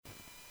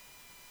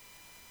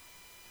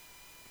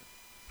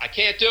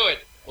can't do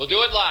it. We'll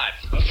do it live.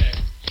 Okay.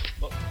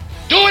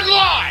 Do it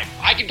live!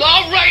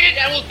 I'll write it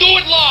and we'll do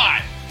it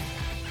live!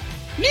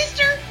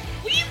 Mister,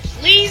 will you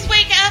please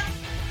wake up?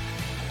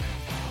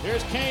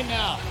 Here's Kane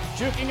now,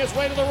 juking his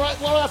way to the right,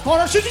 lower left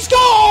corner. Should he score?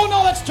 Oh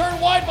no, that's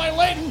turned wide by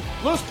Layton.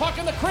 Loose puck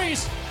in the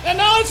crease, and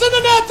now it's in the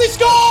net. They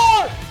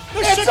score!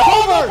 The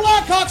Chicago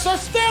Blackhawks are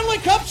Stanley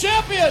Cup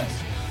champions.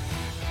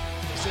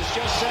 This has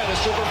just set a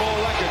Super Bowl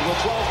record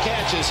with 12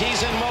 catches.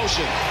 He's in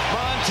motion.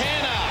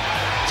 Montana,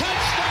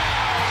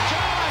 touchdown,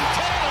 John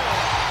Taylor.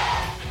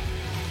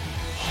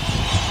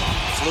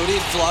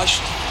 Flutie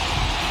flushed,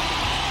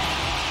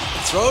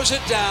 throws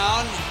it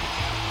down.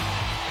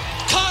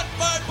 Caught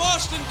by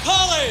Boston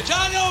College.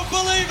 I don't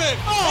believe it.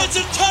 Oh. It's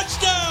a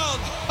touchdown.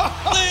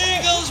 The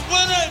Eagles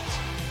win it.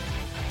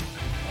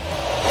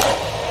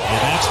 And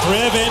that's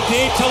driven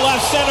deep to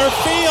left center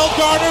field.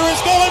 Gardner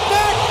is going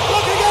back.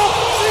 Looking out.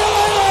 See you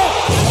later.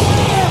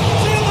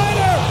 See you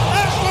later.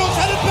 Astros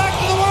headed back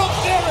to the World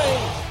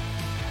Series.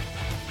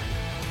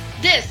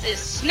 This is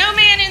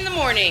Snowman in the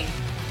Morning.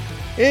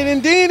 It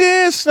indeed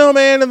is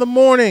Snowman in the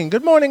Morning.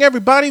 Good morning,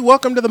 everybody.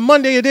 Welcome to the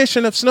Monday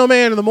edition of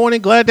Snowman in the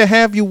Morning. Glad to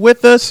have you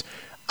with us.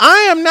 I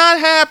am not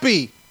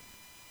happy.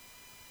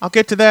 I'll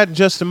get to that in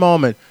just a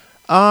moment.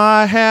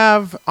 I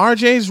have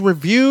RJ's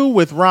review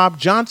with Rob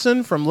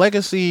Johnson from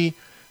Legacy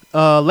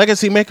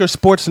Maker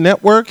Sports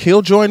Network.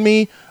 He'll join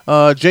me.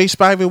 Jay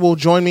Spivey will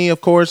join me, of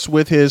course,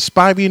 with his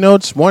Spivey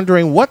notes,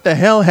 wondering what the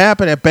hell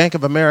happened at Bank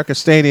of America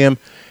Stadium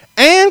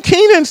and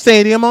Kenan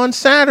Stadium on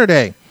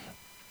Saturday.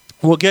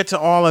 We'll get to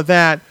all of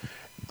that.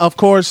 Of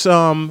course,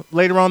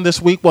 later on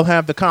this week, we'll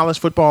have the College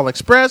Football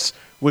Express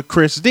with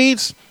Chris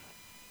Dietz.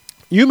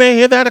 You may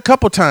hear that a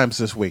couple times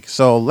this week,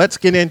 so let's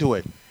get into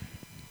it.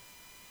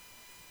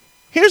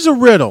 Here's a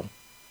riddle.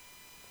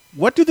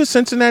 What do the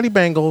Cincinnati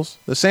Bengals,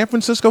 the San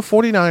Francisco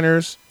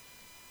 49ers,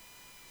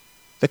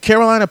 the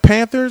Carolina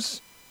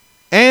Panthers,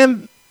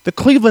 and the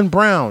Cleveland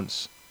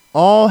Browns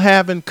all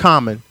have in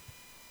common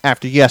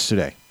after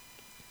yesterday?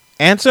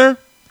 Answer: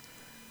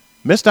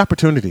 missed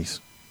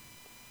opportunities.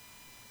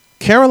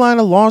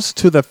 Carolina lost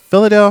to the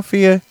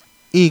Philadelphia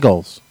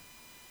Eagles.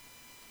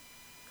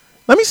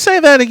 Let me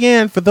say that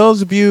again for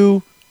those of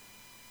you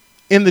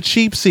in the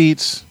cheap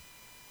seats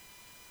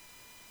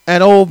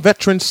at Old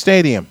Veterans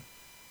Stadium.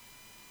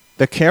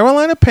 The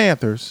Carolina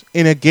Panthers,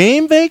 in a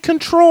game they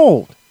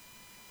controlled,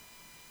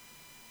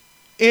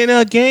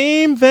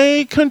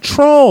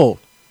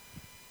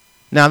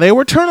 now, they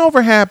were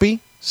turnover happy.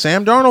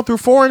 Sam Darnold threw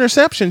 4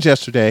 interceptions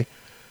yesterday,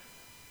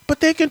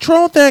 but they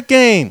controlled that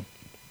game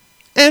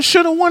and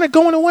should have won it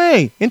going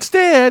away.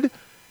 Instead,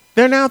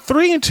 they're now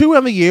 3-2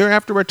 on the year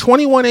after a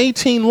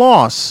 21-18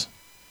 loss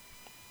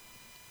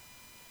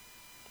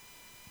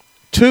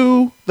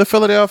to the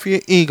Philadelphia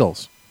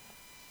Eagles.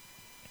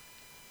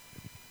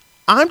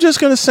 I'm just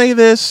going to say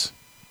this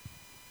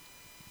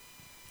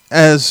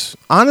as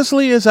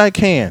honestly as I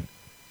can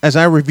as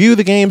I review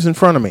the games in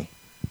front of me.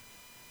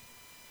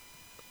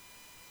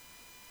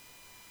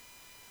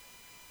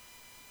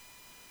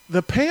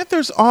 The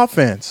Panthers'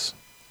 offense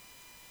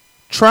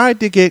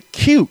tried to get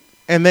cute,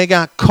 and they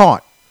got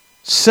caught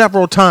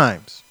several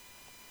times.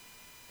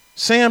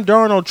 Sam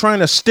Darnold trying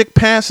to stick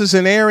passes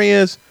in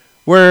areas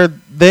where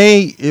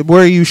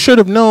you should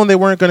have known they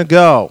weren't going to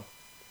go.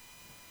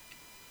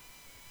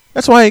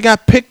 That's why he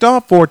got picked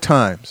off 4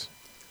 times.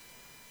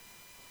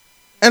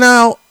 And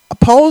I'll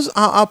pose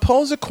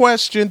a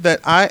question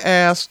that I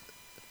asked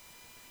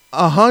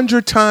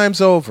 100 times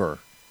over.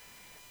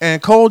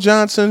 And Cole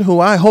Johnson, who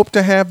I hope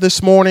to have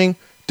this morning,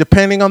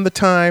 depending on the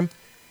time,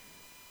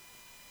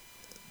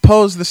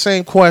 posed the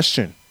same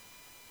question.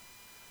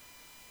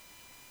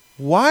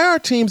 Why are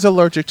teams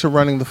allergic to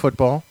running the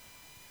football?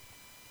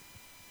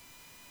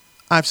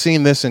 I've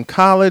seen this in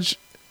college.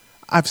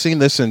 I've seen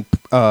this in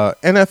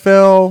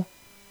NFL,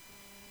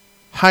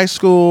 high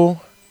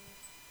school,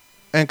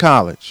 and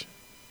college.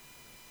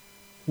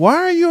 Why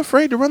are you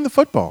afraid to run the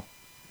football?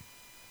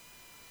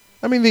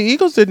 I mean, the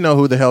Eagles didn't know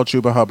who the hell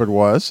Chuba Hubbard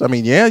was. I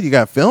mean, yeah, you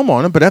got film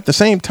on him, but at the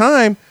same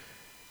time,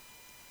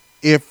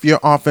 if your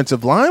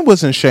offensive line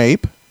was in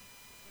shape,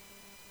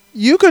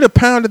 you could have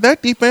pounded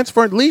that defense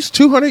for at least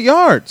 200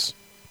 yards.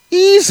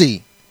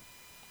 Easy.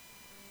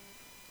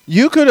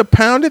 You could have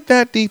pounded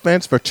that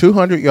defense for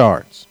 200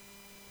 yards.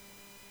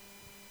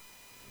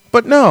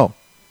 But no,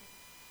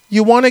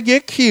 you want to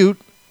get cute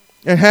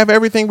and have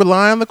everything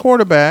rely on the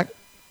quarterback,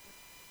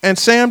 and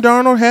Sam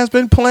Darnold has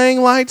been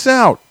playing lights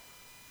out.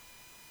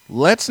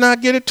 Let's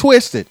not get it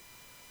twisted.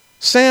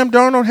 Sam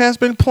Darnold has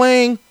been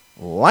playing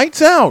lights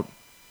out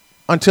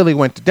until he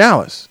went to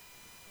Dallas.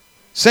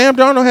 Sam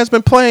Darnold has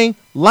been playing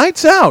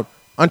lights out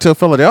until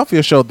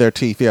Philadelphia showed their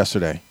teeth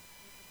yesterday.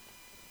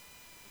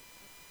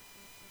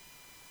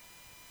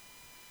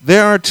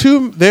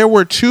 There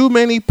were too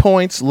many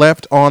points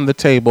left on the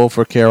table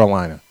for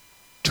Carolina.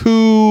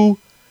 Too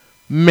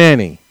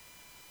many.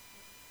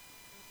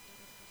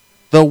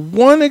 The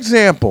one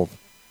example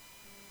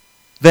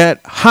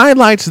that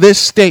highlights this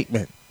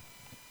statement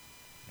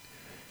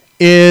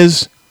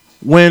is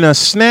when a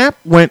snap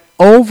went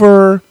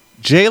over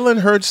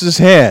Jalen Hurts'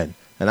 head.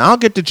 And I'll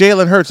get to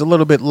Jalen Hurts a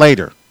little bit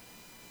later.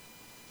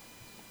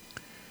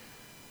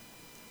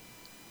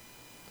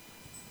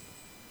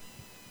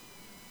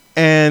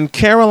 And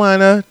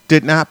Carolina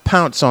did not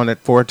pounce on it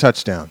for a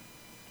touchdown.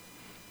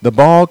 The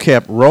ball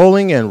kept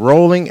rolling and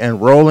rolling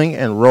and rolling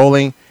and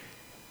rolling,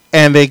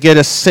 and they get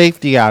a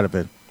safety out of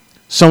it.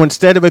 So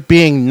instead of it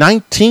being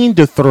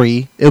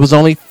 19-3, it was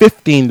only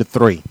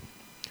 15-3.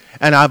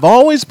 And I've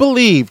always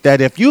believed that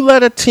if you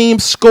let a team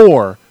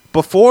score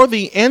before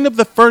the end of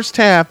the first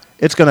half,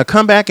 it's going to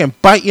come back and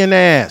bite you in the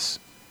ass.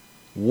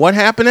 What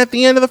happened at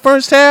the end of the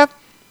first half?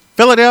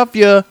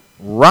 Philadelphia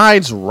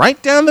rides right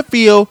down the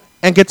field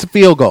and gets a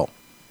field goal.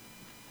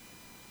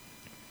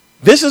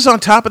 This is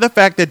on top of the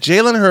fact that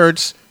Jalen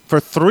Hurts,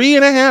 for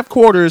 3.5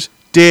 quarters,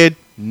 did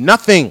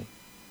nothing.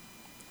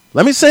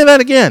 Let me say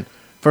that again.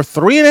 For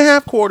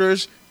 3.5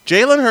 quarters,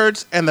 Jalen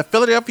Hurts and the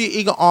Philadelphia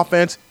Eagle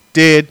offense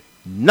did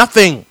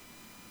nothing.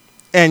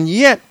 And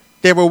yet,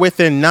 they were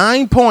within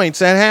 9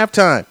 points at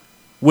halftime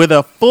with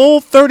a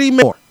full 30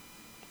 minutes more.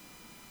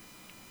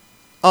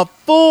 A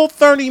full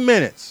 30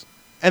 minutes.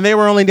 And they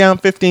were only down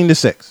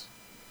 15-6.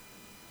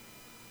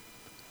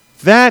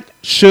 That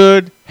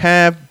should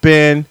have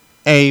been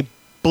a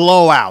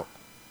blowout.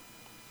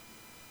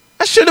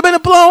 That should have been a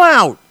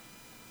blowout.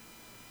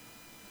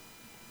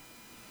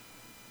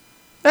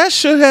 That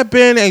should have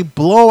been a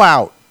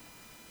blowout.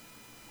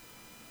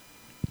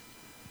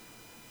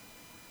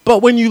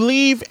 But when you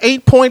leave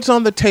 8 points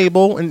on the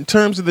table in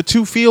terms of the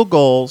 2 field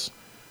goals,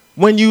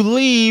 when you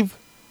leave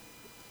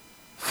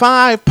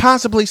 5,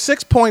 possibly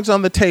 6 points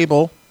on the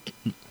table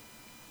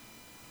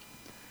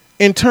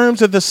in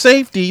terms of the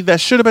safety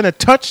that should have been a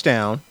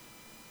touchdown,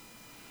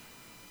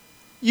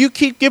 you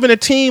keep giving a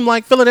team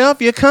like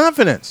Philadelphia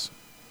confidence.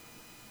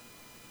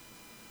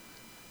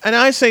 And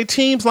I say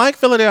teams like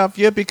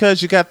Philadelphia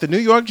because you got the New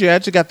York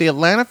Jets, you got the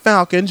Atlanta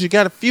Falcons, you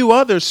got a few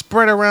others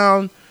spread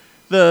around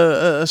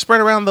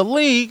the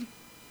league,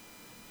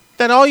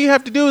 that all you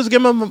have to do is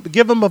give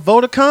them a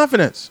vote of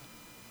confidence.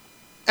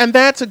 And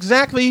that's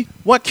exactly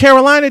what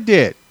Carolina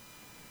did.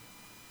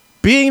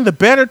 Being the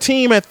better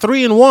team at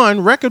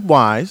 3-1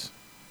 record-wise,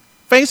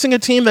 facing a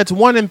team that's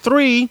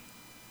 1-3,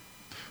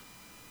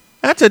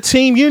 that's a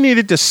team you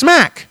needed to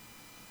smack.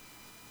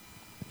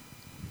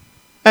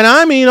 And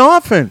I mean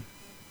often.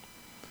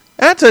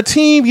 That's a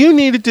team you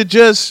needed to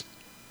just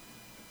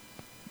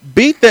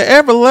beat the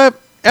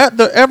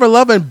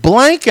ever-loving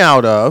blank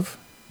out of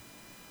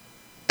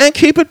and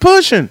keep it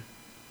pushing.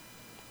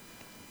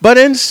 But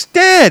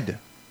instead,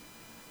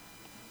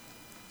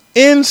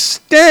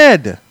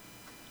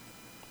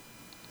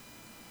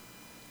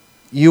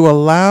 you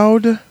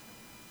allowed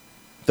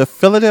the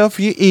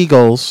Philadelphia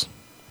Eagles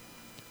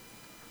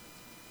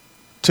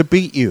to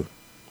beat you.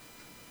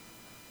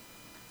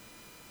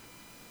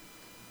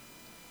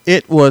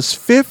 It was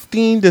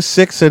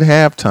 15-6 at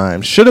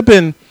halftime. Should have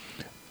been.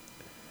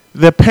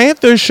 The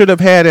Panthers should have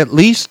had at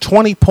least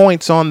 20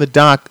 points on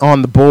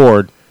the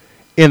board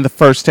in the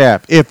first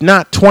half, if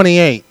not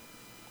 28.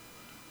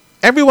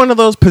 Every one of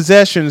those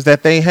possessions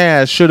that they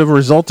had should have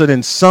resulted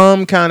in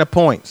some kind of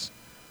points.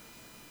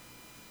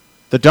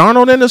 The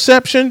Darnold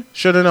interception,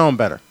 should have known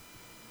better.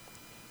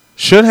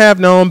 Should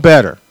have known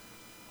better.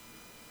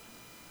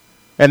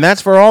 And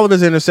that's for all of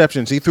his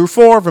interceptions. He threw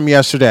 4 of them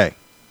yesterday.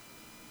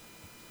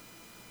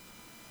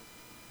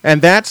 And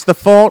that's the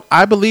fault,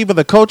 I believe, of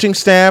the coaching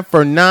staff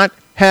for not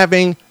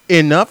having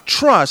enough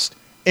trust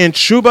in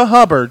Chuba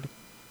Hubbard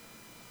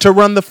to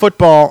run the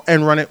football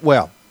and run it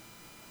well.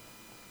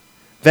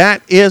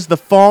 That is the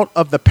fault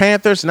of the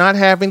Panthers not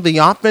having the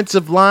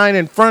offensive line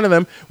in front of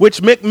them,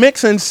 which Mick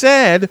Mixon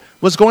said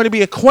was going to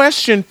be a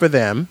question for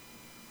them.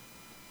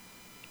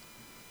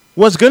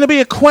 Well,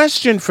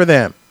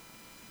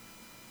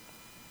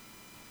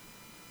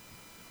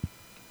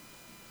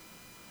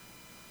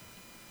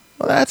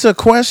 that's a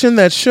question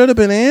that should have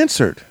been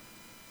answered.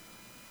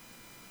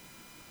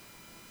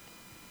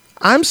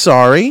 I'm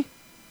sorry.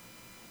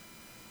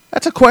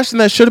 That's a question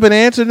that should have been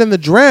answered in the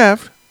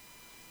draft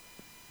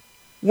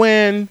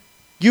when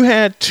you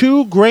had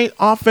 2 great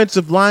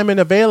offensive linemen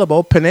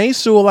available, Penei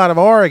Sewell out of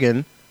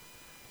Oregon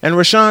and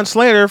Rashawn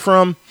Slater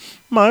from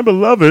my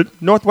beloved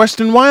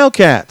Northwestern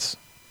Wildcats.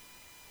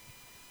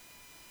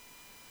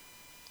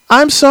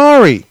 I'm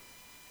sorry.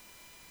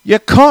 You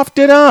coughed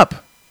it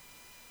up.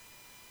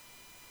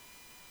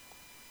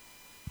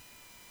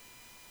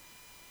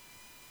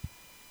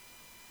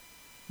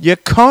 You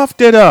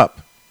coughed it up.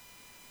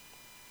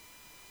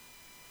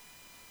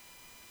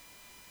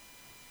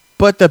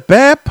 But the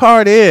bad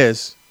part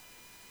is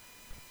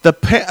the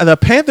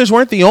Panthers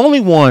weren't the only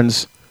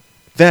ones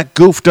that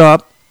goofed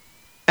up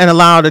and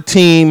allowed a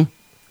team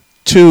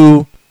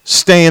to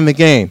stay in the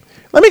game.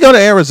 Let me go to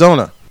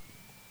Arizona.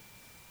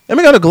 Let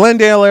me go to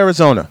Glendale,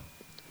 Arizona.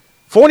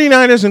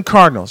 49ers and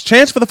Cardinals.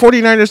 Chance for the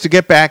 49ers to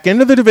get back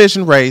into the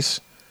division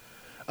race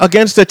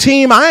against a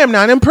team I am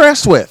not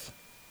impressed with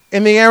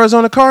in the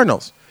Arizona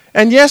Cardinals.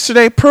 And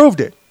yesterday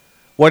proved it.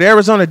 What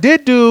Arizona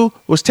did do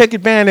was take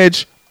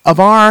advantage of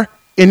our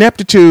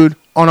ineptitude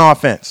on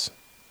offense.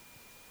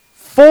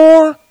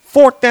 4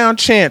 fourth down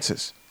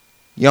chances.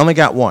 You only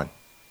got one.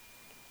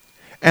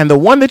 And the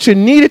one that you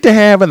needed to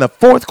have in the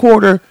fourth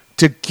quarter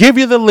to give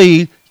you the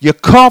lead, you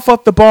cough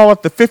up the ball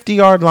at the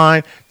 50-yard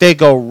line. They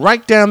go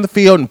right down the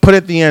field and put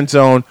it in the end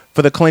zone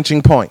for the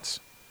clinching points.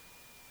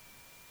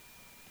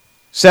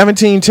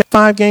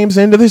 5 games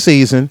into the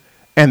season,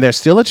 and there's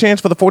still a chance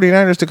for the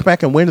 49ers to come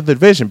back and win the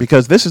division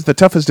because this is the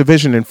toughest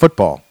division in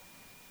football.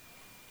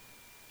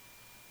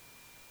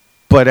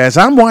 But as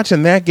I'm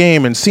watching that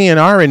game and seeing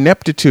our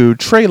ineptitude,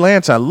 Trey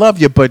Lance, I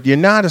love you, but you're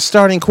not a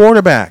starting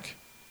quarterback.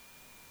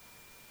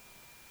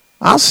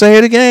 I'll say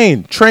it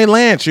again. Trey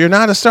Lance, you're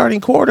not a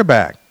starting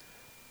quarterback.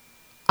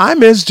 I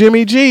miss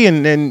Jimmy G,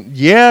 and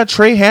yeah,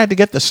 Trey had to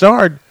get the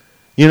start,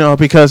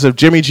 because of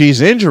Jimmy G's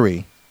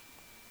injury.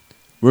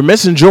 We're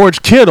missing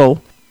George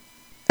Kittle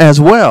as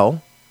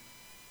well.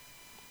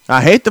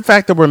 I hate the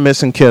fact that we're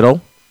missing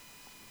Kittle.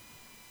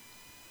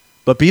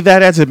 But be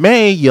that as it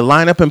may, you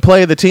line up and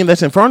play the team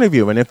that's in front of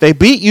you. And if they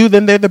beat you,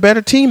 then they're the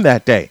better team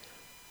that day.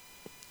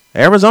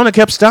 Arizona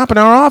kept stopping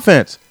our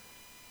offense.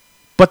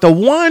 But the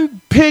one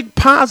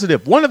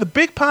of the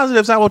big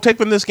positives I will take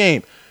from this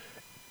game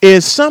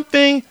is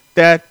something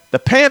that the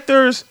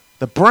Panthers,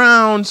 the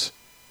Browns,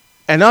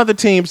 and other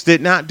teams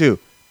did not do.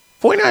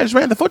 49ers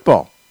ran the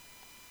football.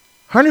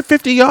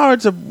 150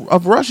 yards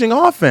of rushing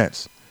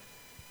offense.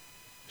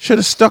 Should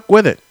have stuck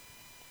with it.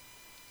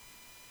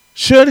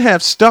 Should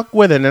have stuck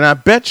with it. And I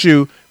bet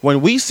you when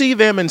we see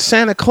them in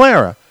Santa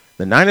Clara,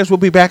 the Niners will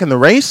be back in the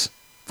race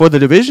for the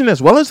division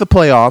as well as the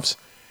playoffs,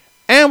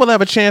 and we'll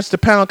have a chance to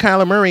pound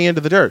Kyler Murray into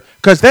the dirt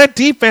because that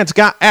defense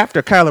got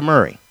after Kyler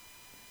Murray.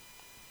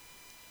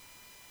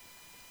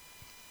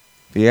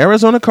 The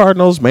Arizona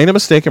Cardinals made a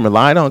mistake and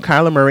relied on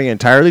Kyler Murray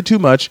entirely too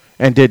much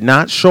and did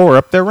not shore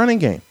up their running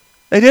game.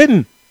 They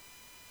didn't.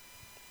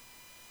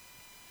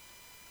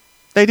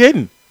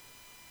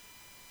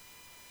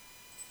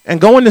 And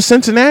going to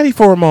Cincinnati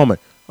for a moment.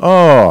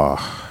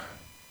 Oh.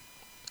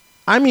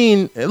 I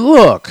mean,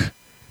 look.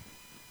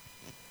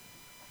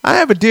 I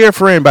have a dear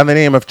friend by the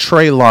name of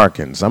Trey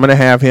Larkins. I'm going to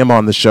have him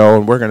on the show,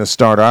 and we're going to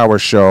start our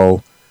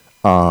show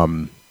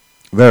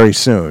very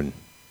soon.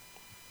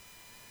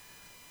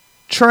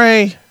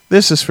 Trey,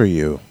 this is for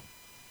you.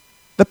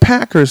 The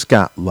Packers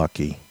got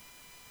lucky.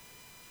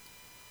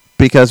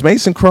 Because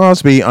Mason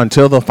Crosby,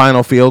 until the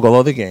final field goal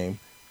of the game,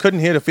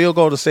 couldn't hit a field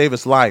goal to save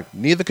his life.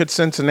 Neither could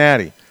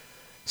Cincinnati.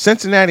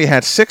 Cincinnati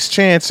had 6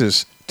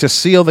 chances to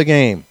seal the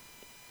game.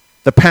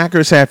 The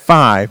Packers had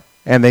 5,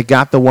 and they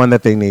got the one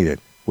that they needed,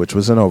 which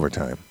was in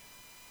overtime.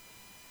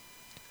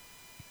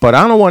 But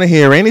I don't want to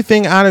hear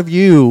anything out of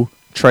you,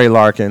 Trey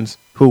Larkins,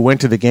 who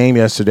went to the game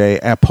yesterday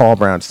at Paul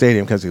Brown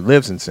Stadium because he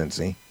lives in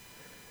Cincy.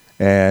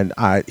 And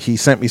he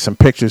sent me some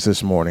pictures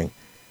this morning.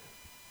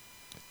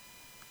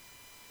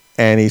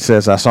 And he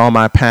says, I saw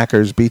my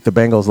Packers beat the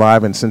Bengals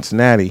live in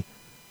Cincinnati,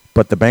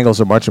 but the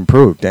Bengals are much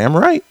improved. Damn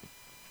right.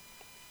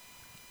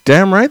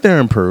 Damn right they're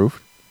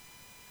improved.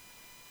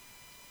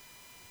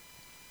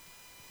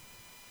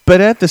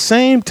 But at the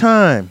same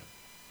time,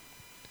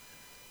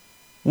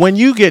 when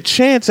you get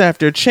chance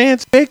after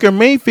chance, Baker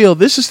Mayfield,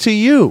 this is to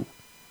you.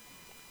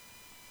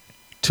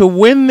 To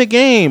win the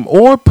game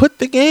or put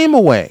the game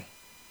away.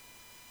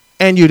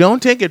 And you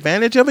don't take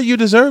advantage of it, you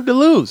deserve to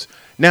lose.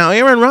 Now,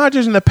 Aaron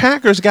Rodgers and the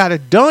Packers got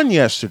it done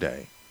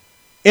yesterday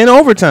in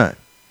overtime.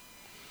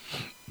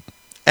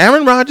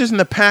 Aaron Rodgers and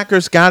the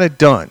Packers got it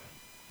done.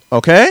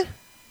 Okay?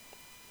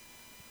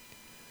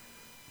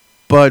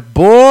 But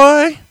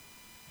boy,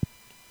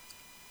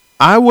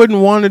 I wouldn't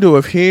want to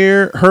have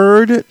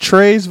heard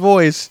Trey's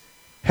voice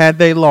had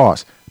they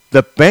lost.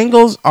 The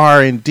Bengals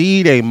are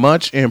indeed a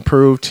much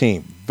improved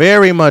team.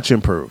 Very much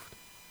improved.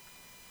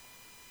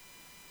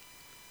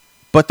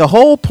 But the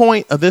whole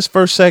point of this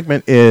first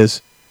segment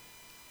is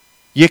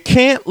you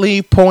can't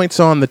leave points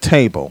on the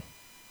table.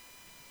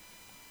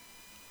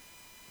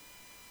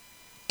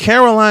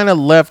 Carolina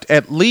left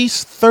at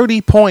least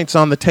 30 points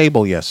on the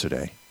table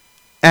yesterday.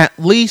 At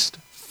least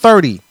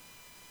 30.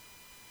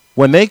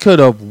 When they could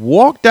have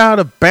walked out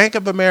of Bank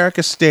of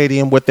America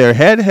Stadium with their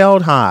head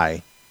held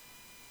high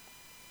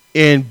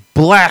in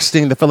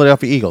blasting the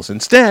Philadelphia Eagles.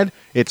 Instead,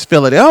 it's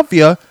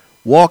Philadelphia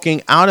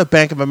walking out of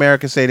Bank of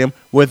America Stadium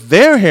with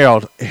their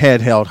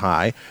head held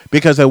high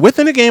because they're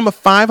within a game of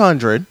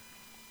 500,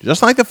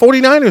 just like the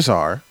 49ers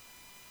are.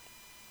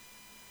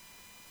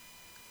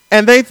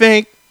 And they're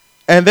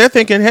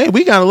thinking, hey,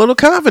 we got a little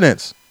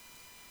confidence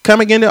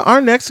coming into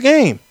our next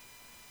game.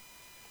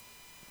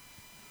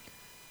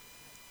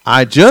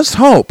 I just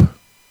hope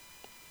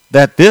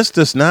that this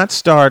does not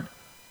start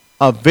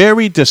a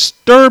very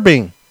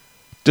disturbing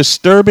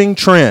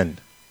trend.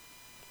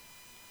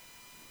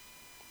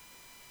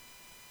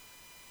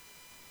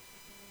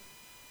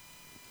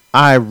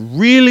 I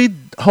really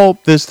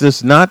hope this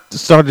does not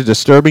start a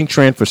disturbing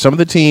trend for some of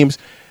the teams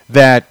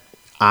that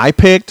I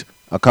picked,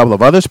 a couple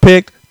of others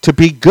picked, to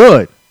be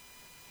good.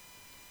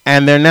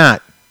 And they're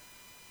not.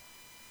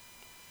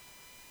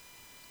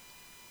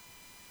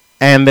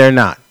 And they're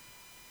not.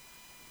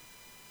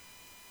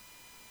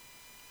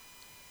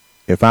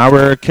 If I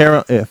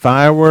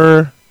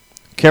were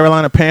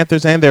Carolina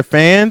Panthers and their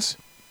fans,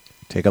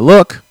 Take a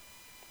look,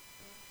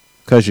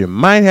 because you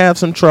might have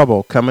some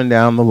trouble coming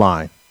down the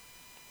line.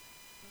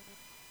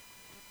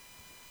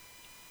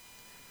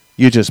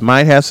 You just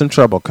might have some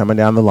trouble coming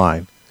down the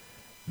line.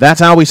 That's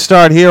how we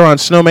start here on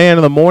Snowman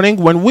in the Morning.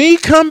 When we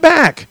come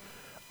back,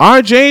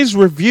 RJ's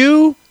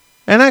review,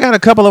 and I got a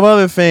couple of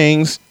other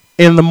things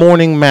in the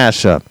morning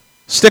mashup.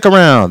 Stick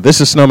around. This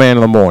is Snowman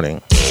in the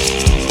Morning.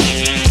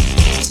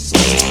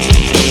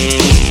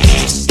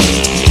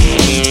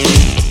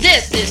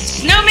 This is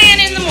Snowman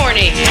in the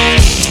Morning.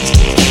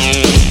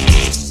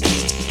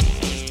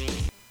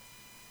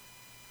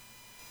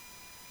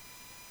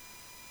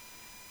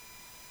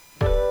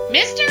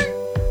 Mister,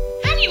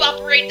 how do you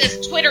operate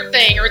this Twitter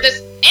thing or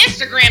this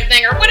Instagram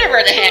thing or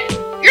whatever the heck?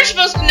 You're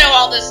supposed to know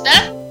all this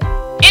stuff.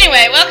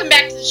 Anyway, welcome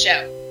back to the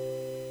show.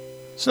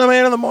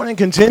 Snowman in the Morning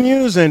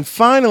continues, and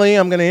finally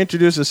I'm going to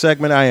introduce a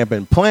segment I have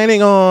been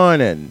planning on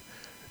and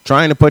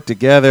trying to put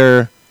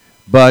together,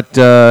 but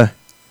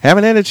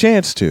haven't had a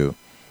chance to.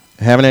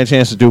 Haven't had a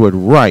chance to do it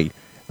right.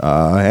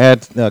 I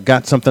had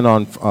got something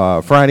on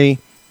Friday,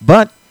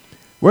 but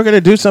we're going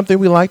to do something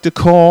we like to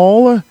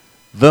call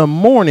the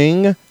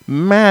Morning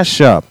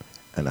Mashup,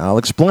 and I'll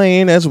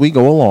explain as we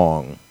go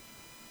along.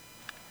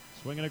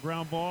 Swinging a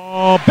ground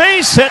ball.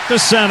 Base hit to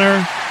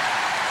center.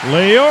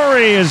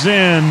 Leori is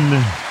in.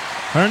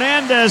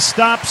 Hernandez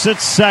stops at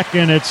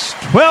second. It's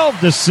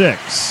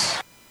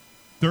 12-6.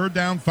 Third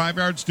down, 5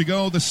 yards to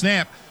go. The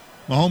snap.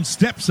 Mahomes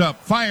steps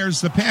up,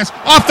 fires the pass.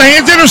 Off the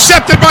hands,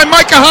 intercepted by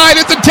Micah Hyde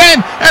at the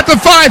 10, at the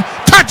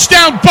 5.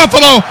 Touchdown,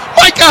 Buffalo.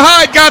 Micah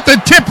Hyde got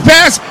the tip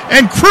pass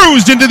and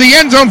cruised into the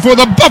end zone for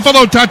the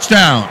Buffalo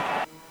touchdown.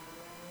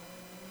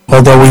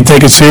 Although we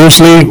take it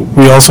seriously,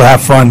 we also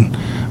have fun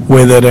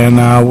with it,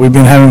 and we've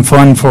been having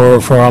fun for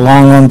a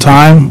long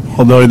time.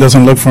 Although it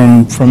doesn't look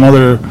from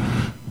other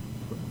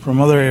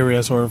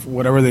areas or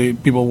whatever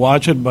people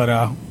watch it,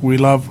 but we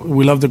love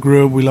the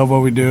group. We love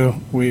what we do.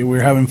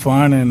 We're having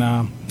fun,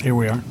 and here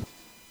we are.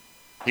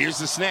 Here's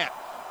the snap.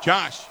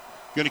 Josh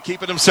going to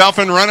keep it himself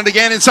and run it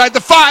again inside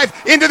the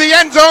 5 into the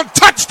end zone.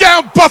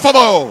 Touchdown,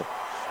 Buffalo!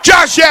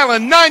 Josh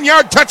Allen,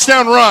 9-yard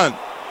touchdown run.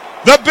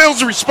 The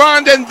Bills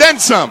respond and then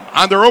some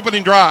on their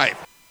opening drive.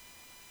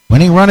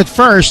 Winning run at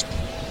first.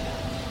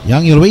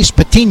 Young Luis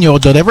Patino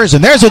delivers,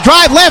 and there's a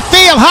drive left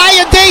field, high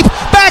and deep,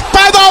 back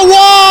by the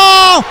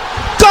wall,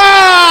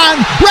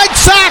 gone! Red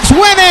Sox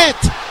win it!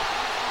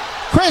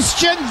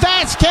 Christian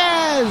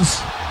Vasquez,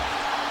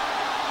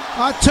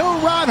 a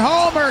 2-run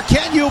homer,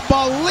 can you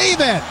believe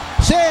it?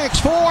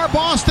 6-4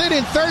 Boston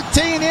in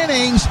 13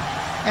 innings,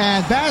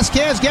 and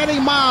Vasquez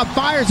getting mobbed,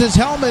 fires his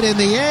helmet in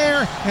the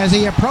air as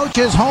he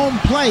approaches home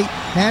plate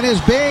and is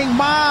being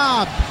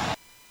mobbed.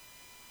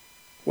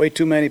 Way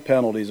too many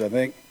penalties, I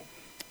think.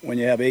 When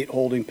you have 8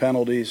 holding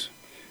penalties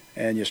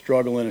and you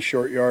struggle in a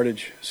short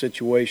yardage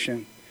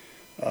situation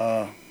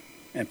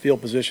and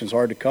field position's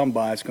hard to come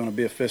by, it's going to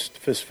be a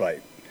fist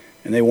fight.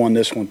 And they won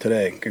this one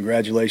today.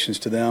 Congratulations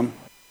to them.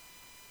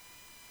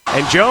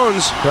 And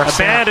Jones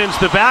abandons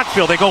the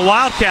backfield. They go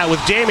Wildcat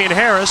with Damian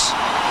Harris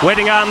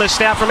waiting on the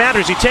snap from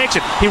Andrews. He takes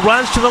it. He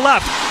runs to the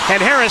left.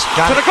 And Harris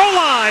to the goal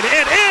line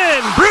and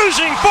in.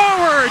 Bruising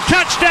forward.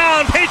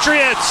 Touchdown,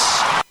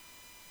 Patriots.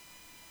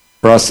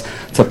 For us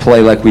to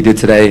play like we did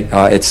today,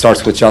 it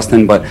starts with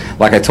Justin, but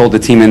like I told the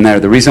team in there,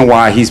 the reason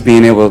why he's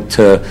being able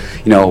to,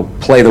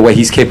 play the way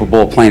he's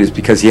capable of playing is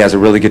because he has a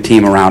really good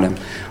team around him.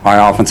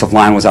 Our offensive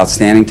line was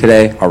outstanding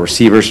today. Our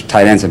receivers,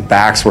 tight ends, and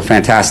backs were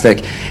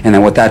fantastic. And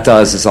then what that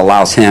does is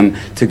allows him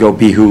to go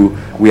be who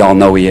we all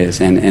know he is.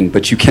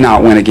 But you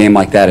cannot win a game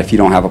like that if you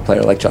don't have a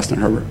player like Justin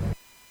Herbert.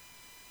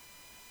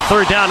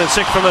 Third down and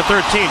 6 from the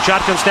 13.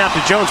 Shotgun snap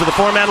to Jones with a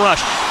 4-man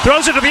rush.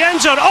 Throws it to the end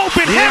zone.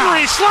 Open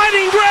Henry.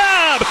 Sliding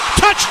grab.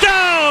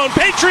 Touchdown,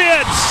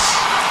 Patriots.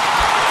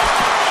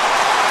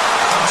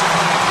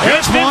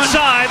 Just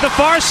inside the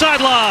far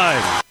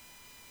sideline.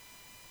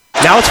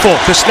 Now it's full.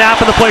 The snap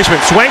and the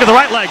placement. Swing to the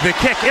right leg. The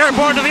kick.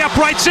 Airborne to the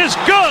uprights is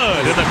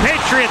good. And the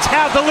Patriots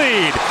have the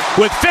lead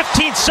with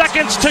 15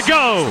 seconds to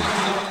go.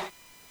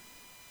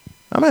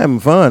 I'm having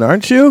fun,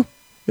 aren't you?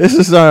 This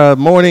is our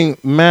morning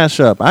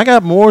mashup. I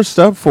got more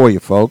stuff for you,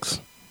 folks.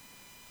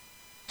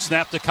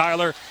 Snap to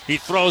Kyler. He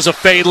throws a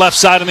fade left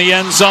side in the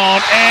end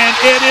zone, and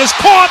it is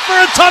caught for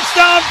a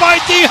touchdown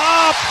by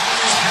D-Hop.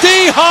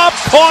 D-Hop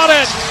caught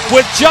it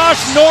with Josh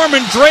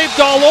Norman draped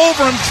all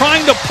over him,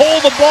 trying to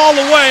pull the ball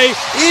away.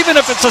 Even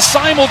if it's a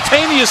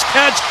simultaneous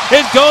catch,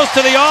 it goes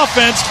to the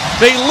offense.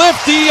 They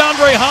lift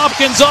DeAndre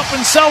Hopkins up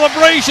in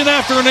celebration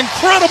after an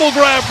incredible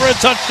grab for a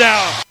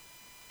touchdown.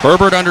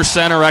 Herbert under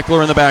center,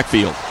 Eckler in the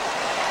backfield.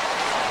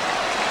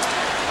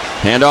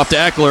 Hand off to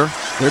Eckler.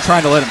 They're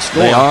trying to let him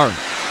score. They are.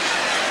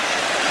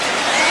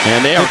 And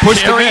they are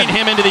carrying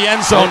him into the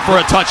end zone for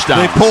a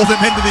touchdown. They pulled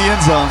him into the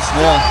end zone.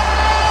 Yeah.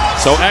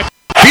 So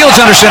Fields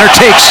under center,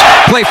 takes,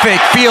 play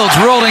fake. Fields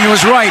rolling to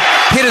his right.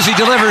 Hit as he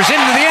delivers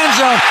into the end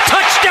zone.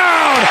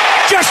 Touchdown!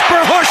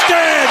 Jesper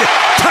Horsted!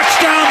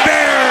 Touchdown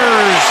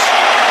Bears!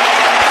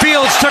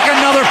 Fields took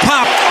another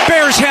pop.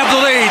 Bears have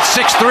the lead,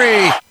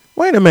 6-3.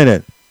 Wait a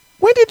minute.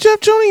 When did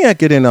Jeff Joniak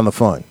get in on the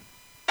fun?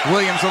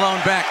 Williams alone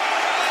back.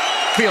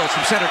 Fields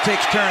from center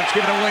takes turns,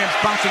 giving to Williams,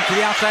 bouncing to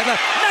the outside left.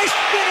 Nice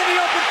spin in the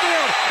open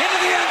field, into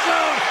the end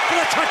zone for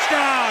the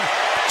touchdown.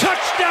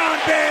 Touchdown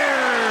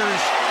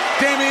Bears!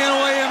 Damian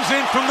Williams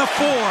in from the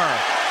 4.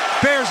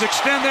 Bears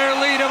extend their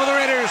lead over the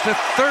Raiders to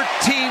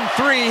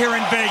 13-3 here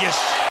in Vegas.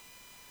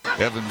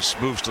 Evans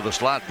moves to the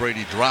slot.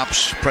 Brady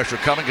drops. Pressure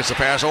coming. Gets the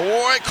pass.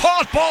 Oh,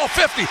 caught. Ball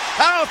 50.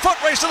 Out of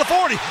foot race to the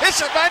 40.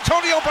 It's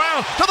Antonio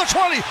Brown to the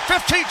 20.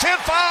 15, 10,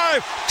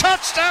 5.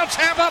 Touchdown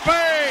Tampa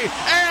Bay.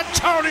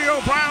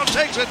 Antonio Brown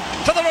takes it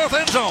to the north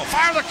end zone.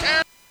 Fire the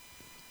can.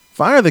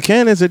 Fire the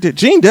can. Is it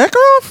Gene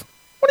Deckeroff?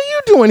 What are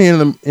you doing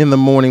here in the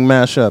morning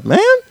mashup, man?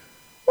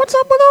 What's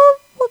up with all?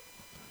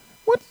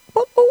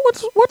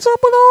 What's up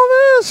with all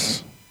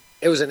this?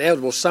 It was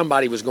inevitable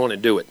somebody was going to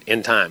do it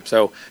in time.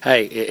 So,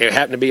 hey, it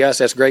happened to be us.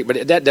 That's great.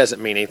 But that doesn't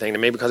mean anything to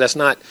me because that's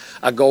not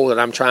a goal that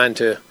I'm trying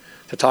to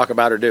talk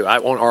about or do. I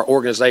want our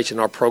organization,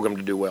 our program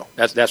to do well.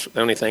 That's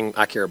the only thing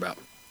I care about.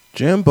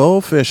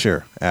 Jimbo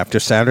Fisher after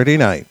Saturday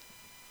night.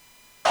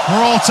 We're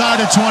all tied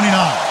at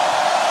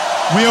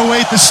 29. We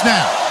await the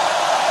snap.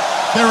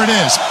 There it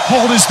is.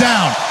 Hold is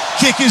down.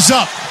 Kick is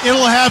up.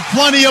 It'll have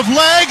plenty of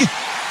leg.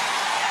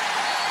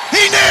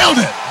 He nailed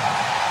it.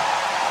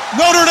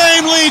 Notre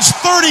Dame leads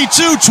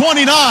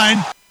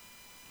 32-29.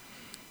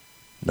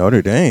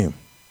 Notre Dame?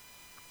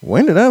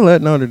 When did I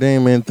let Notre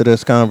Dame into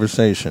this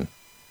conversation?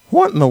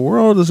 What in the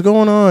world is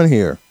going on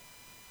here?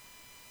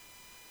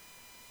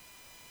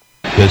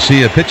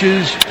 Garcia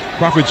pitches.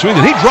 Crawford swings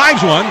it. He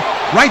drives one.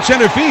 Right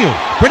center field.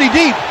 Pretty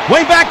deep.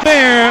 Way back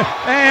there.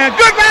 And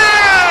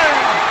goodbye!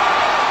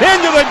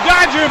 Into the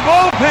Dodger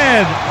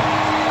bullpen.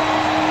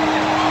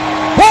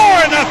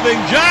 4-0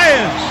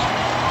 Giants.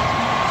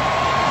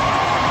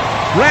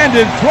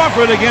 Brandon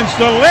Crawford against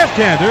the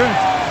left-hander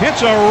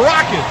hits a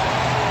rocket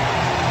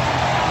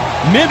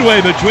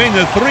midway between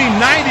the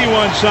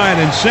 391 side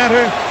and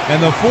center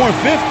and the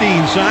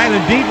 415 side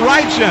and deep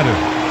right center.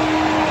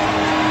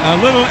 A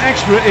little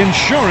extra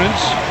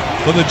insurance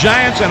for the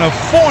Giants and a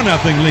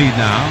 4-0 lead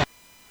now.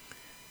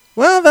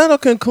 Well, that'll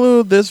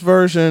conclude this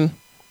version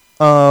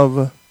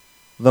of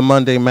the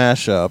Monday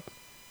mashup,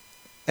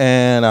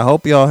 and I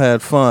hope y'all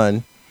had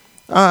fun.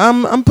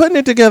 I'm putting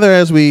it together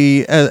as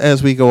we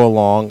go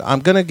along. I'm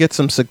gonna get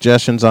some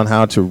suggestions on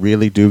how to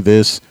really do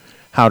this,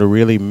 how to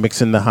really mix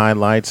in the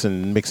highlights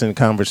and mix in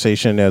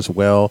conversation as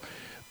well.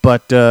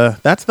 But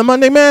that's the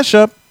Monday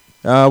mashup.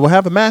 We'll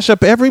have a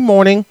mashup every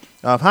morning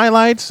of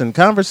highlights and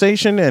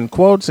conversation and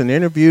quotes and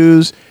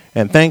interviews.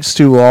 And thanks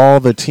to all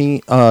the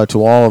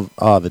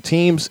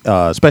teams,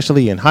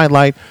 especially in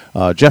highlight,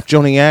 Jeff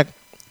Joniak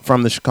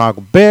from the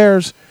Chicago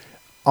Bears,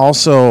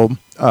 also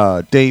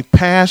Dave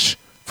Pash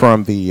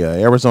from the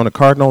Arizona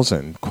Cardinals,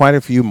 and quite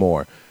a few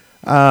more.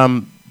 I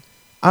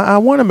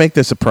want to make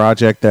this a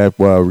project that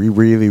we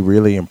really,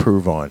 really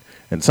improve on.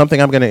 And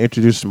something I'm going to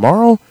introduce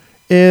tomorrow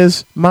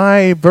is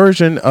my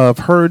version of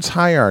Herd's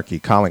Hierarchy.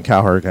 Colin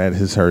Cowherd had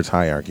his Herd's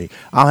Hierarchy.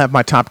 I'll have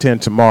my top 10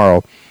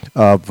 tomorrow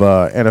of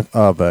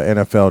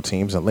NFL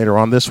teams. And later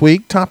on this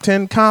week, top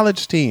 10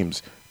 college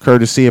teams,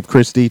 courtesy of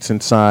Chris Dietz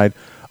inside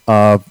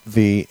of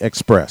the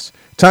Express.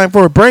 Time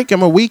for a break,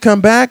 and when we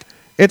come back,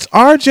 it's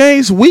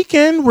RJ's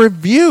Weekend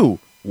Review.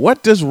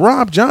 What does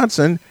Rob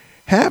Johnson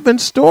have in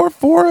store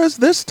for us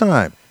this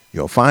time?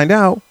 You'll find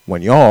out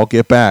when y'all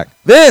get back.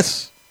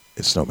 This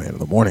is Snowman in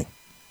the Morning.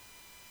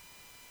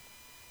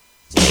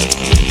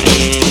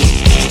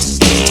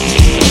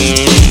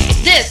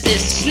 This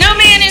is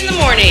Snowman in the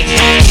Morning.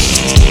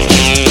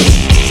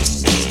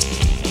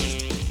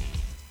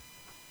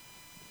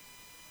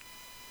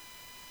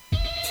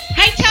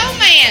 Hey, Toe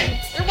Man,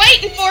 they're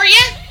waiting for you.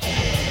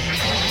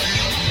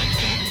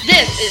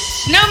 This is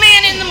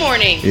Snowman in the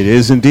Morning. It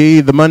is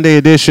indeed the Monday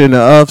edition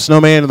of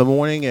Snowman in the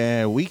Morning,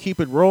 and we keep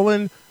it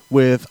rolling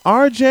with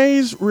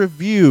RJ's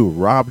Review.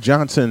 Rob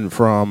Johnson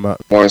from...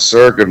 Morning,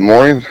 sir. Good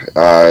morning.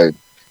 I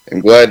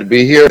am glad to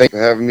be here. Thanks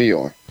for having me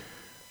on.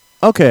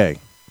 Okay.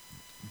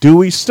 Do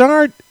we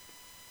start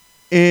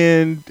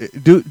in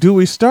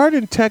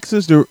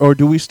Texas or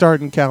do we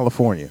start in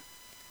California?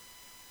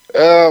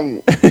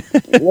 Well,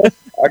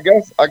 I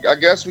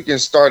guess we can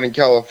start in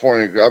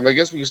California. I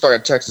guess we can start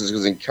in Texas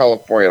because in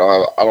California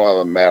I don't have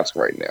a mask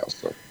right now.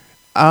 So.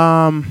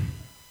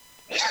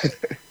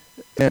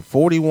 At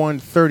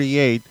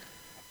 41-38,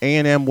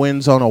 A&M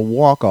wins on a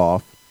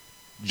walk-off.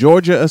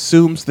 Georgia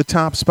assumes the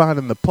top spot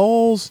in the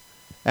polls.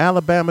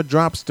 Alabama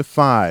drops to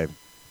 5.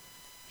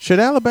 Should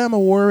Alabama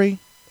worry?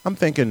 I'm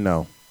thinking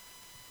no.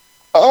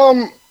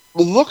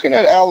 Looking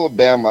at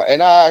Alabama,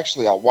 and I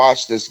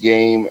watched this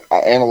game. I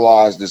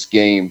analyzed this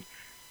game.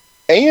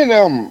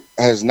 A&M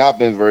has not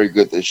been very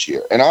good this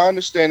year. And I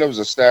understand it was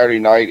a Saturday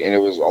night and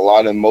there was a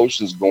lot of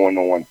emotions going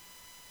on.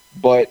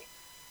 But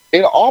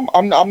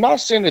I'm not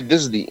saying that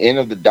this is the end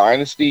of the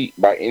dynasty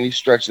by any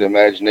stretch of the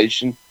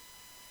imagination.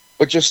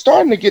 But you're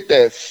starting to get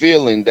that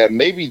feeling that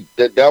maybe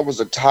that was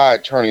a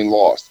tide-turning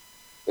loss,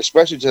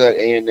 especially to that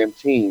A&M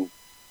team.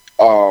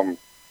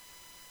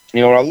 You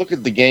know, when I look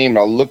at the game,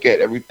 I look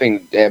at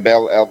everything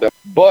Alabama,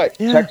 but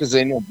Texas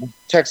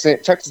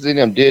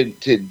A&M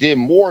did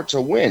more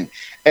to win.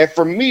 And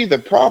for me, the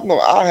problem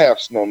I have,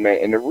 Snowman,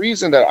 and the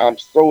reason that I'm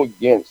so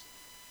against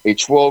a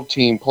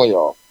 12-team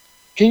playoff,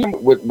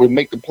 would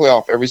make the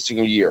playoff every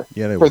single year.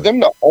 Yeah, they for would.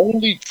 them to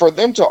only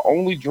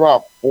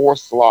drop 4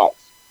 slots,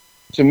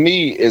 to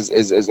me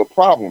is a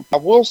problem. I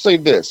will say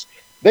this: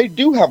 they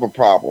do have a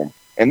problem,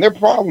 and their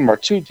problem are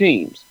 2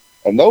 teams.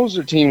 And those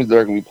are teams that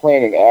are going to be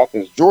playing in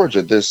Athens,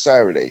 Georgia this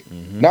Saturday.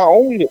 Not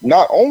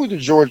only the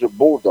Georgia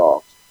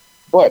Bulldogs,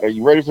 but are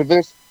you ready for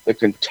this? The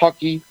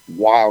Kentucky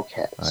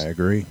Wildcats. I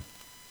agree.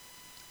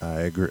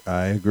 And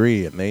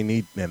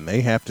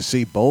they have to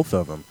see both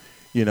of them.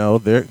 You know,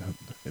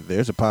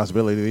 there's a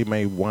possibility they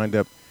may wind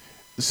up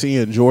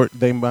seeing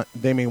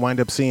they may wind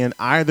up seeing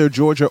either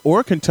Georgia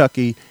or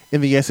Kentucky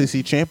in the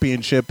SEC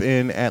championship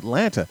in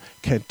Atlanta.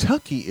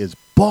 Kentucky is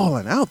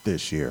balling out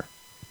this year.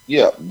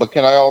 Yeah, but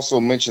can I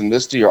also mention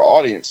this to your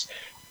audience?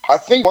 I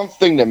think one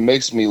thing that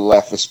makes me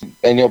laugh is,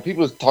 and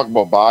people talk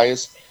about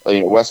bias,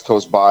 West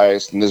Coast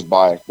bias and this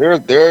bias.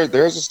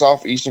 There's a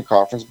Southeastern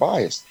Conference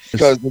bias,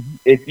 because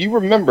if you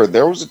remember,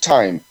 there was a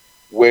time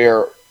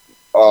where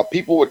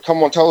people would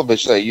come on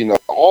television and say,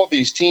 all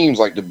these teams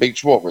like the Big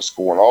 12 are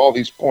scoring all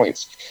these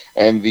points,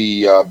 and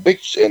the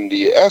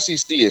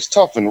SEC is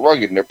tough and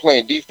rugged, and they're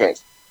playing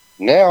defense.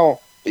 Now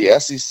the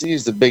SEC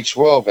is the Big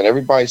 12, and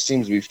everybody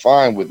seems to be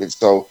fine with it.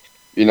 So,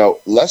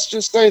 let's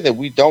just say that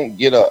we don't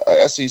get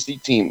a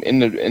SEC team in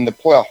the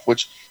playoff,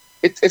 which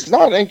it's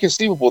not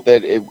inconceivable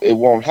that it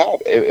won't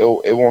happen.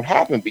 It won't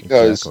happen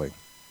because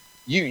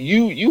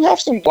you have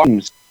some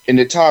teams in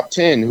the top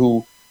 10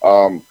 who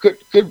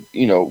could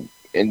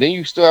and then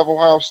you still have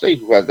Ohio State,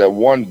 who has that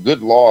one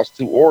good loss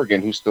to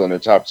Oregon, who's still in the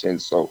top 10.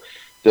 So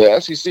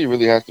the SEC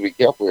really has to be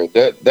careful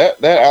here.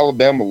 That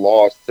Alabama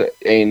loss to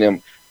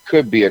A&M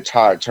could be a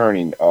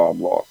tide-turning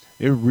loss.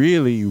 It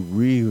really,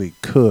 really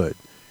could.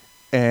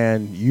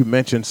 And you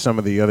mentioned some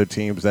of the other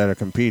teams that are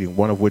competing,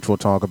 one of which we'll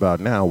talk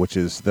about now, which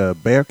is the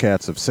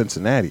Bearcats of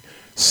Cincinnati.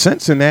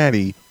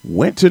 Cincinnati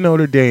went to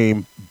Notre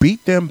Dame,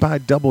 beat them by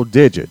double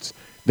digits.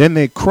 Then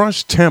they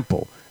crushed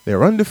Temple.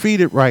 They're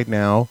undefeated right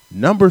now,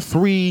 number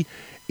 3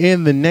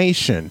 in the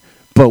nation.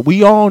 But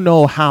we all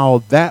know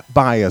how that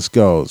bias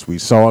goes. We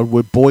saw it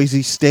with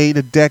Boise State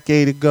a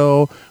decade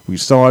ago. We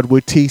saw it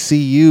with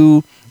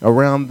TCU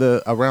around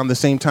the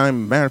same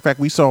time. Matter of fact,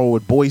 we saw it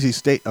with Boise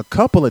State a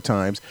couple of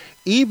times,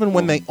 even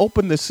when they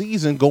opened the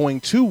season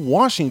going to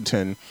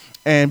Washington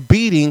and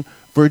beating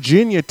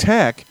Virginia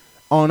Tech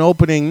on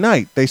opening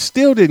night. They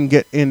still didn't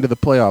get into the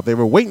playoff. They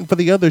were waiting for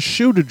the other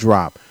shoe to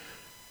drop.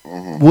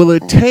 Will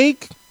it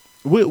take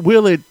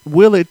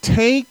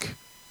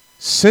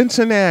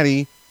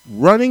Cincinnati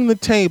running the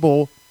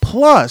table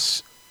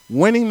plus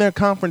winning their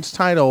conference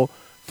title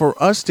for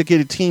us to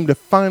get a team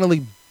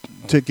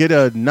to get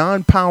a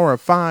non-Power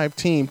 5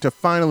 team to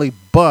finally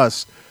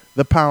bust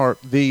the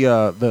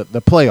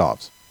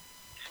playoffs?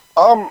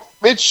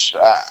 Mitch,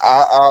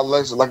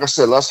 like I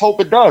said, let's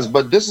hope it does.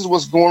 But this is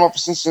what's going on for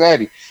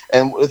Cincinnati.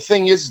 And the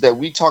thing is that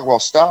we talk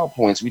about style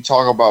points. We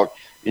talk about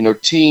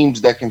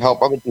teams that can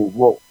help other teams.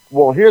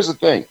 Well, here's the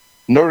thing: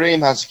 Notre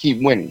Dame has to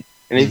keep winning.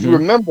 And if you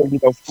remember,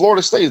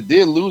 Florida State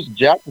did lose to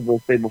Jacksonville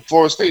State, but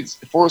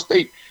Florida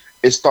State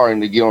is starting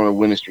to get on a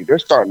winning streak. They're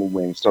starting to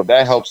win, so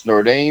that helps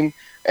Notre Dame,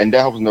 and that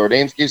helps Notre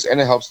Dame's case,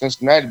 and it helps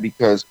Cincinnati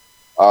because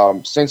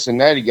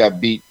Cincinnati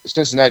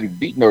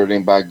beat Notre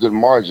Dame by a good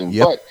margin.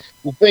 Yep. But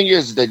the thing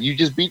is that you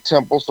just beat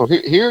Temple, so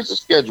here's the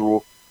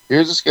schedule.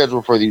 Here's the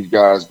schedule for these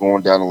guys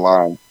going down the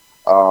line.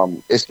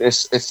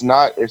 It's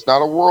not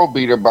a world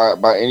beater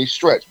by any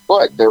stretch,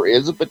 but there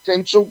is a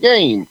potential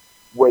game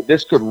where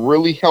this could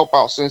really help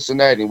out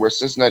Cincinnati, where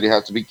Cincinnati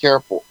has to be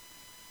careful.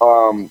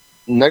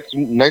 Next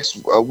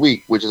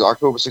week, which is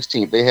October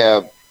 16th, they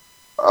have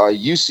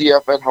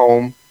UCF at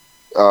home,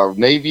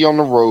 Navy on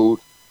the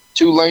road,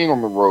 Tulane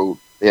on the road.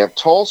 They have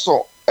Tulsa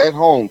at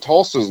home.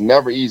 Tulsa is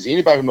never easy.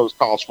 Anybody who knows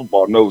college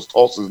football knows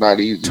Tulsa is not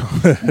easy.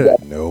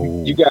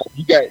 No.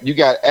 You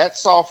got at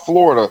South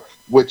Florida,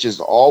 which is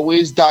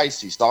always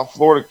dicey. South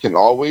Florida can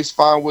always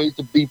find ways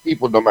to beat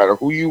people no matter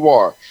who you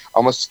are.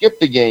 I'm gonna skip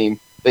the game.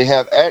 They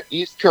have at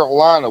East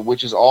Carolina,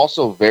 which is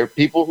also very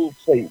people who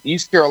play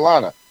East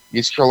Carolina.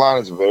 East Carolina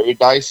is very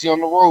dicey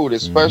on the road,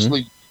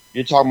 especially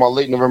you're talking about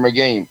late November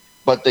game.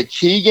 But the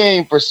key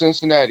game for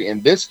Cincinnati,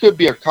 and this could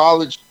be a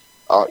college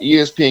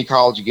ESPN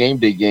College Game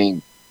Day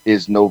game,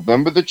 is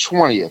November the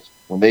 20th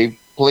when they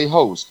play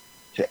host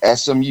to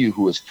SMU,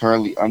 who is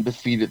currently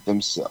undefeated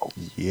themselves.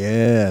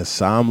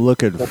 Yes, I'm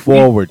looking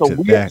forward to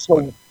that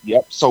one.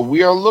 Yep. So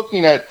we are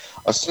looking at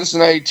a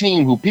Cincinnati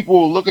team who people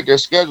will look at their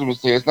schedule and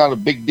say it's not a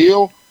big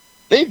deal.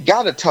 They've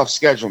got a tough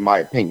schedule, in my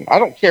opinion. I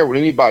don't care what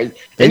anybody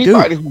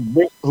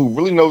who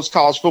really knows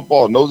college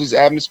football, knows these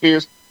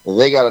atmospheres,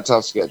 they got a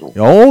tough schedule.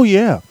 Oh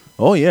yeah,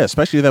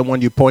 especially that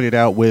one you pointed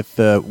out with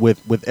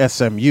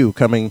SMU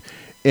coming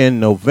in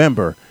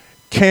November.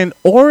 Can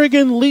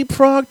Oregon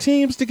leapfrog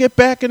teams to get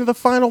back into the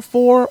Final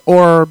Four,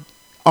 or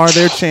are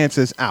their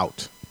chances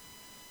out?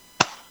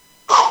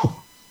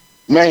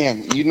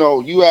 Man,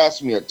 you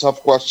asked me a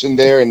tough question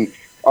there. And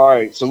all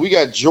right, so we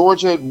got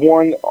Georgia at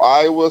 1,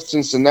 Iowa,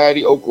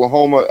 Cincinnati,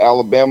 Oklahoma,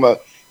 Alabama,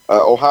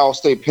 Ohio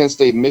State, Penn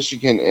State,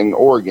 Michigan, and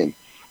Oregon.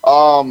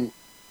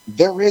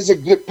 There is a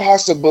good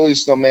possibility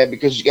still, man,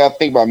 because you got to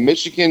think about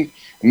Michigan.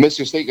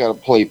 Michigan State got to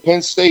play.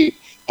 Penn State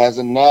has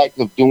a knack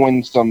of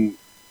doing some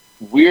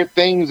weird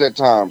things at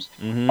times.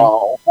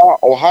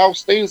 Ohio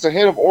State is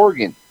ahead of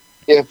Oregon.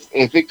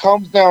 If it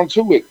comes down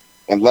to it,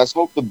 and let's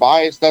hope the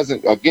bias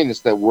doesn't. Again,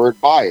 it's that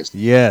word bias.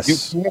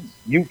 Yes.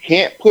 You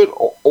can't put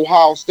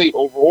Ohio State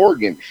over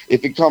Oregon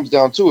if it comes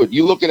down to it.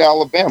 You look at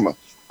Alabama,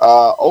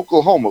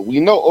 Oklahoma. We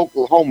know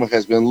Oklahoma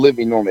has been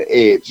living on the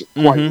edge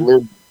quite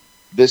literally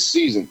this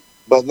season.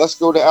 But let's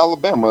go to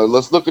Alabama.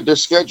 Let's look at their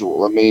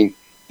schedule. I mean,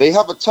 they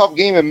have a tough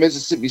game at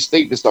Mississippi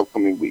State this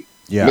upcoming week.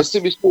 Yeah.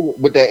 Mississippi State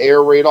with that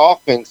air raid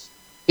offense.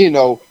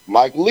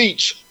 Mike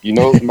Leach.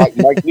 Mike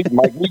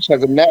Leach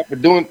has a knack for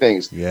doing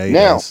things. Yeah, he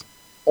now, does.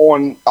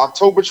 On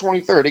October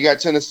 23rd, they got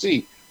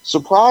Tennessee.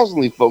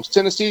 Surprisingly, folks,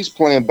 Tennessee's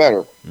playing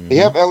better. They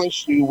have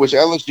LSU, which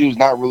LSU is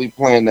not really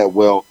playing that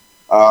well.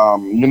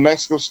 New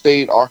Mexico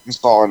State,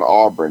 Arkansas, and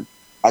Auburn.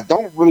 I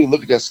don't really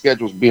look at that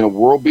schedule as being a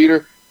world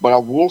beater, but I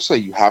will say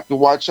you have to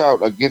watch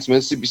out against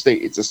Mississippi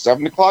State. It's a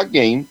 7 o'clock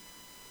game.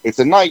 It's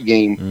a night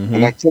game.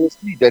 And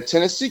that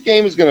Tennessee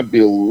game is going to be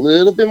a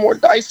little bit more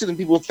dicey than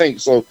people think.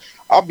 So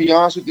I'll be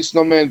honest with you,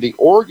 Snowman, the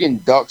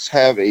Oregon Ducks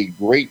have a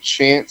great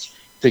chance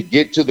to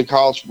get to the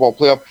college football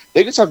playoff.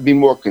 They just have to be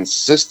more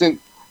consistent.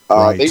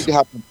 They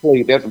have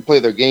to play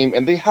their game,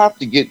 and they have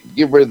to get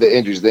rid of the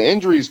injuries. The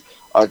injuries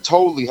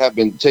totally have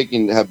been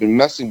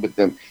messing with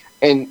them.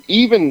 And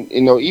even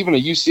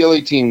a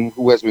UCLA team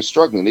who has been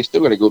struggling, they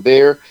still got to go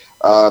there.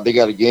 They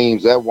got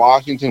games at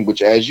Washington,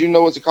 which, as you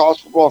know, as a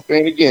college football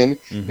fan, again,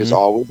 is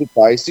always a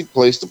dicey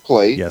place to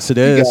play. Yes, it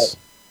is.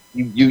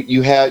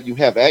 You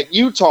have at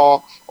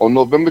Utah on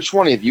November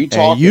 20th.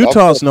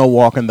 Utah's no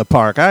walk in the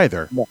park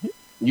either.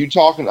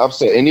 Utah can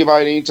upset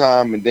anybody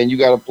anytime, and then you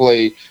got to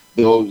play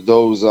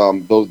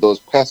those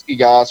pesky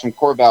guys from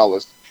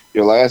Corvallis.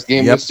 Your last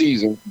game of the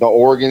season, the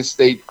Oregon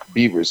State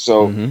Beavers.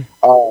 So,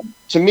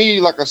 to me,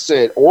 like I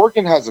said,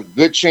 Oregon has a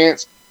good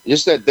chance.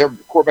 Just that their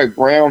quarterback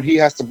Brown, he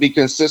has to be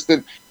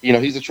consistent.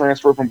 He's a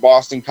transfer from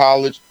Boston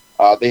College.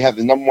 They have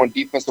the number 1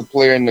 defensive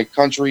player in the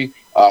country.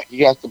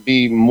 He has to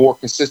be more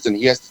consistent.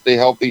 He has to stay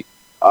healthy,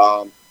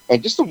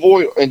 and just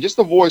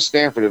avoid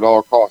Stanford at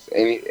all costs,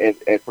 and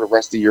for the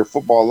rest of your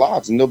football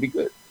lives, and they'll be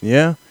good.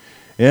 Yeah.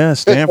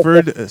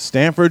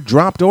 Stanford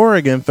dropped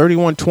Oregon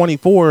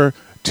 31-24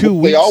 2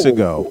 weeks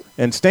ago,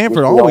 and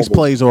Stanford always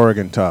plays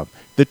Oregon tough.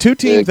 The two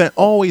teams that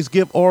always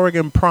give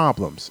Oregon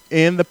problems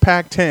in the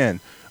Pac-10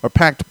 or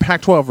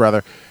Pac-12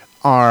 rather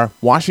are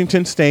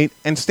Washington State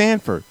and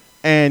Stanford.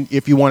 And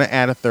if you want to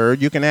add a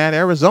third, you can add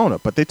Arizona,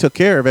 but they took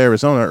care of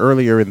Arizona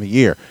earlier in the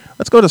year.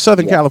 Let's go to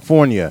Southern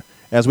California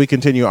as we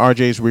continue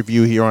RJ's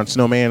review here on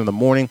Snowman in the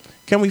Morning.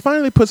 Can we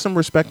finally put some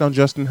respect on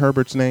Justin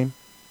Herbert's name?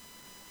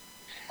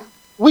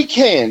 We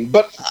can,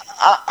 but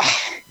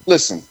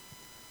listen,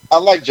 I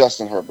like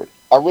Justin Herbert.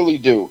 I really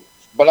do.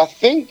 But I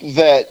think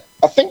that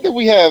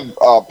we have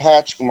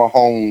Patrick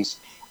Mahomes.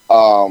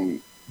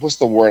 What's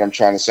the word I'm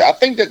trying to say? I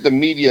think that the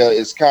media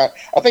is I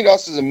think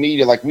us as a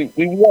media, like we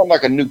want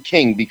like a new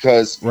king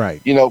because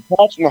Patrick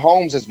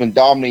Mahomes has been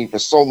dominating for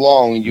so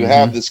long, and you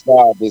have this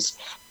guy,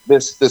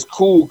 this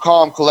cool,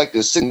 calm,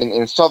 collective sitting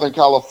in Southern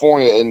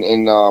California,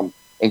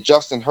 and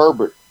Justin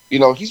Herbert.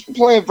 He's been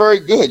playing very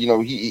good.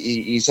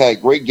 He's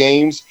had great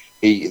games.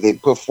 They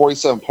put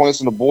 47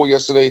 points on the board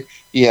yesterday.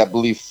 He had, I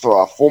believe,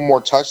 4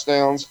 more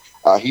touchdowns.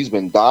 He's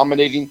been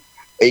dominating.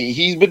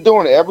 He's been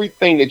doing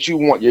everything that you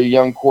want your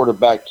young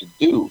quarterback to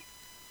do.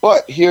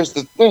 But here's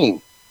the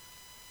thing.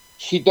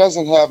 He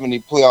doesn't have any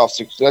playoff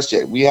success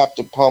yet. We have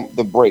to pump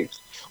the brakes.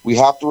 We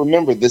have to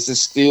remember this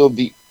is still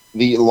the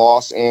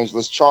Los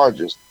Angeles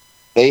Chargers.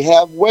 They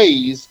have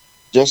ways,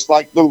 just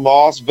like the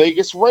Las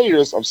Vegas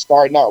Raiders, of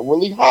starting out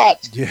really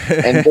hot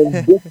and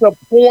then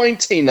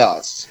disappointing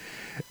us.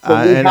 So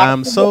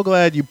I'm so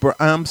glad you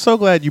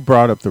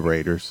brought up the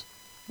Raiders.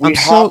 I'm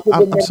so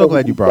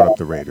glad you brought up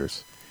the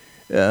Raiders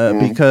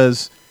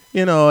because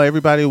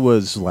everybody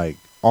was like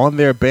on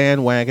their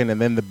bandwagon, and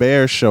then the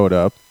Bears showed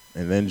up,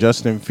 and then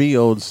Justin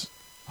Fields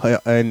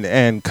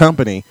and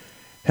company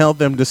held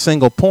them to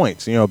single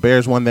points.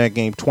 Bears won that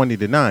game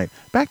 20-9.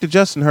 Back to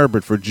Justin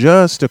Herbert for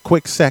just a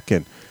quick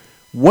second.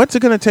 What's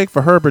it going to take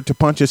for Herbert to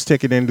punch his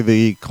ticket into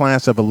the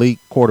class of elite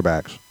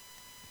quarterbacks?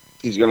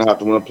 He's going to have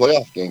to win a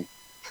playoff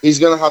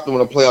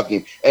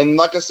game. And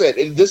like I said,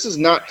 this is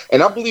not –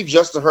 and I believe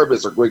Justin Herbert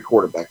is a great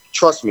quarterback.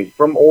 Trust me,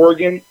 from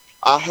Oregon,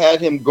 I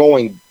had him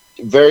going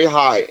very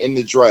high in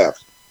the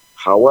draft.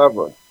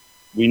 However,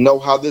 we know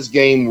how this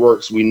game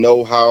works. We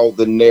know how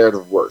the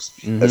narrative works.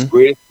 As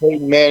great as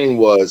Peyton Manning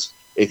was,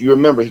 if you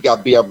remember, he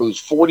got beat, I believe,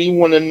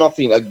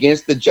 41-0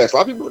 against the Jets. A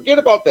lot of people forget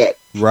about that.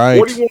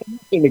 Right.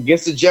 41-0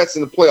 against the Jets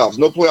in the playoffs.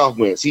 No playoff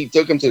wins. He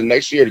took him to the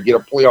next year to get a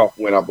playoff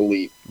win, I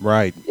believe.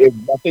 Right. I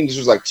think this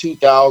was like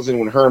 2000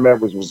 when Herm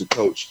Edwards was the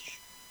coach.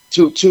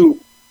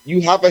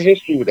 You have a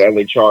history with the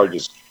LA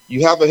Chargers.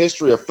 You have a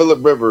history of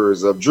Phillip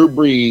Rivers, of Drew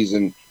Brees,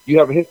 and you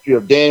have a history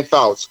of Dan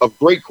Fouts, of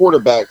great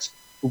quarterbacks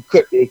who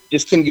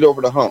just couldn't get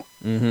over the hump.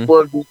 Mm-hmm.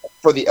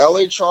 For the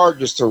LA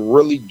Chargers to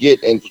really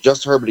get, and for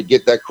Justin Herbert to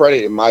get that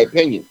credit, in my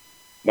opinion,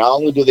 not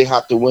only do they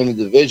have to win the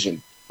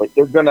division, but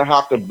they're going to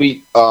have to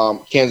beat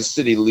Kansas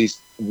City at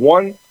least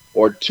 1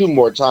 or 2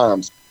 more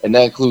times, and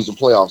that includes the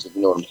playoffs, if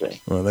you know what I'm saying.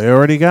 Well, they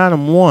already got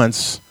them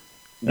once.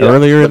 Yeah,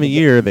 earlier in the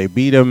year, they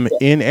beat them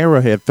in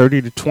Arrowhead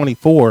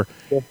 30-24.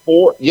 They're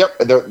 4. Yep,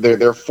 they're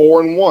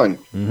 4-1.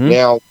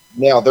 Mm-hmm.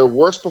 Now their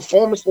worst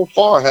performance so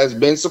far has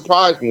been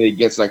surprisingly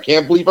against, and I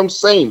can't believe I'm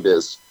saying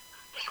this,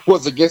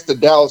 was against the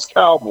Dallas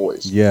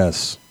Cowboys.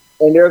 Yes.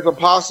 And there's a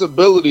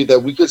possibility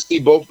that we could see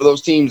both of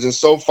those teams in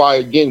SoFi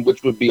again,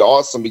 which would be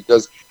awesome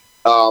because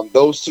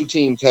those two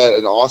teams had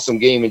an awesome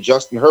game, and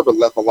Justin Herbert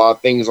left a lot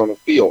of things on the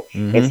field.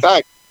 Mm-hmm.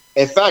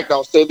 In fact,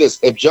 I'll say this: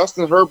 if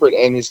Justin Herbert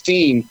and his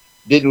team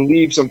didn't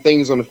leave some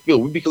things on the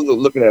field, we'd be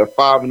looking at a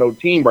 5-0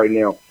 team right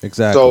now.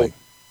 Exactly.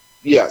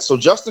 So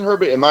Justin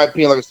Herbert, in my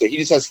opinion, like I said, he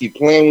just has to keep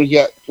playing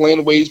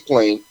the way he's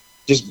playing.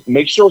 Just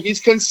make sure he's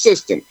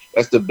consistent.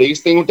 That's the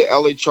biggest thing with the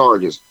LA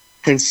Chargers.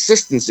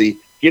 Consistency.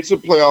 Get to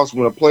the playoffs,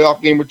 win a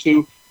playoff game or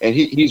two, and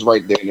he's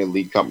right there in the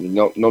league company.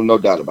 No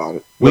doubt about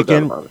it.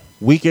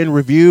 Weekend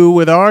review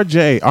with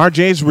RJ.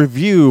 RJ's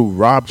review.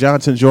 Rob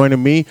Johnson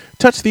joining me.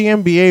 Touch the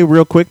NBA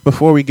real quick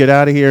before we get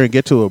out of here and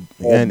get to a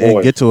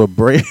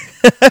break.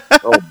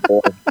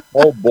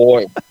 Oh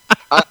boy.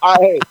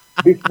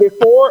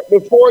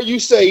 Before you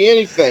say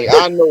anything,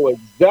 I know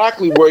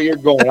exactly where you're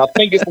going. I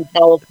think it's in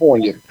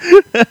California.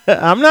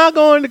 I'm not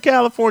going to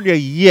California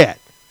yet.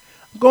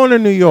 I'm going to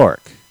New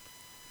York.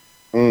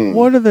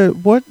 What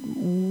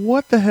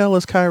the hell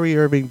is Kyrie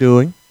Irving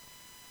doing?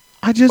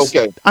 I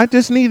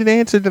just need an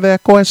answer to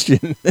that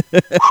question.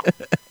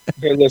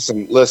 Hey,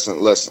 listen.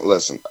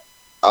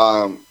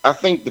 I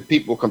think the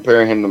people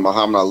comparing him to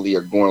Muhammad Ali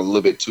are going a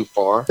little bit too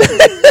far.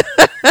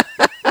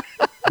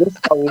 Just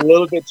a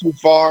little bit too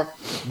far.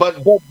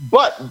 But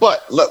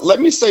let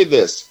me say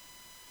this.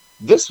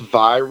 This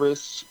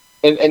virus,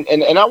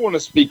 and I want to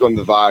speak on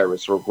the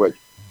virus real quick.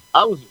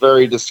 I was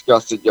very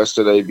disgusted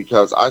yesterday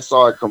because I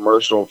saw a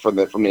commercial from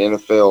the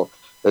NFL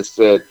that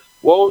said,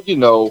 well,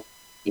 a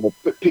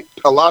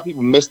lot of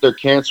people missed their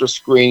cancer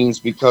screenings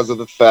because of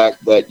the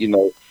fact that,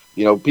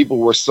 people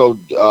were so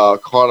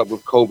caught up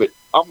with COVID.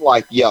 I'm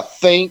like, you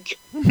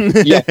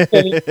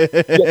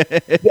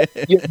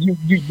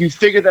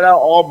figured that out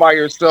all by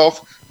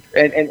yourself.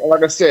 And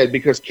like I said,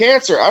 because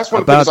cancer, I just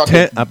want to put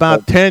this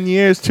about 10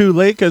 years too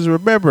late. Because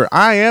remember,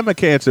 I am a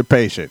cancer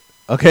patient.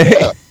 Okay.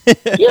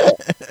 Yeah.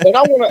 And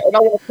I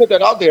want to put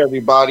that out there,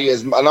 everybody.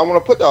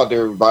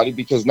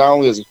 Because not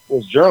only as a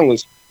sports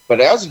journalist, but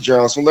as a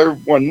journalist, I want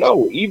everyone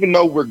know, even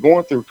though we're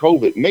going through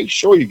COVID, make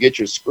sure you get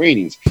your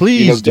screenings.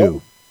 Please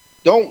do.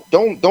 Don't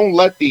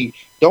let the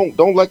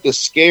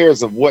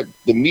scares of what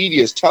the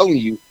media is telling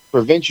you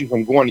prevent you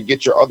from going to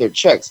get your other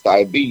checks,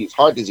 diabetes,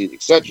 heart disease,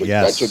 etc.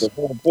 Yes. That's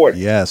very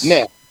important. Yes.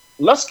 Now,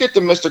 let's get to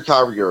Mr.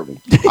 Kyrie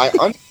Irving. I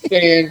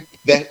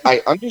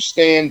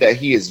understand that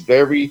he is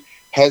very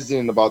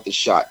hesitant about the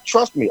shot.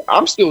 Trust me,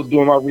 I'm still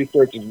doing my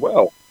research as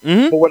well.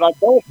 Mm-hmm.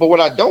 But what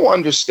I don't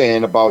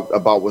understand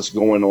about what's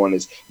going on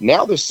is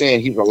now they're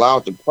saying he's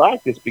allowed to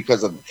practice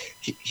because of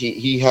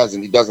he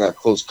doesn't have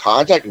close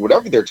contact,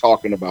 whatever they're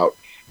talking about.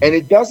 And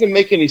it doesn't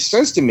make any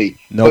sense to me.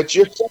 Nope. But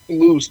you're set to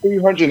lose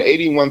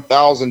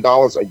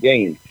 $381,000 a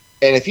game.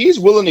 And if he's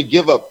willing to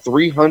give up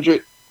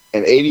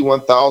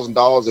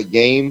 $381,000 a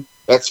game,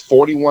 that's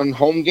 41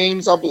 home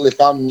games, I believe.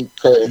 I'm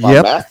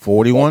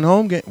 41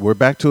 home games. We're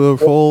back to a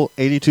full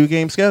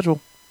 82-game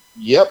schedule.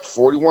 Yep,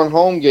 41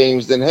 home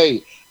games. Then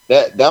hey,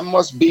 that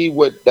must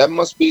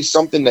be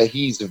something that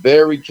he's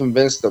very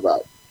convinced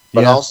about.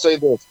 But I'll say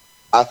this: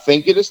 I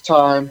think it is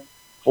time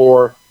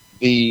for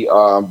the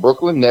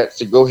Brooklyn Nets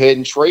to go ahead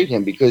and trade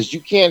him because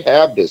you can't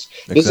have this.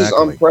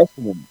 Exactly.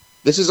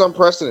 This is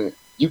unprecedented.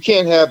 You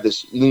can't have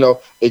this.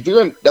 If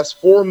you're that's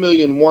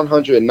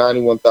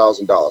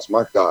 $4,191,000.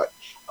 My God.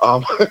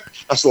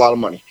 That's a lot of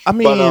money. I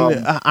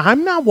mean,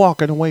 I'm not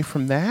walking away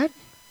from that.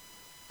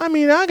 I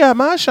mean, I got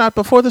my shot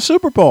before the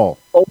Super Bowl.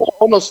 Oh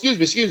no,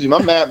 excuse me.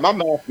 My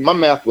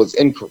math was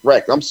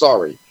incorrect. I'm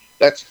sorry.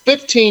 That's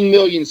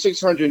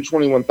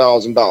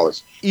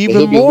 $15,621,000.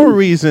 Even more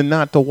reason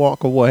not to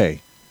walk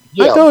away.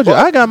 Yeah, I told you,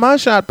 I got my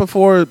shot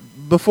before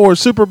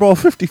Super Bowl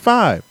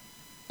 55.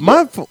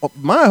 My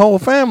whole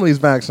family's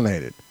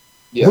vaccinated.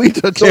 Yeah. We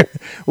took care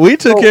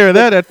of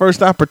that at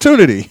first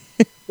opportunity.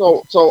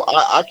 So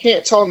I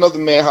can't tell another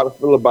man how to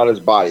feel about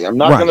his body. I'm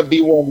not going to be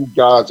one of these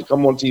guys to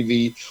come on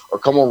TV or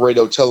come on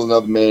radio tell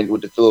another man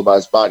what to feel about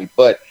his body.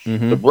 But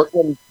the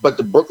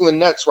Brooklyn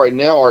Nets right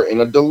now are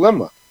in a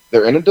dilemma.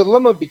 They're in a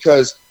dilemma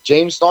because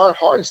James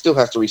Harden still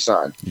has to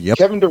resign. Yep.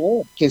 Kevin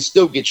Durant can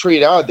still get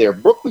traded out of there.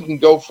 Brooklyn can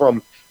go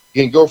from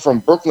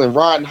Brooklyn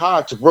riding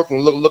high to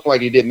Brooklyn look like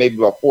he did maybe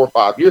about 4 or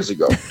 5 years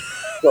ago.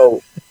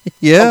 So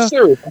yeah, I'm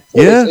serious.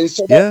 Yeah, and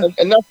so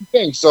and that's the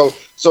thing. So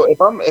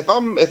if I'm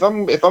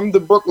the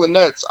Brooklyn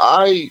Nets,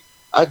 I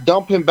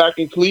dump him back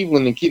in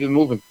Cleveland and keep it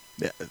moving.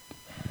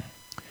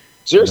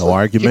 Seriously. No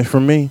argument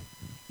from me.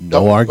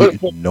 No argument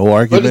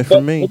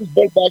from me. Put his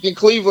butt back in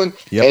Cleveland,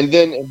 Yep. and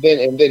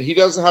then he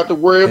doesn't have to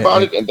worry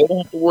about it, and they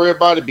don't have to worry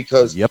about it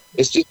because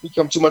it's just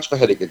become too much of a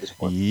headache at this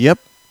point. Yep.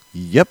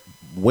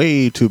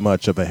 Way too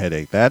much of a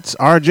headache. That's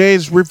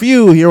RJ's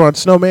review here on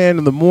Snowman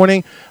in the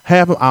Morning.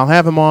 I'll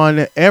have him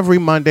on every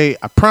Monday.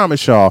 I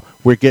promise y'all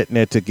we're getting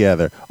it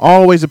together.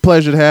 Always a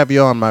pleasure to have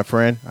you on, my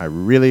friend. I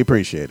really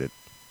appreciate it.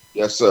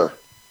 Yes, sir.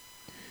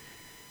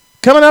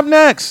 Coming up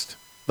next,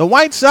 the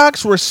White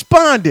Sox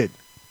responded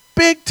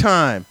big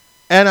time,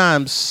 and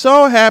I'm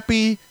so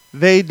happy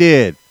they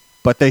did.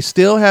 But they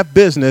still have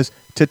business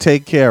to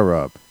take care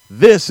of.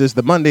 This is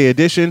the Monday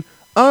edition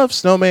of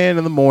Snowman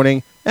in the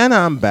Morning, and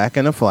I'm back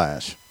in a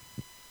flash.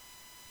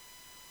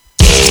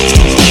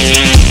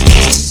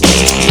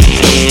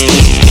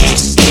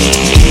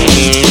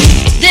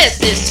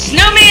 This is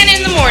Snowman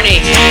in the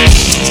Morning.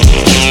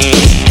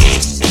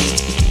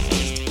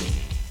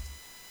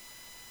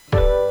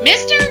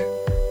 Mister,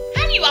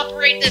 how do you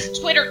operate this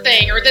Twitter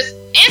thing or this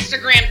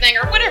Instagram thing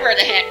or whatever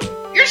the heck?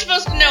 You're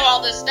supposed to know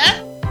all this stuff.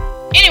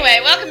 Anyway,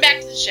 welcome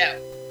back to the show.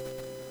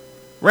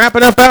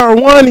 Wrapping up hour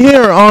one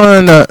here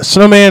on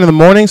Snowman in the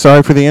Morning.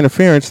 Sorry for the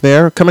interference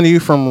there. Coming to you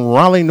from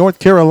Raleigh, North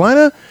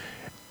Carolina.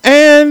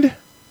 And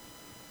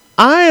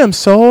I am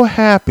so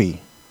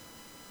happy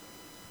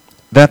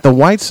that the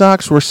White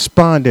Sox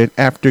responded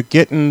after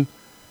getting,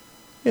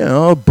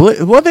 well,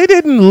 they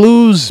didn't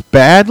lose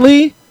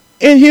badly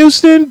in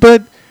Houston,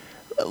 but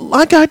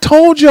like I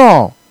told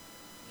y'all,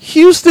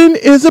 Houston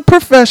is a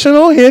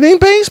professional hitting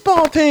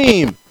baseball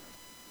team.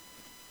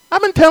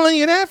 I've been telling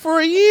you that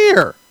for a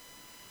year.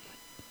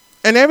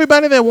 And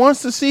everybody that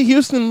wants to see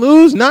Houston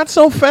lose, not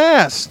so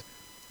fast.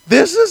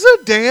 This is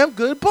a damn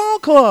good ball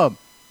club.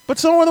 But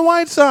so are the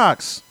White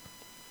Sox.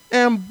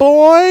 And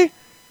boy,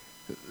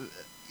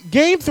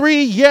 Game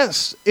 3,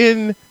 yes,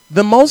 in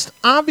the most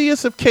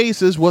obvious of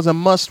cases, was a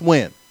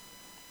must-win.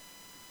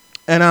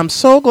 And I'm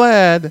so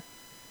glad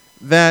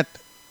that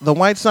the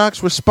White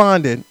Sox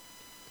responded,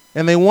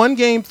 and they won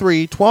Game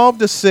 3,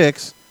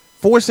 12-6,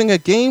 forcing a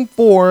Game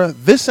 4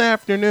 this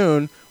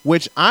afternoon,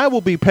 which I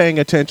will be paying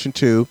attention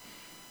to.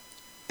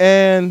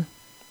 And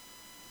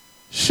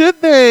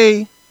should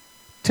they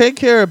take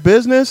care of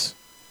business,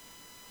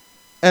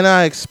 and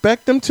I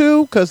expect them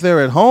to because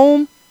they're at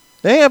home,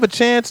 they have a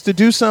chance to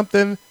do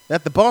something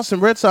that the Boston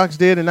Red Sox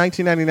did in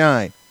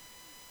 1999,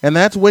 and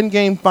that's win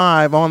Game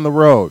 5 on the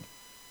road.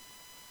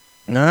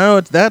 Now,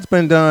 that's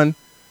been done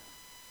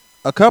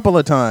a couple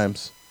of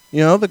times.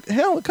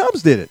 The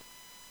Cubs did it.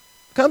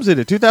 Cubs did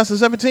it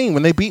 2017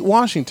 when they beat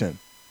Washington.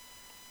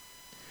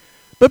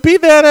 But be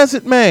that as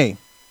it may,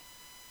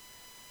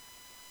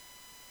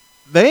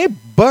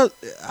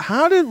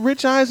 how did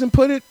Rich Eisen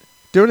put it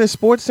during his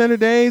Sports Center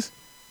days?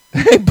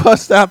 They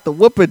bust out the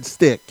whooping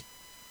stick.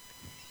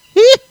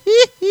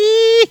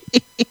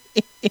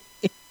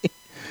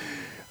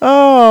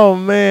 Oh,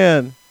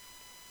 man.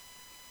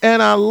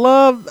 And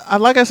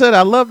like I said,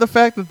 I love the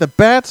fact that the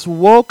bats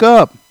woke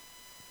up.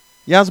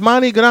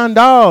 Yasmani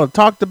Grandal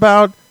talked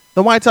about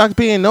the White Sox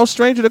being no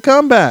stranger to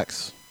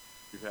comebacks.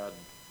 We've had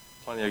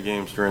plenty of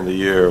games during the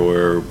year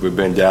where we've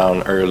been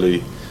down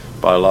early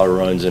by a lot of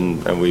runs,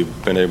 and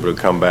we've been able to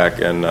come back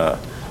and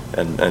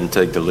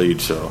take the lead.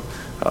 So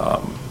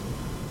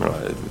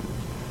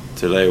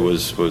today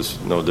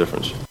was no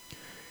difference.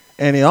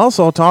 And he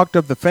also talked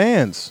of the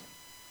fans.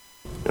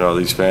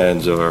 These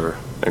fans are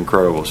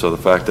incredible. So the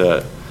fact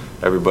that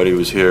everybody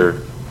was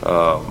here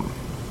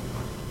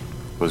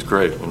was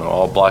great.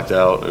 All blacked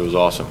out. It was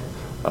awesome.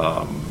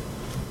 So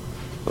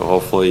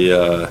hopefully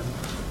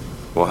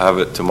we'll have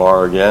it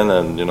tomorrow again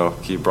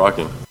and, keep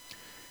rocking.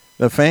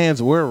 The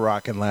fans were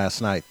rocking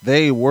last night.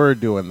 They were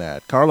doing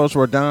that. Carlos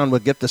Rodon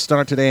would get the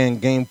start today in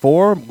Game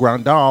 4.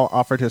 Grandal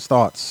offered his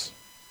thoughts.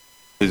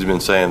 He's been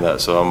saying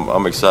that, so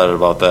I'm excited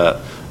about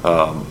that.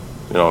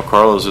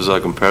 Carlos is a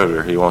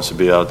competitor. He wants to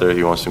be out there.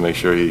 He wants to make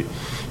sure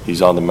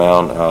he's on the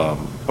mound.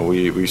 And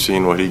we've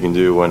seen what he can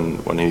do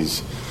when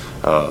he's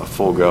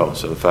full go.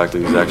 So the fact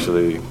that he's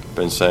actually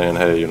been saying,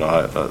 hey,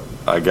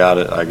 I got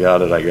it.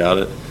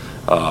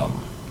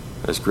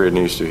 It's great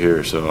news to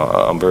hear. So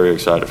I'm very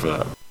excited for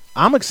that.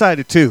 I'm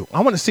excited, too.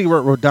 I want to see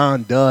what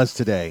Rodon does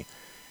today.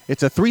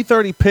 It's a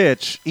 3:30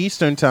 pitch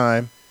Eastern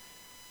time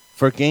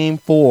for Game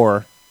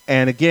 4.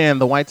 And, again,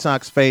 the White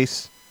Sox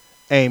face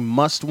a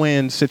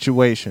must-win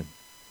situation.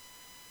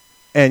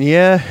 And,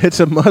 yeah, it's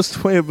a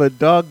must-win, but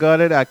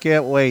doggone it, I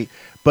can't wait.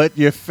 But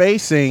you're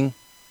facing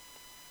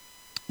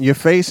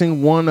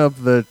one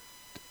of the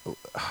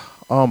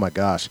 – oh, my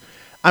gosh.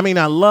 I mean,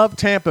 I love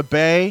Tampa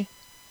Bay,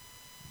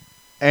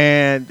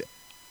 and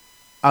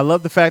I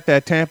love the fact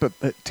that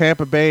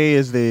Tampa Bay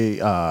is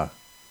the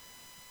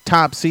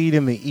top seed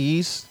in the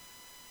East.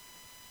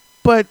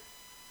 But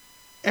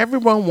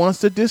everyone wants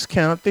to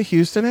discount the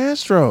Houston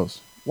Astros.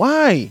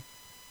 Why?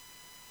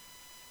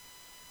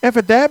 And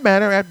for that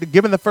matter, after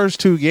giving the first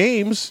 2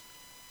 games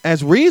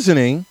as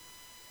reasoning,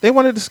 they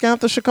want to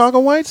discount the Chicago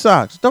White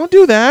Sox. Don't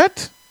do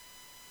that.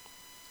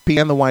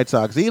 And the White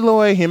Sox.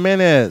 Eloy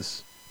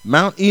Jimenez.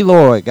 Mount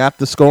Eloy got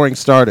the scoring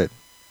started.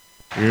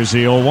 Here's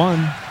the 0-1.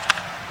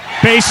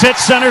 Base hit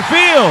center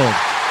field.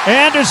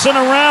 Anderson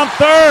around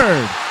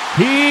third.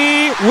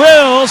 He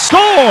will score.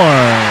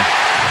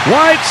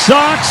 White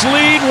Sox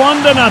lead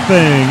 1-0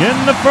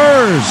 in the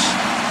first.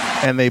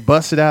 And they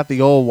busted out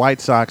the old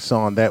White Sox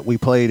song that we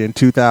played in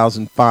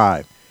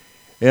 2005.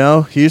 You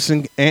know,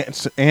 Houston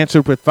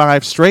answered with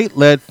 5 straight,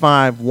 led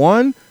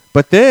 5-1.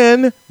 But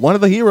then one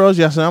of the heroes,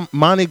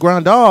 Manny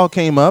Grandal,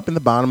 came up in the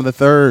bottom of the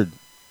third.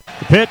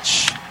 The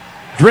pitch,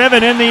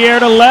 driven in the air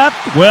to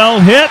left, well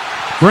hit.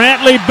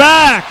 Brantley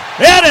back.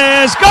 It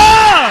is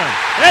gone.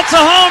 It's a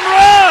home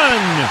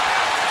run.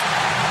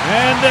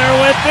 And they're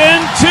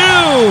within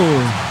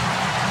 2.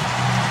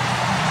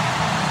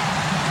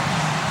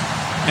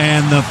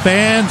 And the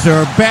fans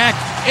are back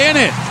in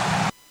it.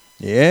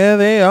 Yeah,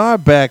 they are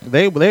back.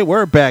 They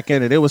were back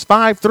in it. It was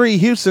 5-3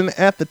 Houston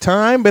at the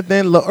time, but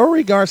then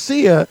Leury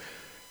Garcia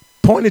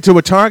pointed to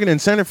a target in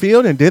center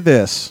field and did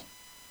this.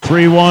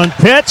 3-1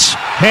 pitch,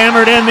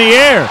 hammered in the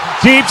air,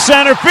 deep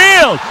center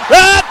field.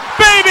 That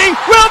baby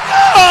will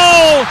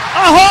go!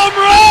 A home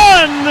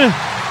run!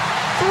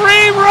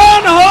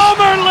 3-run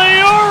homer,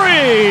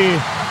 Leury!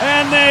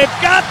 And they've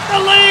got the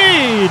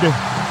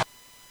lead.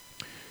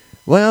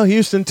 Well,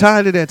 Houston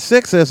tied it at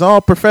 6, as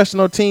all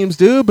professional teams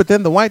do, but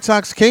then the White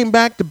Sox came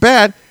back to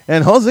bat,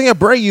 and Jose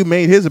Abreu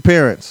made his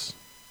appearance.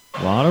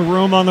 A lot of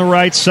room on the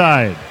right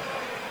side.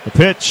 The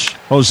pitch,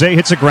 Jose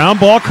hits a ground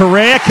ball.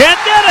 Correa can't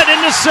get it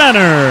into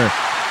center.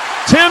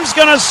 Tim's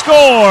going to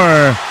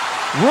score.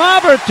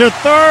 Robert to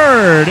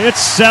third.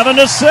 It's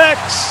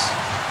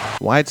 7-6.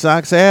 White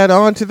Sox add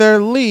on to their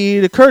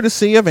lead,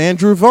 courtesy of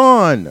Andrew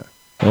Vaughn.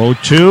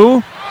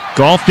 0-2.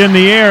 Golfed in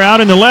the air,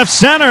 out in the left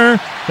center.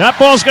 That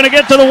ball's going to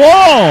get to the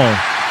wall.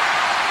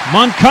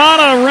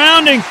 Moncada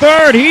rounding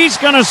third. He's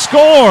going to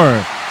score.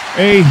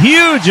 A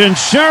huge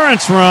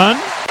insurance run.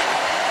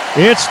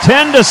 It's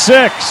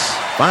 10-6.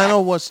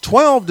 Final was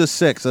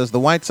 12-6 as the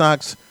White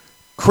Sox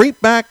creep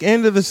back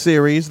into the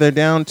series. They're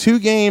down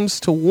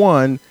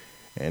 2-1,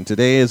 and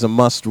today is a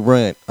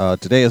must-win.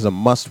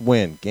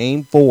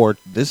 Game 4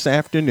 this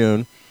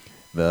afternoon.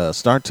 The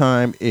start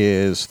time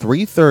is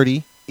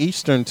 3:30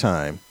 Eastern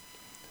Time.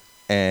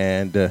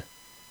 And,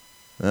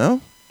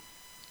 well,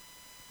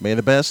 may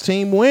the best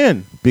team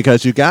win,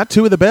 because you got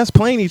 2 of the best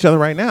playing each other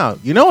right now.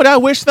 You know what I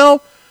wish,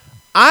 though?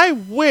 I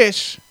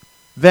wish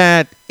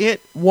that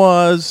it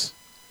was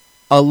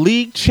a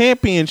league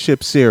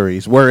championship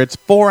series where it's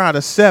 4 out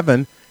of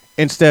 7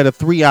 instead of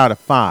 3 out of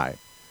 5.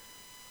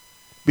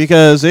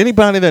 Because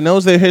anybody that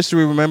knows their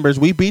history remembers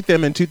we beat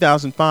them in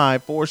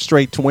 2005 4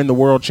 straight to win the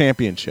world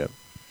championship.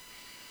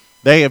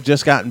 They have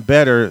just gotten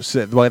better.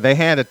 They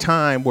had a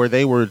time where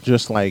they were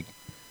just like,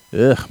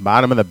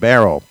 bottom of the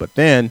barrel. But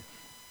then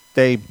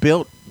they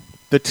built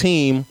the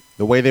team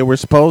the way they were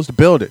supposed to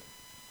build it.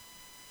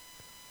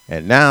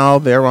 And now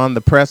they're on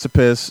the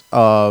precipice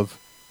of,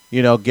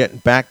 getting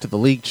back to the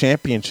league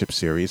championship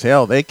series.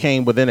 Hell, they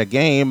came within a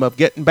game of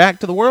getting back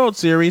to the World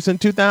Series in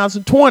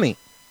 2020.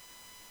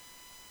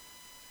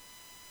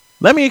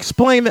 Let me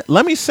explain that.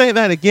 Let me say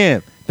that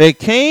again. They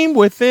came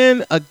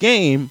within a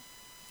game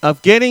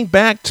of getting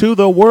back to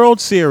the World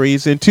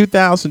Series in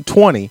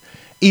 2020,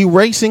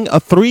 erasing a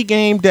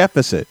 3-game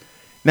deficit.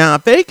 Now,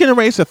 if they can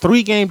erase a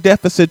 3-game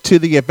deficit to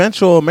the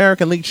eventual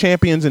American League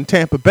champions in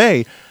Tampa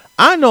Bay,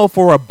 I know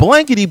for a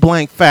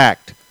blankety-blank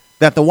fact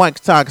that the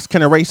White Sox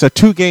can erase a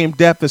 2-game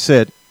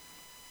deficit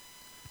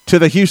to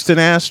the Houston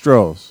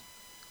Astros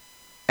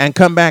and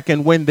come back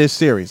and win this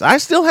series. I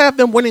still have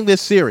them winning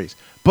this series.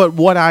 But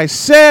what I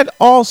said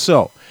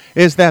also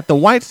is that the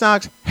White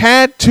Sox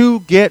had to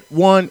get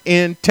one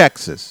in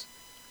Texas.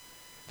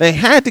 They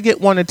had to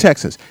get one in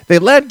Texas. They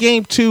led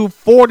Game 2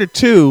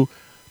 4-2,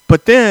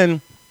 but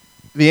then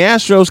the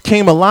Astros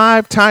came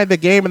alive, tied the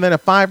game, and then a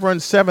 5-run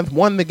 7th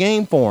won the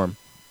game for them,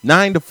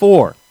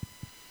 9-4.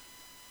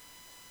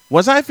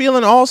 Was I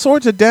feeling all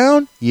sorts of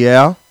down?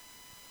 Yeah,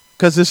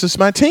 because this is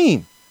my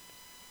team.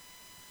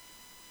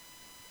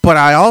 But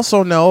I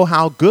also know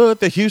how good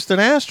the Houston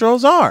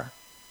Astros are.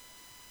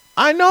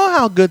 I know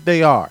how good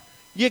they are.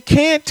 You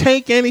can't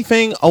take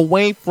anything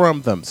away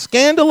from them.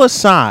 Scandal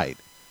aside,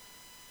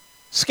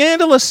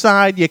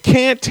 you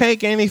can't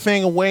take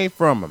anything away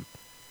from them.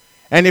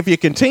 And if you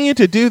continue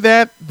to do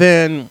that,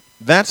 then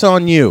that's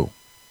on you.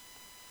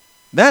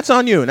 That's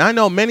on you. And I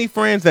know many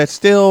friends that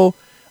still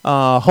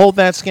hold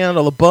that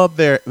scandal above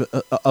their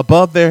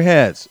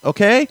heads.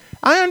 Okay?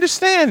 I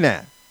understand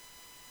that.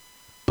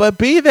 But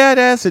be that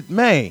as it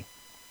may,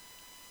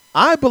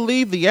 I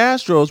believe the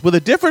Astros, with a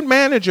different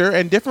manager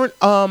and different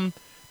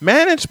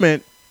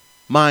management,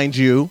 mind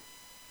you,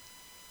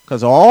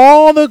 because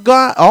all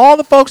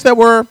the folks that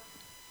were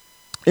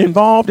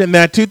involved in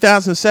that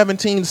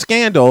 2017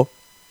 scandal,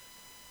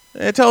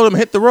 they told him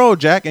hit the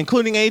road, Jack,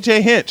 including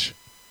A.J. Hinch.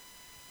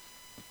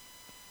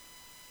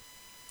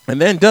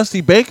 And then Dusty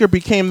Baker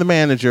became the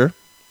manager,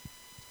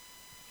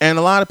 and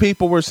a lot of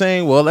people were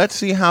saying, well, let's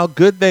see how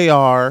good they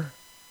are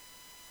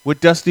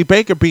with Dusty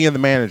Baker being the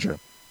manager.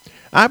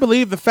 I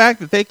believe the fact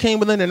that they came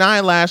within an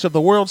eyelash of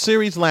the World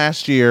Series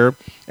last year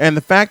and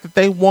the fact that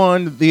they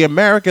won the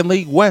American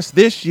League West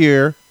this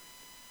year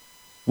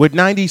with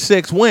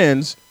 96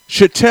 wins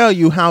should tell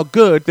you how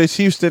good this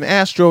Houston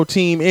Astro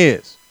team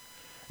is.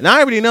 And I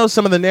already know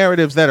some of the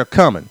narratives that are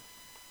coming,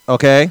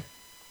 okay?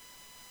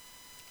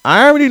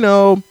 I already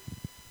know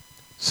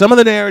some of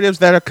the narratives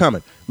that are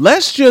coming.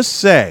 Let's just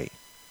say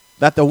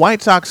that the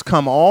White Sox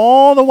come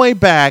all the way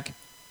back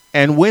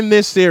and win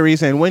this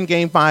series and win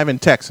Game 5 in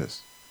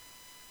Texas.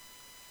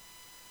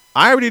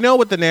 I already know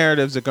what the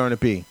narratives are going to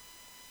be.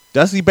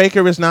 Dusty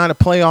Baker is not a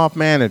playoff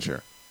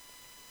manager.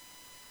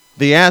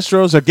 The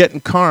Astros are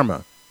getting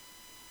karma.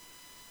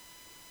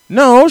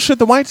 No, should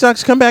the White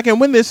Sox come back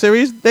and win this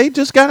series, they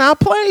just got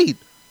outplayed.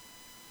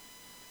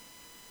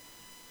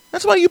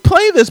 That's why you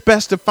play this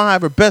best of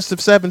 5 or best of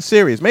 7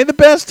 series. May the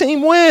best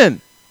team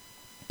win.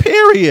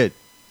 Period.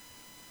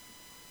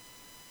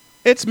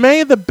 It's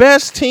may the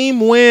best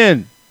team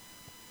win.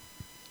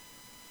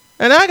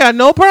 And I got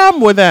no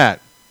problem with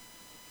that.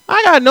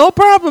 I got no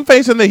problem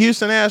facing the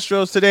Houston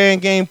Astros today in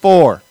Game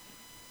 4.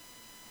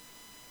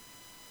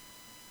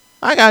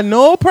 I got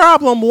no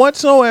problem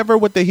whatsoever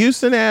with the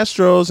Houston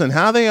Astros and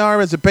how they are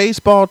as a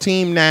baseball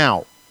team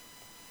now.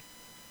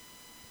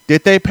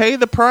 Did they pay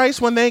the price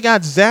when they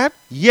got zapped?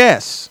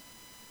 Yes.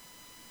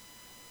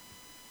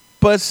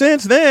 But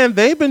since then,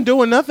 they've been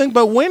doing nothing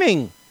but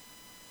winning.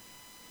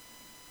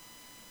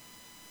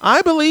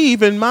 I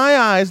believe, in my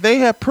eyes, they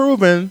have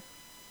proven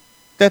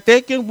that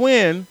they can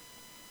win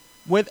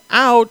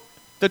without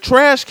the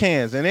trash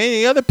cans and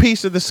any other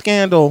piece of the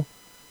scandal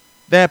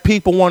that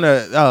people want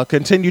to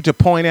continue to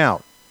point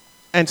out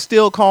and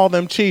still call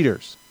them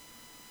cheaters.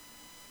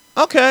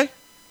 Okay.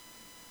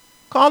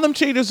 Call them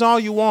cheaters all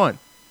you want.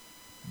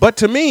 But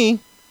to me,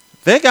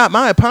 they got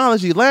my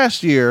apology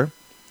last year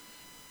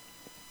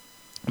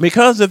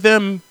because of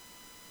them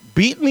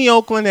beating the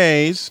Oakland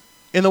A's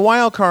in the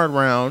wild card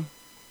round,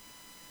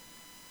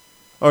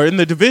 or in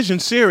the division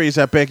series,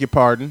 I beg your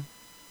pardon,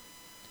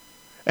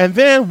 and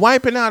then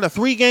wiping out a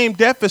 3-game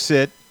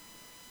deficit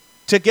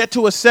to get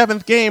to a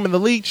 7th game in the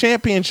league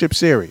championship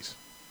series.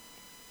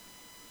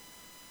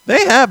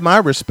 They have my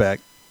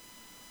respect.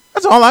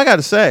 That's all I got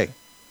to say.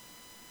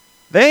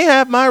 They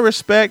have my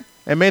respect,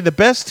 and may the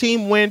best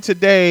team win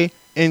today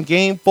in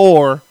Game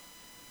 4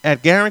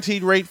 at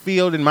Guaranteed Rate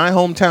Field in my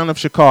hometown of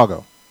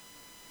Chicago.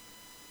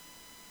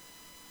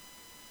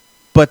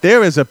 But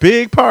there is a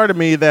big part of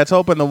me that's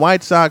hoping the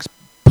White Sox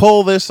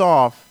pull this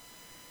off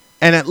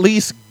and at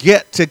least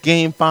get to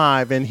Game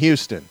 5 in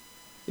Houston.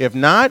 If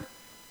not,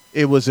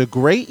 it was a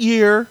great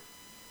year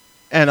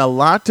and a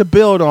lot to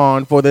build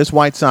on for this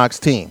White Sox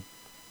team.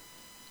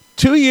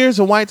 2 years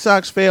of White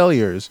Sox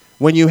failures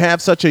when you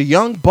have such a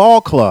young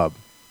ball club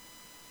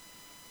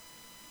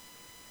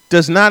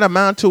does not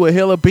amount to a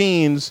hill of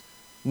beans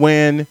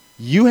when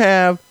you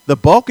have the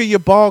bulk of your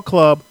ball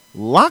club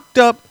locked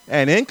up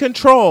and in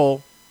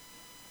control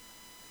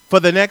for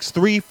the next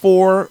 3,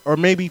 4, or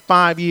maybe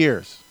 5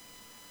 years.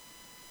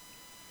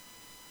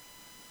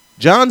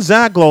 John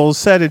Zaghloul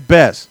said it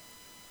best.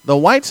 The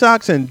White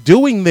Sox, in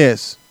doing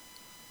this,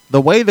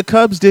 the way the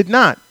Cubs did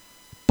not,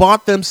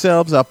 bought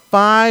themselves a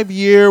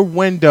 5-year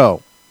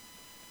window.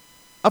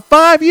 A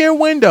 5-year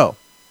window.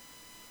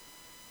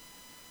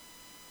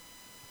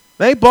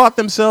 They bought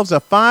themselves a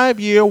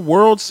 5-year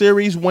World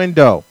Series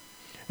window.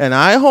 And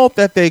I hope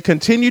that they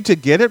continue to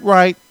get it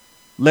right,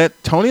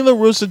 let Tony La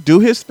Russa do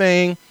his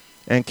thing,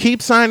 and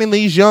keep signing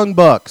these young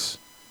bucks.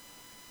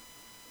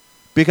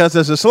 Because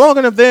as the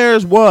slogan of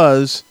theirs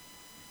was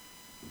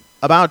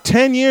about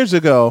 10 years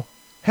ago,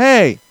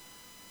 hey,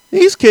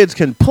 these kids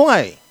can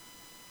play.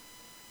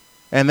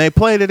 And they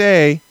play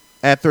today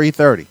at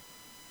 3:30.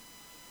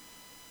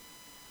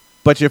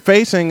 But you're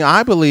facing,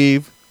 I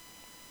believe,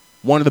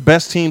 one of the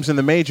best teams in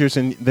the majors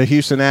in the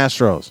Houston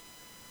Astros.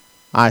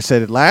 I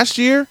said it last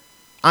year.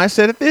 I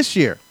said it this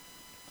year.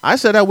 I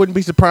said I wouldn't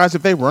be surprised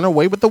if they run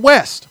away with the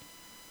West.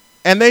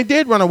 And they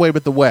did run away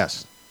with the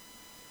West.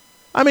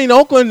 I mean,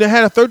 Oakland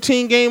had a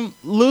 13-game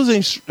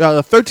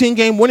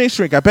winning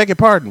streak. I beg your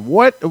pardon.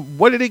 What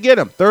did it get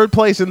them? 3rd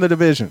place in the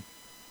division.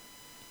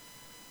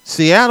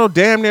 Seattle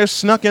damn near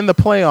snuck in the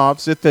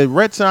playoffs if the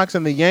Red Sox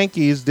and the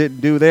Yankees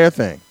didn't do their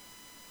thing.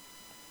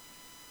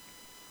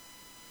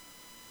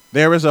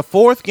 There is a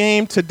 4th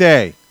game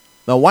today.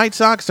 The White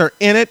Sox are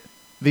in it.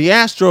 The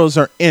Astros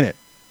are in it.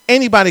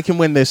 Anybody can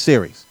win this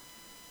series.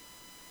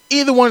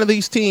 Either one of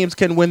these teams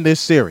can win this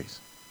series.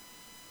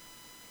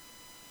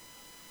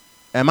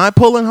 Am I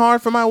pulling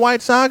hard for my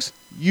White Sox?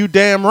 You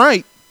damn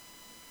right.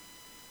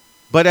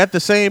 But at the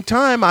same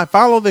time, I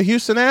follow the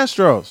Houston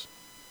Astros.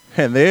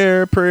 And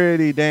they're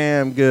pretty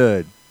damn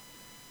good.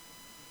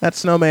 That's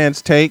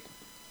Snowman's take.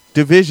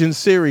 Division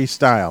series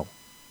style.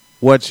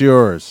 What's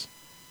yours?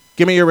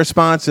 Give me your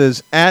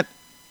responses at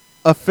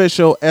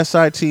official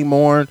SIT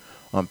Mourn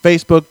on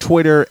Facebook,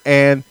 Twitter,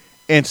 and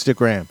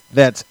Instagram.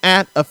 That's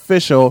at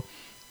official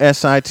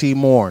SIT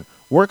Mourn.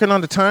 Working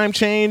on the time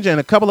change and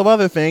a couple of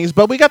other things,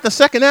 but we got the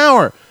 2nd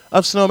hour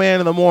of Snowman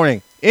in the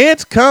Morning.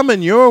 It's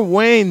coming your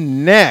way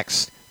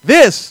next.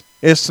 This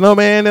is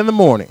Snowman in the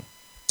Morning.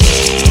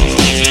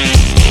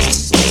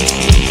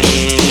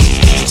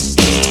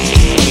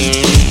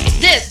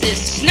 This is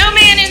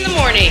Snowman in the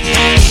Morning.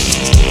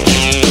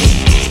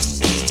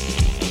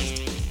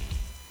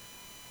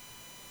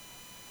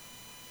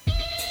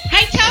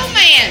 Hey, Toe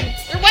Man,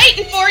 we're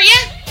waiting for you.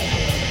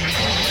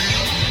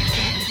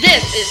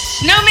 This is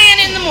Snowman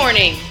in the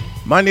Morning.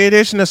 Monday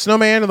edition of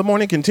Snowman in the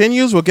Morning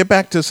continues. We'll get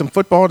back to some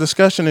football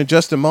discussion in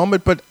just a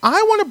moment, but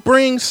I want to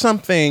bring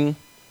something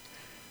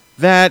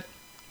that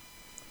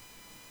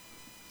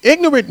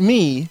ignorant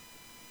me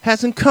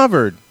hasn't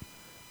covered,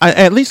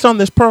 at least on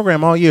this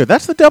program all year.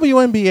 That's the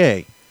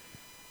WNBA.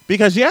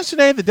 Because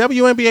yesterday the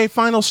WNBA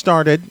finals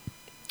started,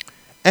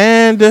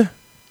 and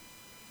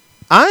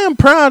I am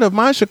proud of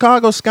my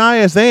Chicago Sky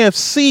as they have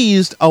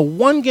seized a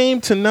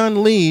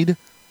 1-0 lead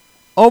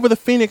over the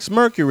Phoenix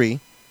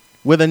Mercury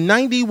with a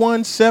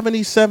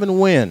 91-77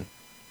 win.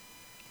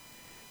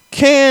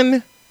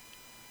 Can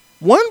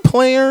one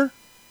player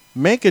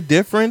make a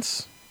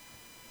difference?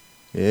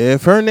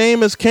 If her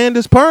name is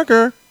Candace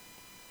Parker,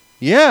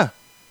 yeah.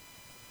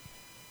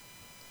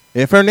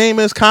 If her name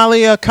is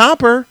Kalia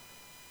Copper,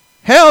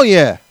 hell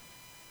yeah.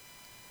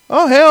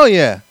 Oh, hell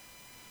yeah.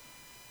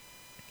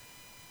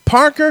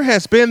 Parker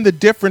has been the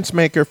difference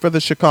maker for the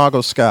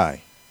Chicago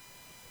Sky.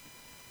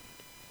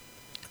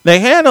 They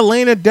had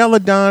Elena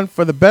Deladon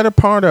for the better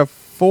part of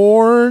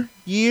 4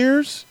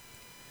 years,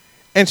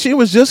 and she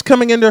was just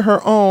coming into her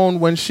own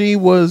when she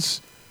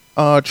was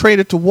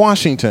traded to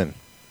Washington.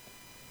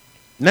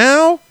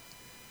 Now,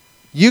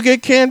 you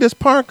get Candace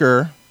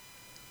Parker,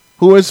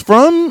 who is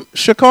from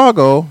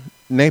Chicago,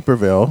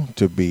 Naperville,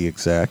 to be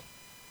exact.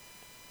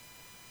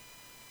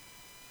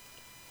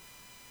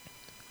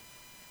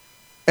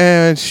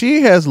 And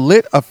she has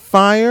lit a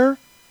fire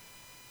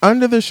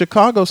under the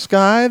Chicago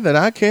Sky that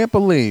I can't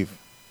believe.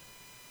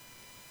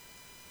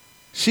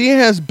 She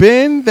has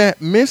been that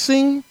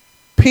missing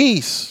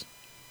piece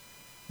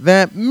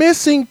that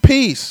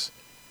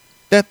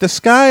the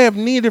Sky have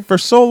needed for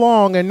so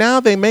long, and now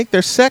they make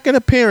their second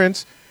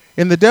appearance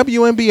in the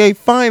WNBA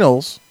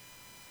Finals.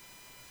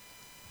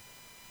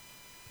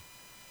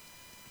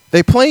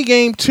 They play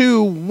Game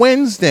 2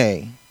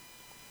 Wednesday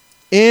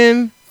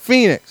in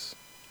Phoenix.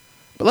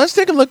 But let's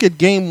take a look at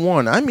Game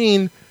 1. I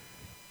mean,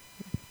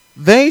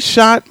 they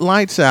shot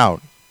lights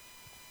out.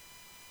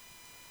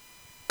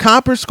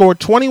 Copper scored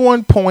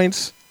 21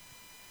 points.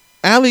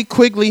 Allie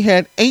Quigley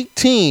had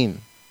 18.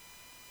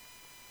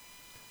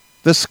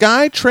 The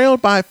Sky trailed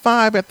by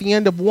 5 at the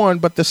end of 1,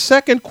 but the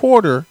second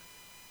quarter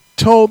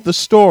told the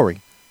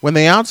story when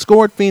they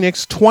outscored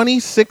Phoenix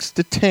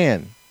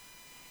 26-10,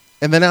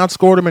 and then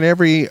outscored them in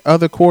every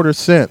other quarter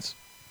since.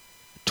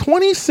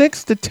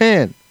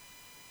 26-10.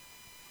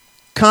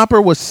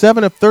 Copper was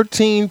 7 of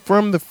 13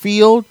 from the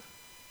field,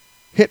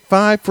 hit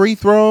 5 free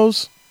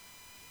throws.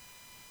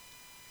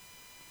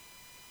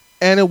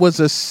 And it was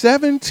a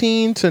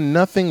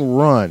 17-0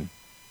 run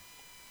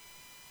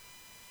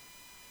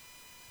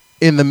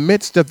in the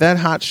midst of that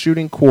hot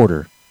shooting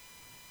quarter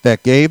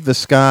that gave the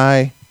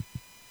Sky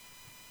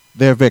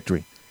their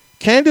victory.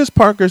 Candace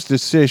Parker's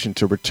decision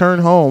to return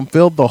home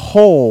filled the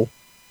hole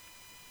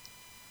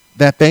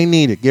that they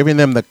needed, giving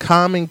them the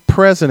calming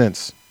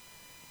presence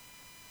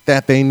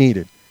that they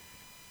needed.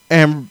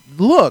 And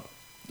look,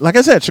 like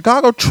I said,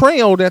 Chicago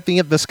trailed at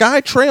the Sky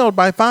trailed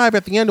by 5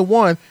 at the end of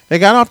 1. They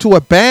got off to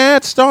a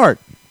bad start.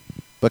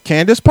 But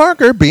Candace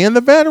Parker, being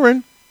the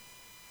veteran,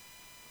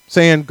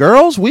 saying,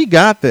 girls, we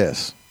got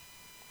this.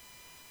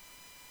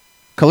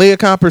 Kalia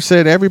Copper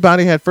said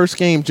everybody had first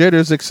game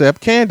jitters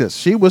except Candace.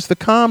 She was the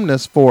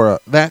calmness for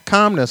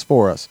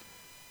us.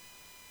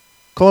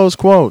 Close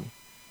quote.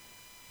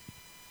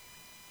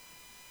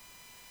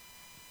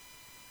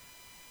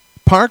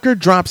 Parker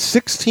dropped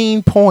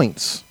 16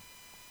 points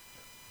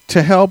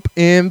to help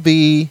in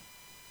the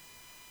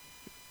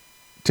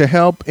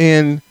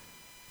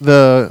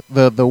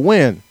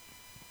win.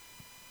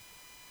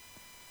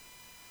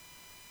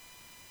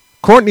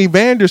 Courtney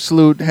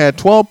Vandersloot had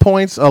 12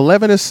 points,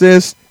 11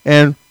 assists,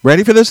 and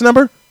ready for this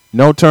number?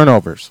 No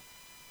turnovers.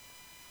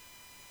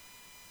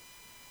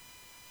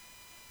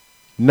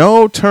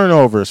 No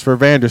turnovers for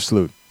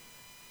Vandersloot.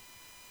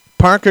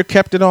 Parker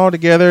kept it all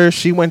together.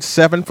 She went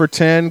 7 for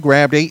 10,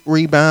 grabbed 8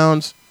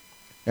 rebounds,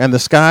 and the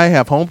Sky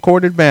have home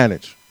court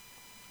advantage.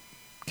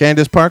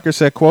 Candace Parker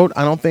said, quote,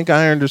 I don't think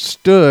I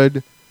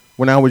understood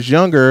when I was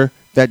younger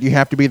that you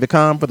have to be the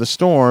calm for the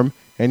storm,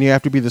 and you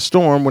have to be the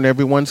storm when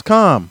everyone's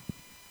calm.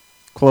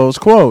 Close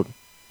quote.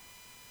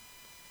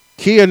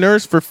 Kia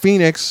Nurse for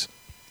Phoenix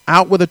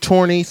out with a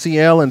torn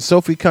ACL, and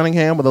Sophie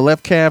Cunningham with a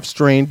left calf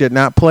strain did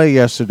not play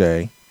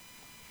yesterday.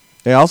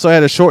 They also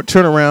had a short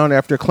turnaround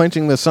after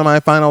clinching the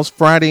semifinals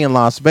Friday in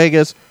Las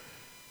Vegas,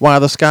 while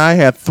the Sky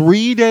had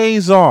 3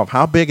 days off.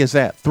 How big is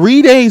that?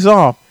 3 days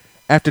off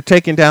after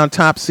taking down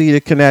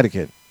top-seeded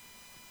Connecticut.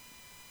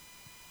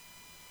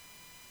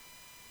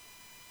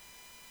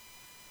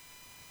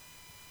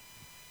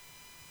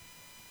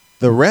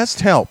 The rest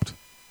helped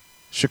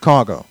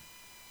Chicago.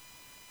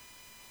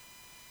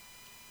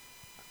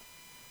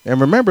 And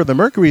remember, the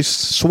Mercury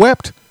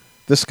swept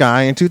the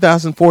Sky in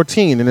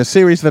 2014 in a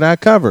series that I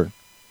covered.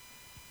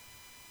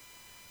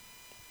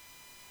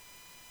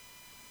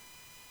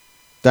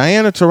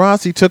 Diana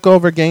Taurasi took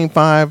over Game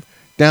 5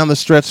 down the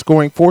stretch,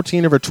 scoring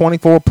 14 of her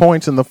 24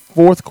 points in the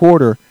fourth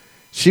quarter.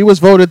 She was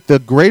voted the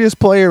greatest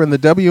player in the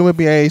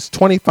WNBA's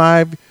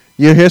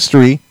 25-year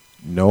history,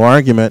 no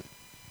argument,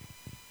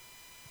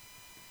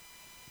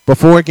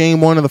 before Game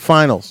 1 of the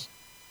finals.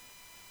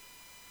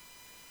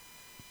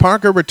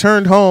 Parker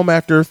returned home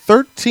after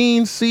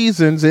 13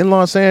 seasons in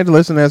Los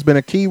Angeles and has been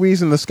a key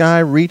reason the Sky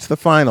reached the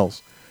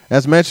finals.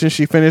 As mentioned,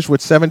 she finished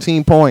with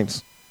 17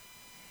 points.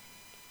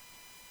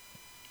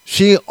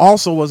 She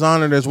also was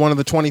honored as one of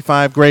the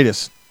 25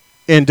 greatest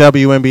in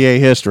WNBA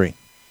history.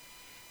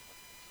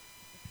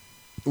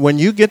 When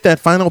you get that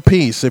final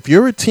piece, if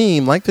you're a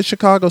team like the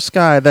Chicago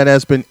Sky that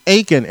has been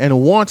aching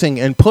and wanting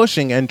and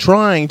pushing and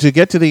trying to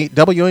get to the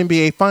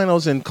WNBA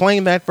finals and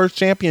claim that first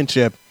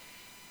championship,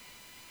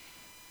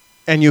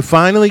 and you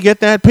finally get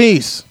that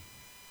piece.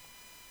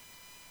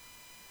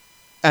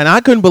 And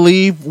I couldn't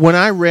believe when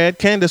I read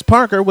Candace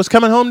Parker was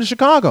coming home to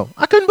Chicago.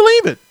 I couldn't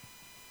believe it.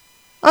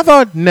 I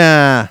thought,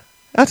 nah,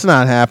 that's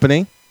not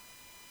happening.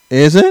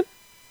 Is it?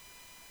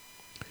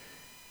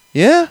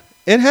 Yeah,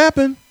 it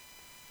happened.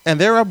 And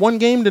they're up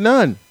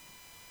 1-0.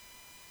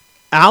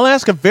 I'll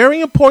ask a very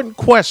important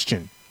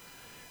question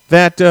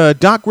that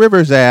Doc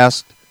Rivers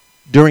asked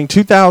during the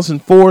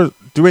 2004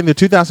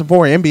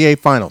 NBA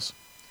Finals.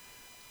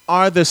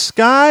 Are the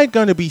Sky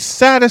going to be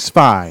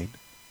satisfied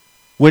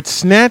with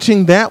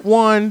snatching that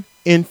one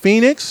in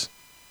Phoenix?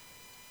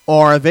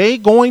 Or are they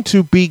going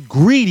to be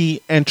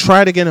greedy and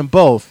try to get them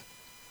both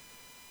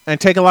and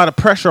take a lot of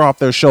pressure off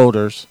their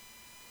shoulders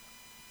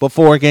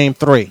before Game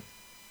 3?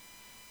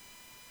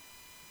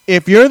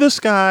 If you're the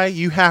Sky,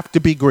 you have to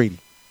be greedy.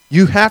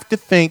 You have to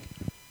think,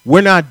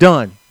 we're not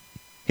done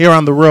here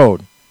on the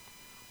road.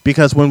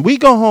 Because when we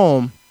go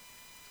home,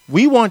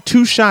 we want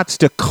 2 shots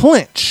to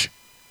clinch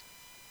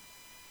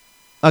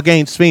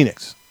against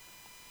Phoenix.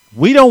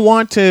 We don't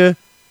want to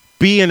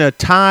be in a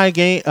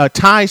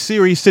tie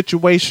series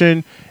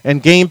situation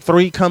and Game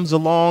 3 comes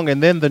along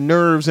and then the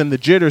nerves and the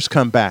jitters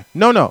come back.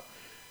 No.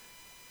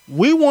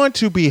 We want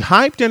to be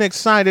hyped and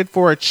excited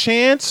for a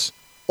chance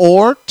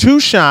or 2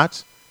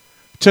 shots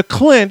to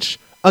clinch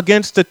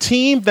against a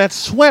team that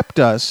swept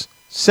us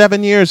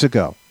 7 years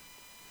ago.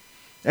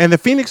 And the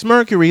Phoenix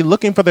Mercury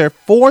looking for their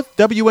 4th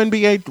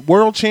WNBA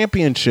World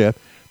Championship,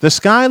 the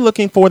Sky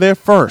looking for their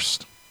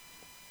 1st.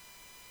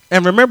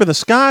 And remember, the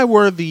Sky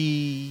were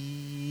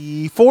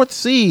the 5th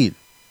seed,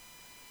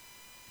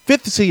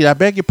 I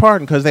beg your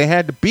pardon, because they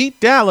had to beat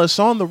Dallas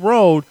on the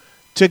road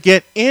to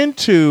get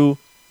into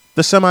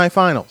the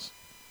semifinals.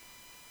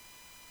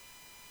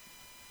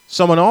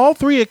 So on all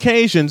 3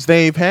 occasions,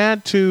 they've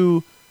had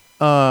to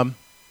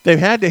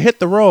hit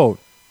the road.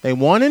 They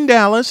won in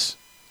Dallas.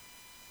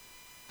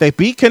 They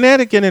beat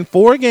Connecticut in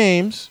 4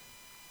 games,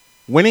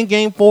 winning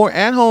Game 4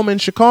 at home in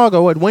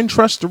Chicago at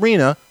Wintrust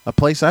Arena, a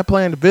place I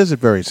plan to visit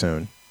very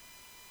soon.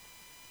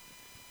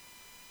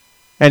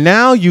 And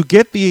now you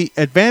get the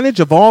advantage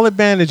of all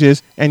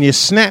advantages, and you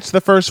snatch the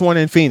first one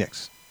in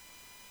Phoenix.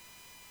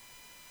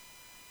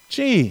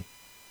 Gee,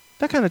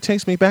 that kind of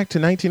takes me back to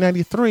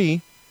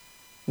 1993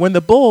 when the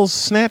Bulls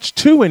snatched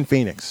 2 in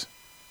Phoenix.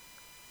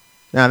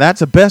 Now,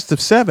 that's a best of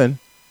 7,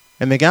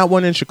 and they got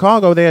one in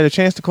Chicago. They had a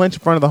chance to clinch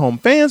in front of the home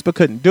fans, but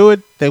couldn't do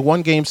it. They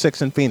won Game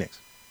 6 in Phoenix.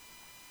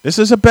 This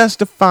is a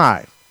best of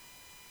 5.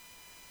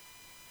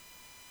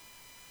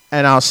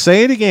 And I'll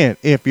say it again.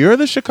 If you're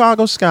the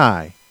Chicago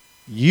Sky,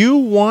 you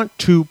want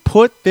to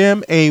put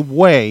them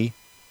away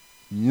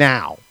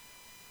now.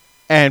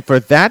 And for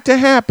that to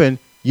happen,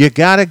 you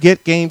got to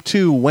get Game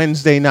 2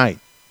 Wednesday night.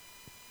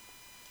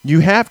 You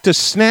have to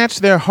snatch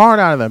their heart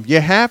out of them. You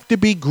have to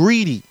be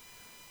greedy.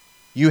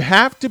 You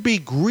have to be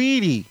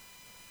greedy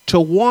to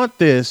want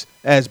this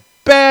as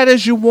bad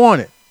as you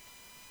want it.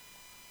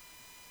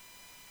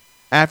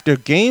 After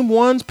Game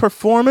 1's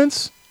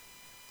performance,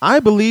 I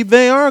believe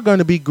they are going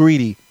to be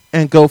greedy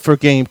and go for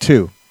Game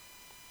 2.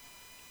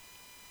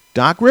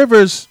 Doc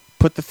Rivers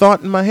put the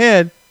thought in my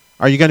head,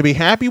 are you going to be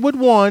happy with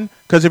 1?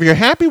 Because if you're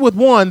happy with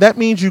 1, that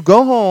means you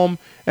go home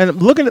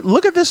and look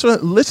at this,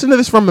 listen to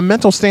this from a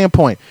mental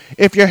standpoint.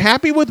 If you're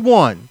happy with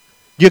 1,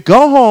 you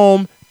go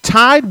home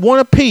tied 1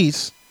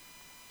 apiece,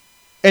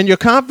 and your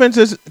confidence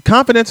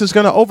is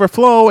going to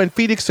overflow, and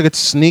Phoenix could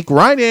sneak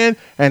right in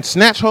and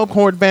snatch home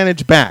court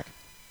advantage back.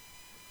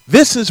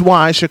 This is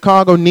why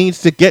Chicago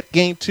needs to get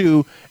Game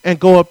 2 and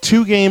go up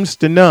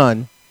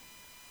 2-0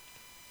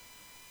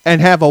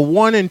 and have a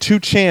 1 in 2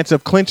 chance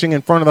of clinching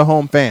in front of the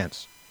home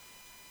fans.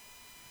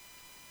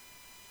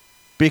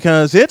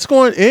 Because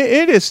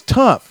it is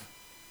tough.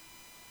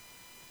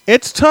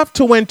 It's tough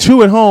to win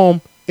 2 at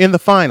home in the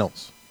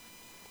finals.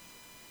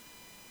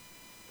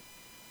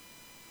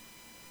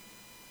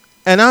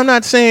 And I'm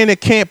not saying it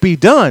can't be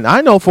done.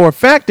 I know for a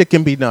fact it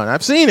can be done.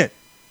 I've seen it.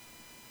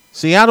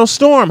 Seattle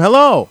Storm,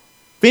 hello.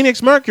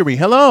 Phoenix Mercury,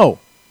 hello.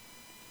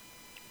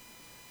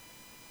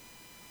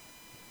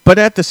 But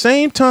at the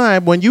same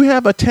time, when you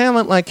have a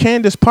talent like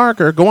Candace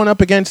Parker going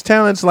up against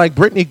talents like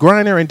Brittany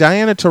Griner and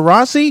Diana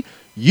Taurasi,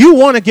 you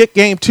want to get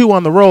game 2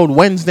 on the road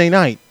Wednesday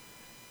night.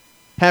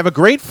 Have a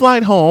great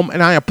flight home,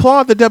 and I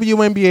applaud the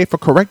WNBA for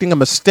correcting a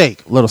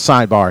mistake, little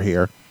sidebar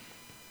here,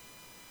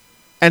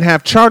 and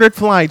have chartered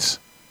flights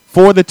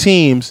for the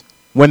teams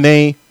when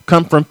they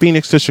come from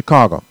Phoenix to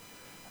Chicago.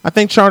 I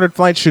think chartered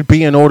flights should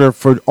be in order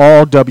for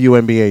all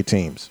WNBA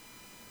teams.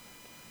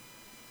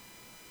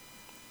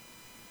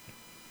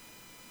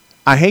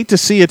 I hate to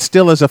see it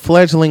still as a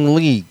fledgling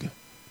league,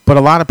 but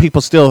a lot of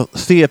people still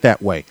see it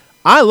that way.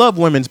 I love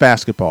women's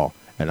basketball,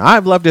 and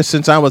I've loved it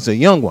since I was a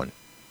young one.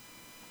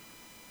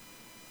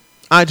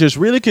 I just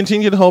really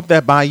continue to hope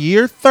that by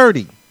year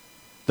 30,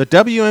 the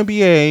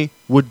WNBA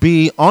would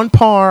be on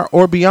par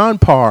or beyond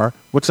par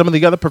with some of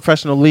the other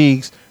professional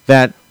leagues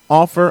that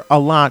offer a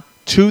lot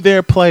to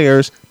their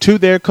players, to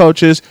their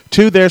coaches,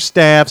 to their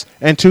staffs,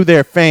 and to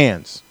their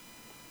fans.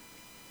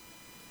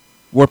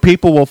 Where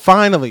people will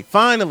finally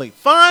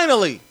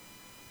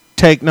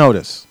take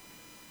notice.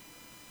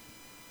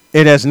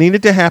 It has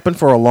needed to happen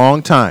for a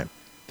long time.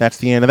 That's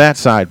the end of that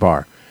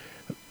sidebar.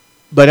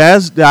 But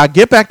as I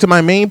get back to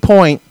my main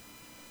point,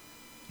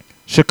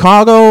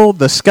 Chicago,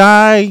 the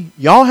Sky,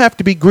 y'all have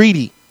to be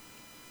greedy.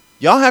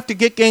 Y'all have to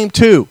get game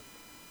 2.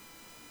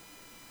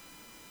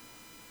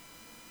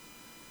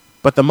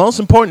 But the most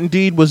important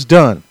deed was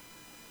done.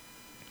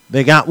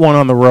 They got one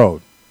on the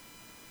road.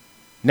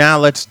 Now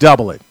let's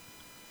double it.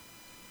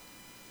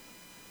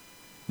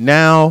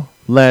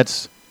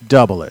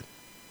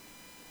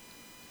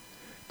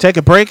 Take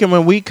a break, and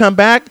when we come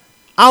back,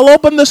 I'll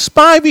open the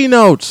Spivey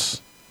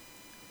notes.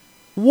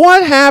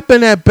 What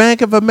happened at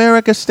Bank of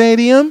America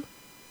Stadium?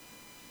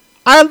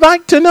 I'd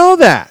like to know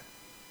that.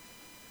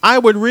 I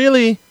would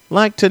really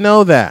like to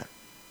know that.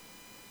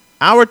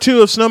 Hour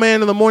 2 of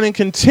Snowman in the Morning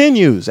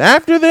continues.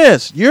 After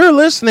this, you're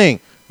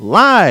listening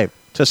live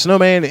to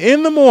Snowman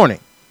in the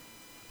Morning.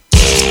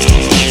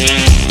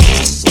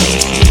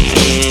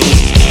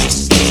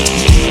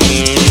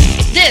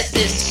 This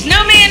is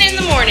Snowman in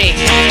the Morning.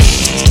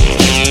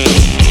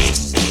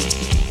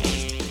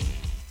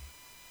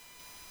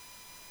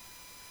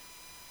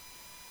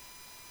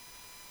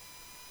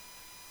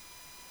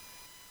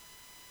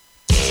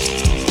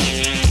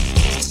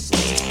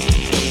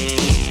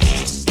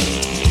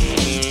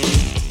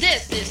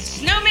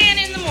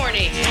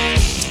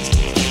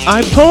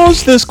 I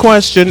posed this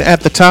question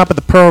at the top of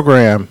the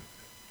program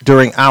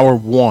during hour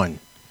 1.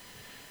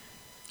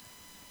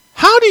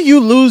 How do you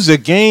lose a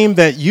game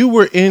that you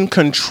were in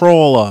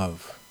control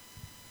of?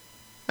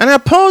 And I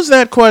posed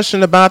that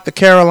question about the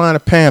Carolina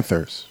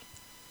Panthers,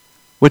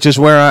 which is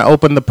where I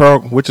opened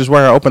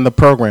the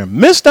program.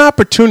 Missed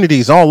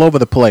opportunities all over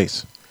the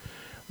place.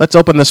 Let's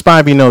open the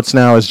Spivey notes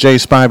now as Jay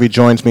Spivey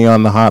joins me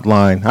on the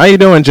hotline. How you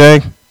doing,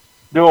 Jay?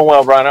 Doing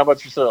well, Brian. How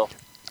about yourself?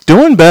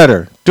 Doing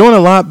better. Doing a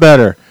lot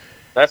better.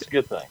 That's a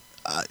good thing.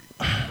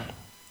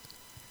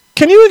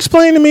 Can you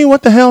explain to me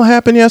what the hell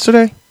happened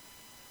yesterday?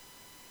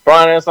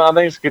 Brian, I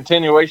think it's a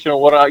continuation of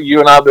what you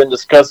and I have been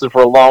discussing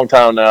for a long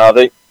time now.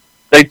 They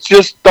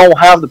just don't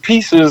have the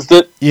pieces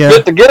that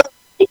fit together.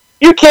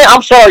 You can't.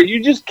 I'm sorry.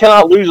 You just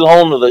cannot lose at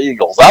home to the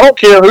Eagles. I don't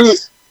care who.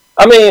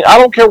 I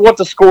don't care what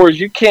the score is.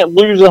 You can't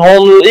lose at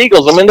home to the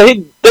Eagles.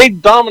 They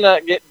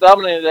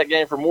dominated that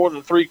game for more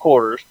than 3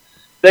 quarters.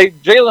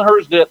 Jalen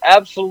Hurts did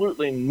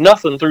absolutely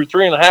nothing through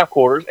 3.5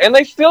 quarters, and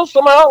they still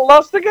somehow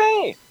lost the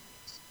game.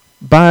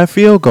 By a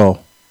field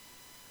goal.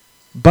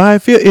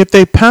 If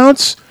they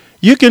pounce,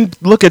 you can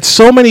look at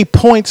so many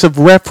points of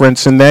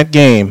reference in that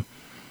game.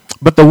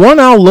 But the one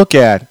I'll look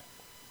at,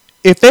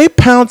 if they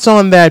pounce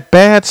on that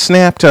bad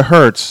snap to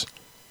Hurts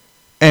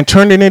and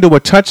turn it into a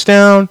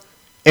touchdown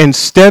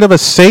instead of a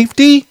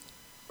safety,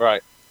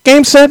 right?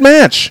 Game, set,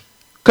 match.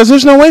 Because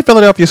there's no way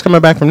Philadelphia's coming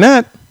back from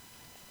that.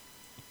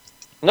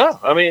 No,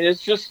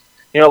 it's just,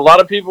 a lot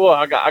of people,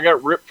 I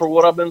got ripped for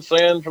what I've been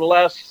saying for the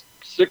last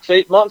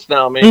 6-8 months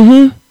now.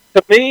 To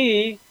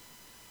me,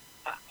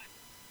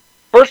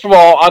 first of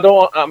all,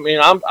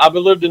 I've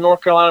lived in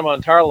North Carolina my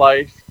entire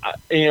life.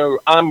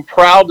 I'm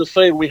proud to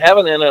say we have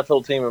an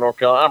NFL team in North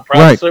Carolina. I'm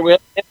proud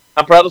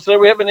to say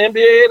we have an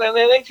NBA and an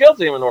NHL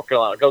team in North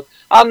Carolina, because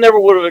I never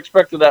would have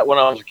expected that when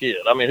I was a kid.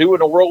 Who in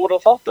the world would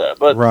have thought that?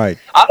 But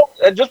I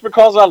don't. Just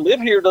because I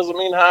live here doesn't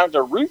mean I have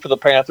to root for the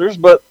Panthers.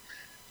 But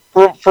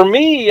for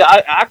me,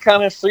 I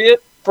kind of see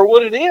it for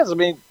what it is.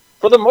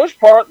 For the most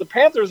part, the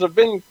Panthers have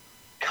been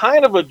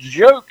kind of a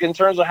joke in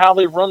terms of how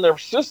they've run their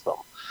system.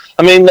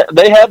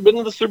 They have been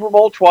to the Super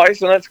Bowl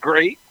twice, and that's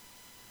great.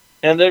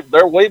 And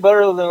they're way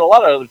better than a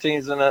lot of other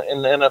teams in the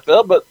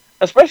NFL. But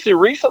especially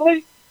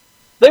recently,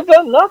 they've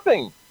done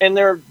nothing. And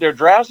their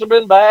drafts have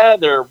been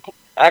bad. Their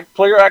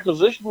player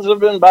acquisitions have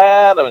been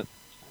bad.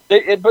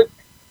 But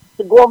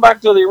going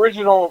back to the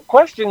original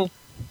question,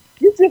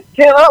 you just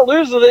cannot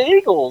lose to the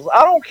Eagles.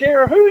 I don't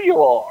care who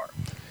you are.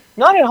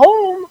 Not at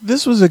home.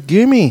 This was a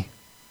gimme.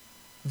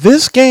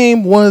 This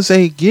game was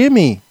a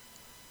gimme.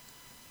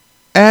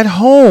 At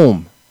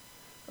home.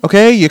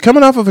 Okay, you're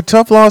coming off of a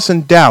tough loss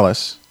in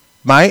Dallas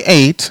by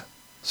 8.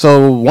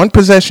 So 1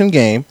 possession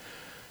game.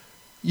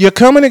 You're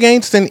coming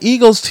against an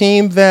Eagles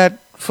team that,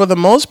 for the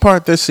most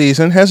part this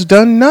season, has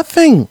done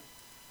nothing.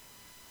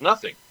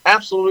 Nothing.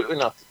 Absolutely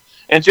nothing.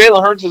 And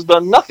Jalen Hurts has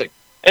done nothing.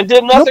 And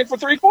did nothing for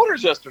 3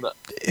 quarters yesterday.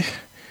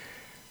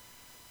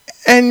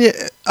 And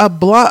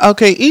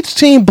each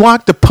team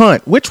blocked a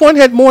punt. Which one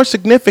had more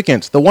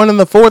significance? The one in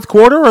the fourth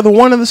quarter or the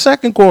one in the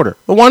second quarter?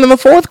 The one in the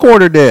fourth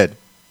quarter did.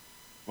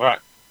 Right.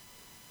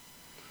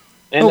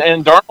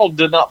 And Darnold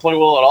did not play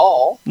well at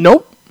all.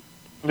 Nope.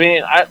 I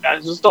mean, I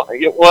just don't.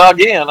 Well,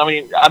 again, I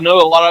mean, I know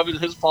a lot of it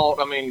is his fault.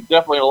 I mean,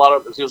 definitely a lot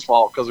of it is his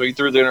fault because he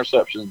threw the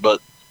interceptions.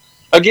 But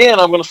again,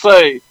 I'm going to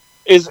say,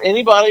 is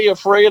anybody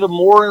afraid of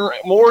Moore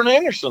and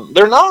Anderson?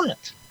 They're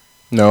not.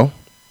 No.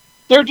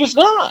 They're just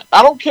not.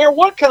 I don't care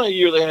what kind of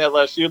year they had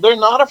last year. They're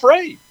not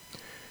afraid.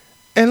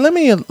 And let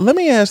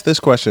me ask this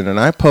question, and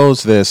I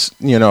posed this,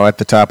 at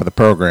the top of the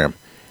program.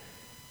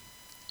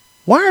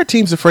 Why are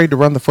teams afraid to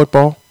run the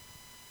football?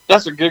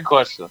 That's a good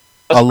question.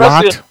 A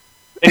lot.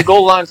 In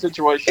goal line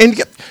situations.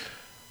 And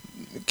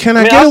can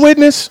I get a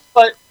witness?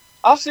 Like,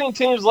 I've seen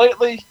teams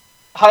lately,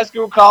 high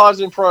school,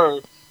 college, and pro,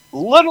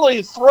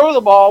 literally throw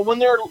the ball when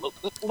they're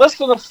less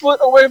than a foot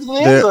away from the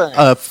end zone.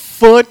 A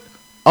foot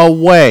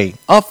away.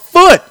 A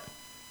foot!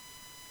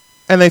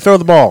 And they throw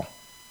the ball.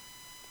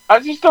 I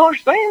just don't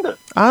understand it.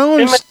 I don't understand.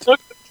 It makes no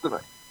sense to me.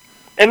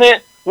 And then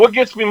what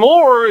gets me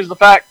more is the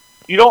fact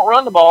you don't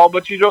run the ball,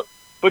 but you don't.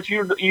 But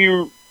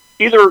even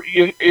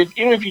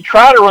if you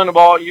try to run the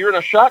ball, you're in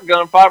a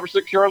shotgun 5 or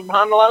 6 yards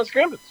behind the line of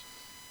scrimmage.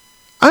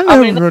 I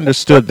never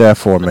understood that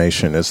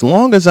formation. As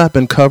long as I've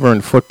been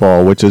covering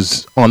football, which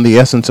is on the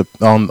essence of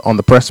on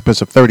the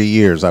precipice of 30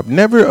 years, I've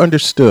never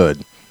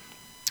understood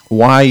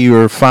why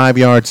you're 5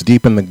 yards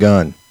deep in the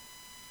gun.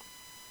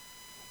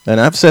 And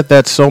I've said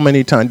that so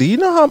many times. Do you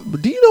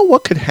know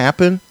what could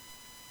happen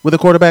with a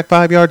quarterback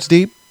 5 yards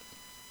deep?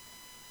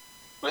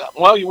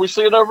 Well, we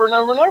see it over and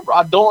over and over.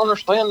 I don't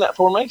understand that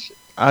formation.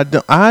 I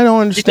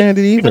don't understand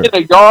it either. You get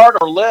a yard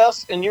or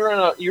less, and you're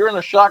in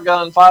a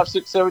shotgun 5,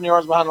 6, 7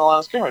 yards behind the line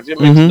of scrimmage. It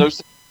makes no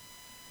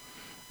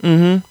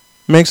sense.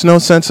 Makes no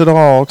sense at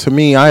all to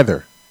me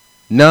either.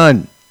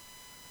 None.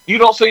 You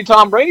don't see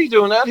Tom Brady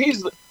doing that.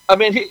 He's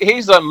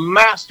a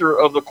master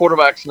of the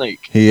quarterback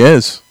sneak. He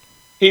is.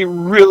 He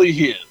really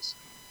is.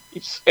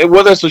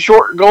 Whether it's a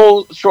short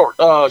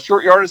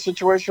yardage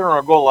situation or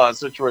a goal line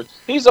situation,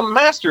 he's a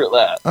master at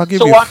that. Why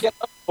can't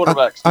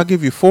quarterbacks? I'll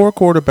give you 4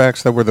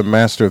 quarterbacks that were the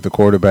master of the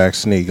quarterback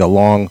sneak,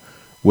 along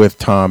with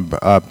Tom. The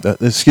 4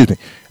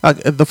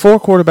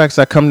 quarterbacks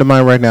that come to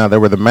mind right now that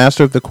were the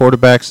master of the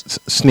quarterback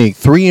sneak.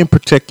 3 in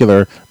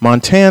particular: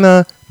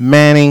 Montana,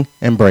 Manning,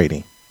 and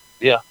Brady.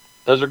 Yeah,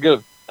 those are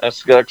good.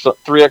 That's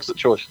 3 exit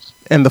choices.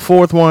 And the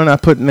 4th one I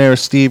put in there is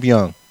Steve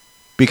Young,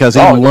 because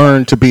he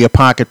learned to be a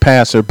pocket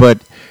passer,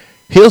 but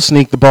he'll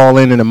sneak the ball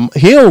in and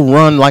he'll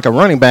run like a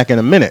running back in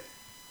a minute.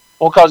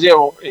 Well, because,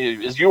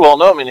 as you all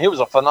know, he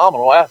was a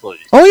phenomenal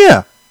athlete. Oh,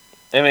 yeah.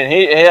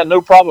 He had no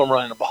problem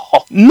running the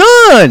ball.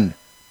 None.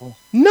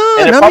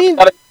 And got in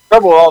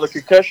trouble with all the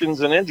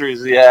concussions and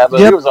injuries he had, but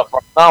he was a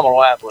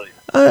phenomenal athlete.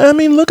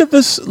 Look at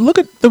this. Look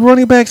at the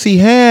running backs he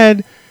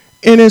had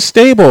in his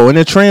stable in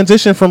a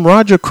transition from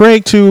Roger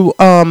Craig to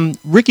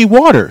Ricky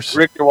Waters.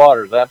 Ricky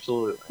Waters,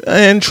 absolutely.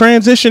 And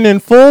transition in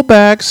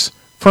fullbacks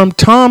from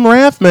Tom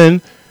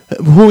Rathman,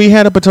 who he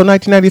had up until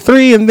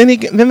 1993, and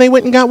then they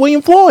went and got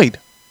William Floyd.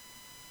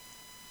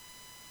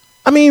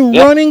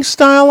 Running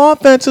style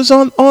offenses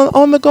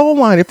on the goal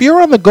line. If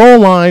you're on the goal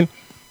line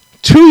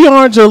 2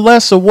 yards or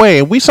less away,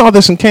 and we saw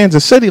this in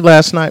Kansas City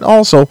last night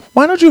also,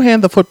 why don't you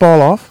hand the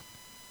football off?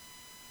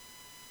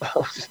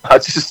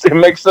 It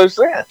makes no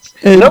sense.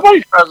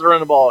 Nobody tries to run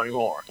the ball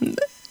anymore.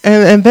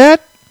 And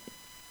that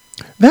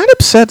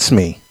upsets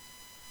me.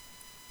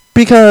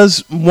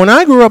 Because when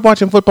I grew up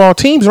watching football,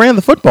 teams ran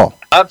the football.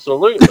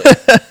 Absolutely.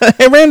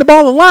 They ran the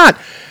ball a lot.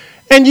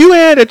 And you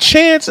had a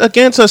chance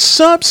against a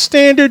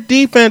substandard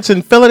defense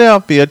in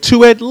Philadelphia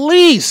to at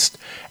least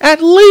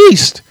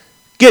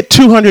get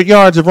 200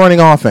 yards of running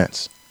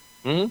offense.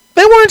 Mm-hmm.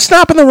 They weren't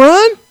stopping the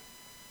run.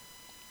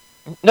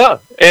 No.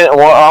 And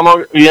I'm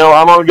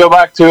gonna go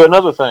back to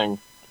another thing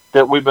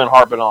that we've been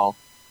harping on.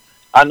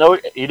 I know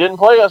he didn't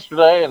play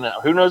yesterday, and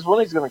who knows when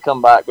he's going to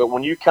come back. But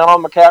when you count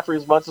on McCaffrey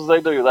as much as they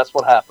do, that's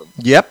what happens.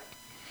 Yep.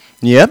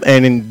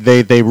 And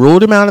they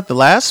ruled him out at the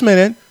last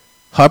minute.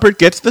 Hubbard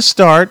gets the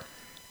start.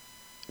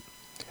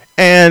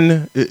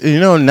 And,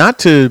 not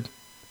to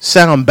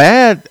sound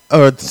bad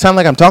or sound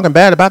like I'm talking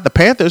bad about the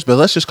Panthers, but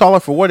let's just call it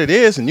for what it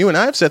is. And you and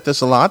I have said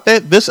this a lot,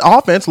 that this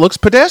offense looks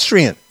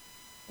pedestrian.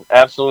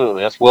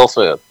 Absolutely. That's well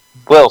said.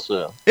 Well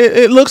said.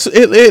 It looks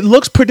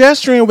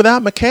pedestrian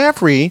without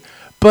McCaffrey,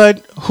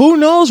 but who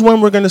knows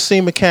when we're going to see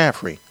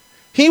McCaffrey.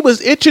 He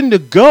was itching to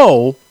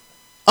go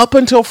up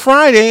until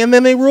Friday, and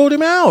then they ruled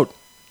him out.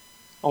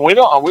 We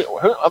don't.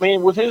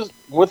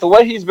 With the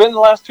way he's been the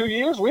last 2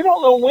 years, we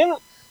don't know when.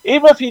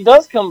 Even if he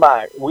does come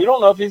back, we don't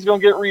know if he's going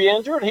to get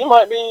re-injured. He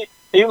might be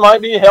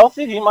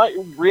healthy. He might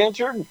be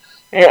re-injured.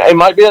 It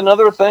might be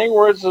another thing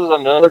where it's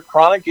another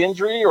chronic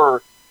injury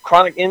or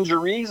chronic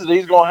injuries that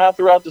he's going to have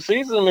throughout the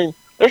season.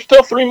 There's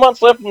still 3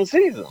 months left in the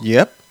season.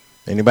 Yep.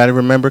 Anybody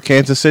remember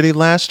Kansas City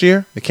last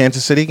year? The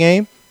Kansas City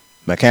game?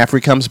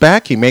 McCaffrey comes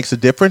back. He makes a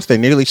difference. They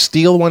nearly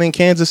steal one in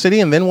Kansas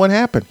City, and then what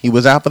happened? He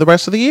was out for the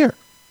rest of the year.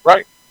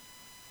 Right.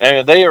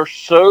 And they are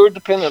so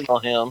dependent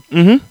on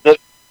him that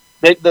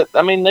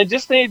they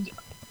just need.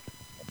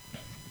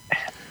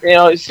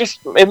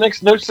 It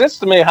makes no sense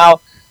to me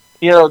how,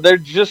 they're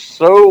just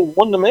so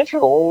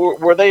one-dimensional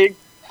where they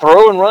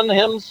throw and run to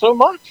him so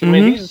much. I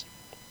mean,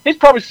 he's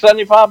probably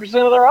 75%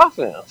 of their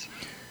offense.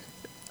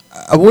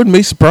 I wouldn't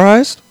be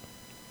surprised.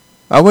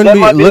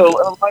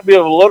 Might be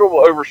a little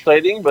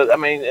overstating, but I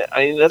mean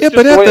that's just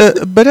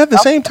but at the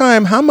same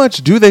time, how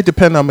much do they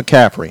depend on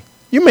McCaffrey?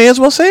 You may as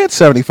well say it's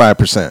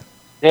 75%.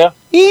 Yeah,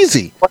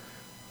 easy.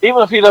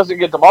 Even if he doesn't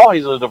get the ball,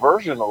 he's a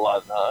diversion a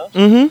lot of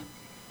times.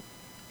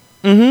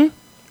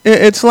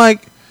 It's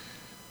like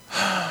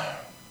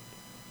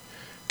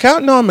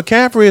counting on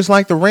McCaffrey is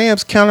like the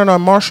Rams counted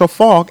on Marshall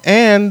Faulk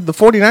and the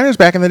 49ers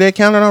back in the day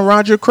counted on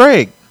Roger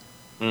Craig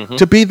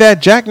to be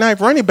that jackknife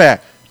running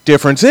back.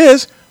 Difference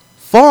is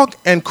Faulk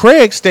and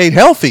Craig stayed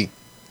healthy.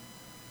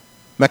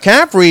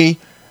 McCaffrey,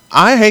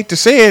 I hate to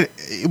say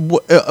it,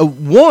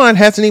 one,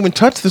 hasn't even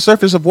touched the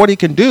surface of what he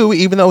can do,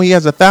 even though he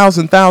has a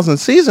 1,000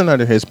 season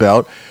under his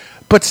belt.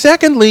 But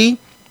secondly,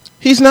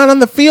 he's not on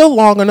the field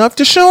long enough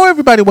to show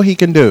everybody what he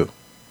can do.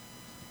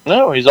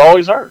 No, he's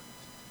always hurt.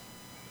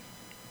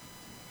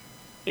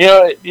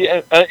 I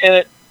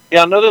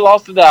know they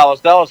lost to Dallas.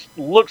 Dallas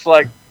looks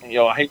like,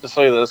 I hate to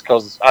say this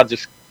because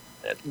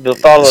the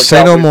thought of the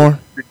say Cowboys, no more.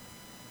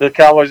 The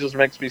Cowboys just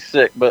makes me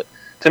sick. But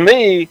to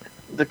me,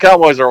 the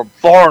Cowboys are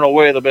far and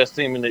away the best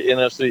team in the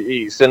NFC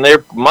East, and they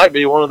might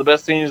be one of the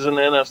best teams in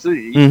the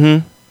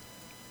NFC.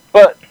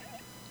 But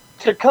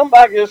to come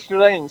back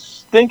yesterday and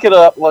stink it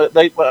up like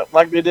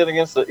they did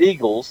against the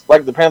Eagles,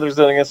 like the Panthers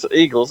did against the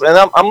Eagles, and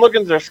I'm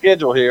looking at their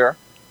schedule here.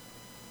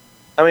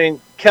 I mean,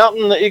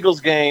 counting the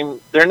Eagles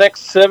game, their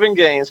next 7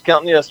 games,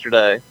 counting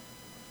yesterday,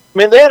 I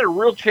mean, they had a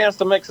real chance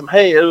to make some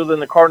hay other than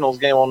the Cardinals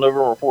game on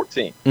November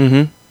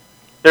 14th.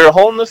 They're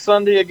home this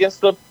Sunday against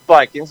the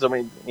Vikings. I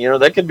mean,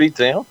 they could beat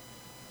them.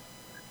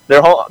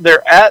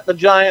 They're at the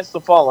Giants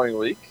the following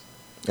week.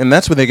 And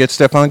that's where they get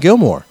Stephon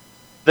Gilmore.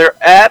 They're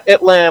at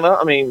Atlanta.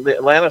 I mean,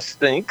 Atlanta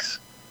stinks.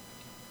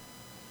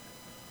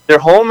 They're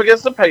home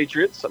against the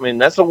Patriots. I mean,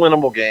 that's a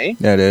winnable game.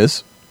 That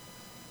is.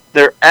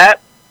 They're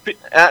at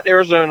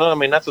Arizona. I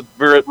mean, that's a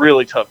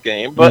really tough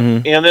game. But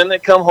and then they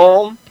come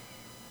home,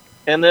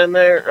 and then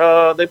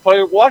they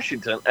play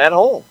Washington at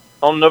home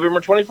on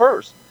November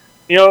 21st.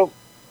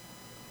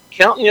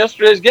 Counting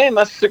yesterday's game,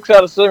 that's 6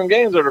 out of 7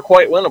 games that are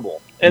quite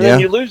winnable. And then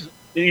you lose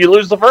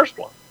the first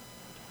one.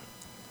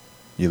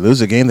 You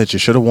lose a game that you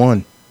should have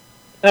won.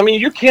 I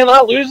mean, you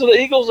cannot lose to the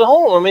Eagles at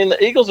home. I mean,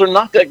 the Eagles are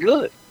not that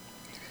good.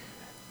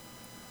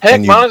 Heck,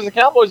 minus the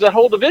Cowboys, that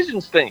whole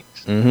division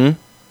stinks.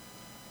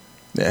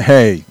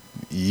 Hey,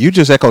 you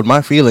just echoed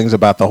my feelings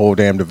about the whole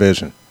damn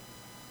division.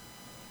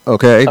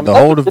 Okay, the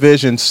whole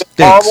division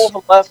stinks. Horrible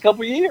for the last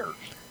couple of years.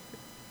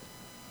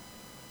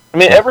 I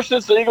mean, ever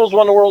since the Eagles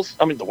won the World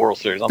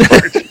Series, I'm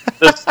sorry,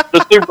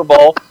 the Super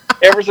Bowl.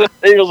 Ever since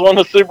the Eagles won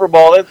the Super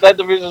Bowl, that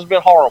division's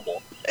been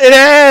horrible. It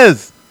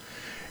has.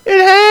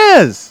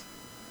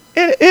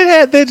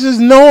 There's just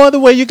no other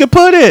way you could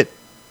put it.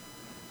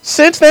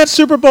 Since that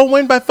Super Bowl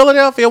win by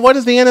Philadelphia, what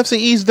has the NFC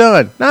East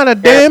done? Not a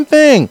damn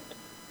thing.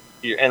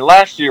 And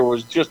last year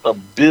was just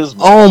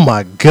abysmal. Oh,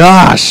 my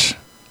gosh.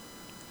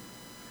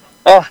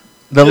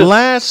 The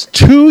last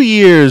 2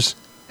 years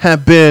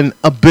have been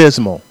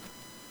abysmal.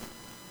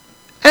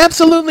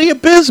 Absolutely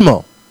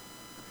abysmal.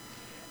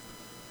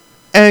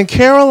 And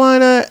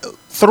Carolina,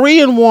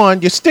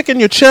 3-1, you're sticking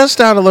your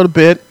chest out a little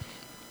bit,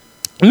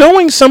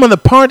 knowing some of the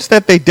parts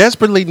that they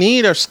desperately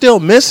need are still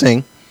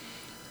missing,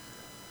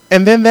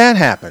 and then that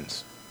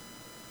happens.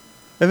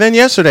 And then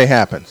yesterday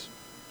happens.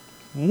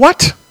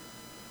 What?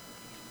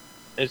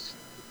 It's,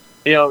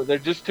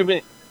 there's just too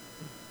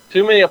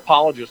many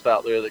apologists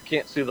out there that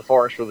can't see the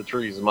forest for the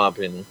trees, in my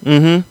opinion.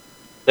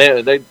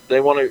 They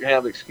want to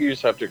have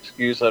excuse after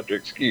excuse after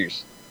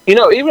excuse.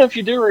 Even if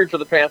you do root for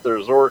the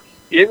Panthers, or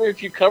even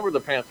if you cover the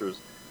Panthers,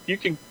 you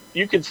can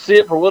see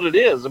it for what it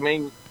is. I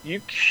mean,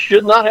 you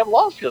should not have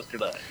lost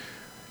yesterday.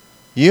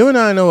 You and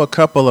I know a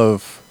couple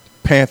of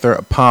Panther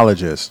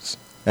apologists,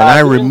 and I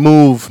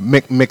remove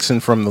Mick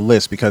Mixon from the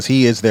list because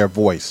he is their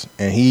voice,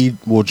 and he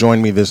will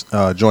join me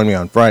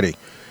on Friday.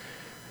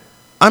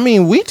 I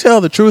mean, we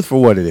tell the truth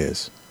for what it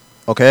is,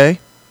 okay?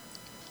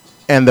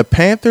 And the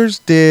Panthers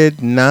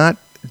did not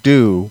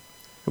do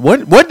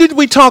what did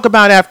we talk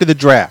about after the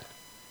draft?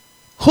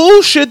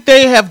 Who should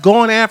they have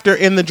gone after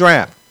in the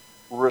draft?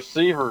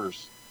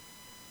 Receivers.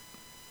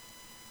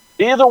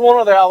 Either one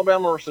of the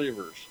Alabama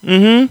receivers.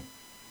 Either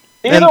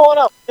one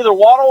of them. Either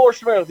Waddle or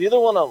Smith. Either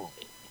one of them.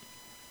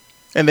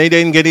 And they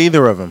didn't get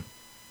either of them.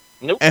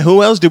 Nope. And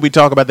who else did we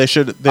talk about?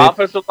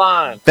 Offensive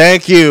line.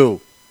 Thank you.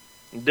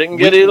 Didn't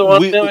get either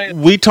one of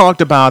them. We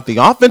talked about the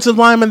offensive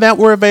linemen that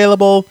were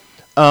available,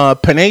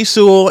 Penei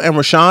Sewell and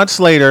Rashad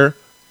Slater,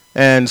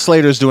 and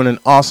Slater's doing an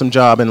awesome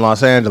job in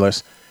Los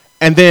Angeles.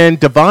 And then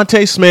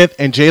Devontae Smith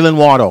and Jalen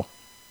Waddle.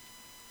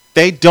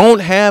 They don't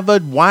have a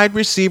wide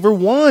receiver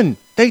one.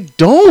 They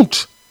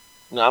don't.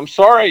 No, I'm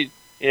sorry.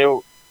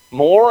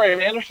 Moore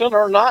and Anderson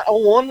are not a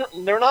one.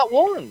 They're not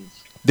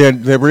ones. They're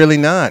really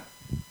not.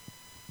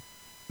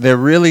 They're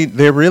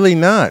really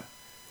not.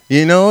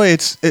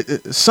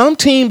 Some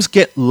teams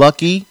get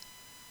lucky,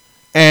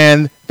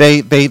 and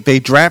they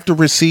draft a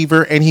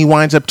receiver, and he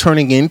winds up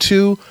turning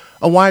into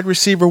a wide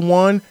receiver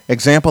one.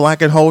 Example I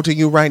can hold to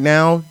you right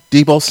now: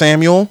 Deebo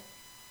Samuel.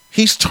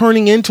 He's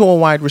turning into a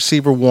wide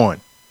receiver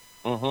one.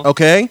 Mm-hmm.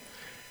 Okay,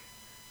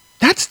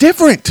 that's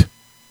different.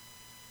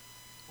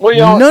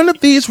 Well, none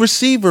of these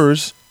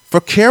receivers for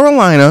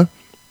Carolina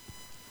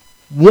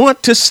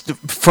want to,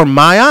 from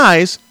my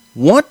eyes,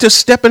 want to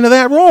step into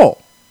that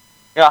role.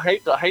 Yeah, I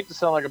hate to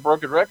sound like a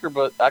broken record,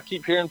 but I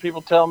keep hearing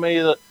people tell me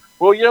that,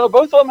 both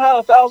of them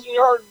had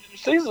 1,000-yard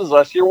seasons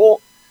last year. Well,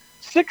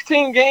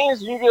 16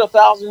 games, you get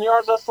 1,000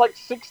 yards. That's like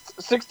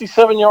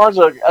 67 yards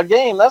a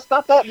game. That's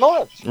not that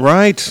much.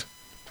 Right.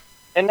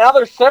 And now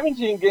there's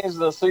 17 games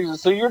in the season,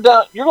 so you're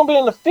going to be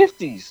in the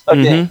 50s a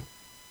game.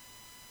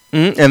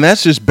 Mm-hmm. And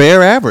that's just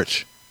bare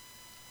average.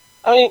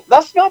 I mean,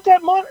 that's not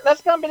that much.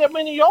 That's not that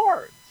many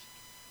yards.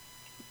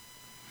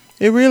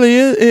 It really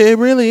is. It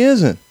really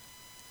isn't.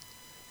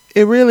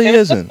 It really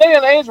isn't. In this day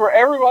and age where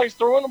everybody's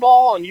throwing the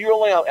ball and you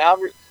only have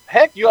average,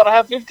 heck, you ought to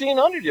have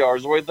 1,500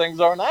 yards the way things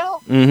are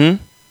now.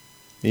 Mm-hmm.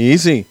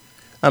 Easy.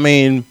 I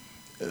mean,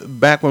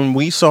 back when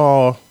we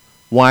saw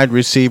wide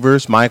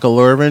receivers, Michael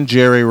Irvin,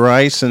 Jerry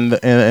Rice, and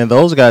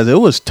those guys, it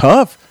was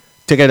tough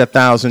to get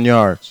 1,000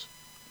 yards.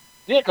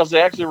 Yeah, because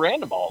they actually ran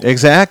the ball.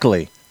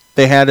 Exactly.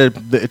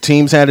 The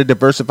teams had a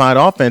diversified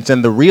offense,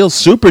 and the real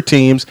super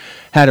teams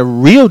had a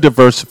real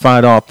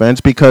diversified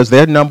offense because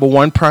their number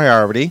one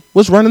priority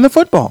was running the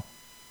football.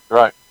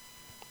 Right.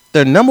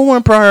 Their number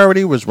one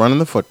priority was running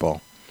the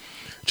football.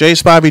 Jay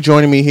Spivey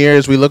joining me here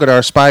as we look at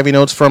our Spivey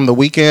notes from the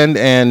weekend,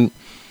 and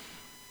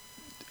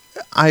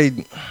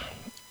I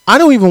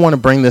don't even want to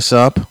bring this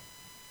up.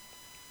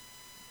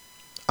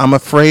 I'm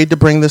afraid to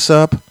bring this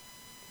up.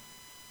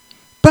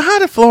 But how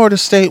did Florida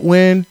State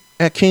win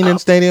at Kenan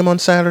Stadium on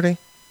Saturday?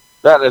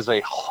 That is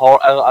a hard.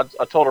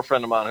 I told a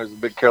friend of mine who's a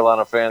big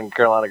Carolina fan,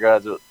 Carolina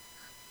graduate.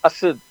 I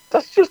said,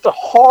 that's just a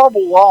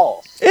horrible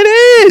loss. It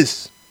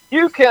is.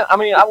 You can't. I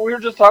mean, we were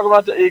just talking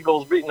about the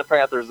Eagles beating the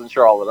Panthers in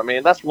Charlotte. I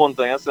mean, that's one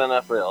thing. That's the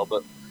NFL.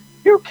 But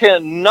you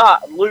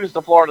cannot lose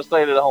to Florida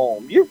State at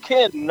home. You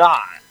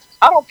cannot.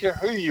 I don't care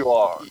who you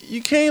are.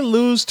 You can't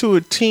lose to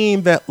a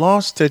team that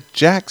lost to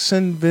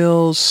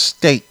Jacksonville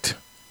State.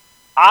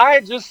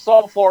 I just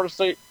saw Florida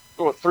State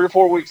 3 or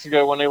 4 weeks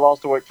ago when they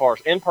lost to Wake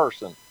Forest in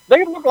person.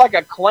 They look like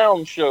a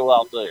clown show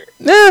out there.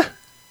 Yeah,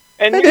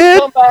 and you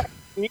come back,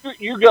 and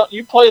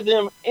you play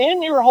them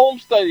in your home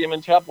stadium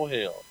in Chapel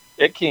Hill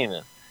at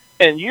Kenan,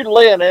 and you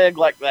lay an egg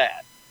like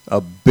that.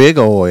 A big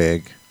old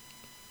egg.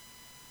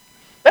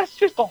 That's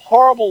just a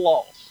horrible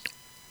loss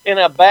in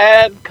a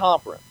bad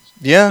conference.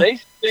 Yeah, they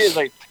is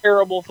a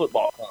terrible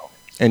football conference.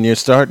 And you're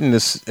starting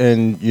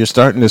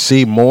to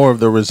see more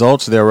of the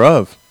results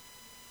thereof.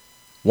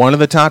 One of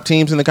the top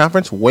teams in the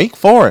conference, Wake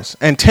Forest,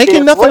 and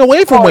taking nothing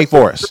away from Wake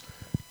Forest.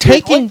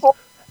 Taking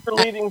your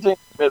leading team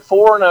at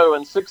 4-0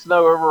 and 6-0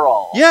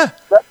 overall. Yeah,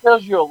 that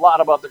tells you a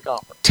lot about the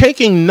conference.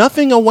 Taking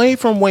nothing away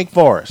from Wake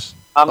Forest.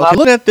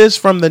 Look at this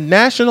from the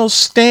national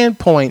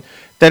standpoint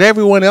that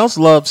everyone else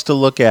loves to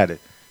look at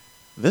it.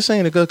 This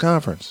ain't a good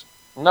conference.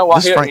 No,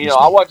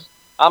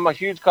 I'm a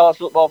huge college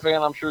football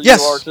fan. I'm sure you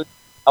are too.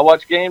 I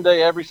watch Game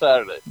Day every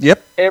Saturday.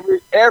 Yep.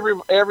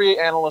 Every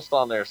analyst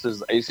on there says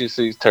the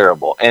ACC is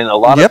terrible, and a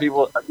lot of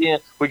people. Again,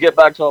 we get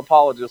back to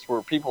apologists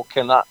where people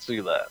cannot see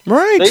that.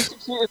 Right. The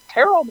ACC is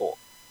terrible,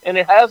 and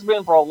it has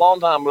been for a long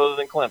time, other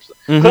than Clemson.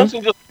 Mm-hmm.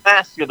 Clemson just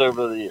masked it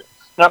over the years.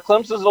 Now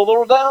Clemson's a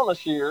little down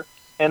this year,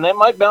 and they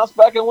might bounce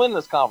back and win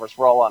this conference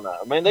for all I know.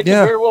 I mean, they could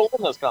very well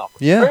win this conference.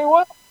 Yeah. Very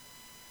well.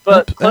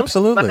 But Clemson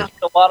absolutely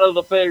masked a lot of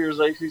the failures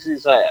the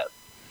ACC's had.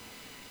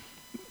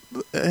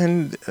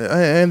 And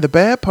the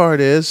bad part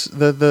is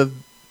the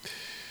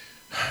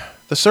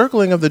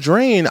circling of the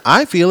drain,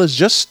 I feel, is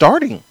just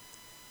starting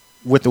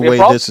with the way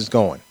this is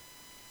going.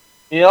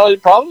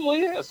 It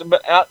probably is.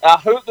 But I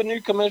hope the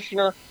new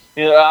commissioner,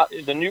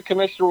 the new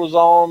commissioner was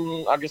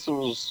on, I guess it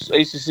was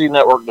ACC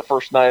Network the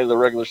first night of the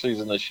regular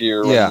season this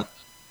year. Yeah.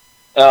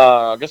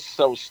 I guess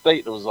that was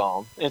State that was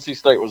on. NC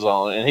State was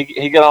on. And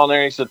he got on there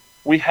and he said,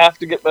 we have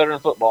to get better in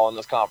football in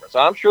this conference.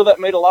 I'm sure that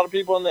made a lot of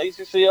people in the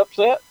ACC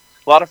upset.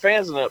 A lot of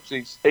fans in the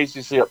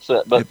ACC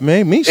upset, but it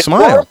made me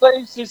smile. It's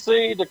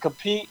the ACC to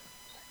compete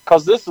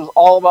because this is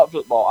all about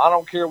football. I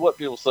don't care what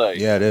people say.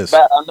 Yeah, it is.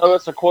 I know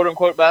it's a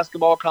quote-unquote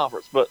basketball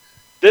conference, but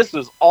this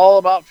is all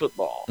about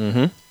football.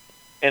 Mm-hmm.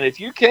 And if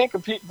you can't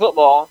compete in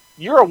football,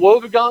 you're a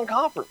woebegone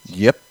conference.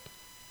 Yep.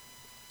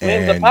 I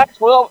mean, the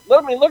Pac-12.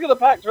 I mean, look at the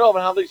Pac-12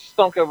 and how they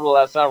stunk over the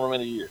last however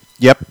many years.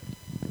 Yep.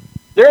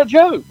 They're a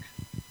joke.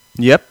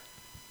 Yep.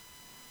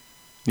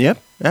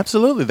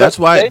 Absolutely. That's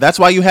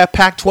why you have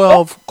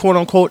Pac-12 quote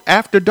unquote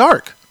after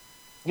dark.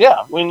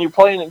 Yeah, when you're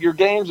playing your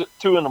games at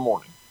 2 a.m.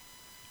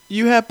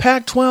 You have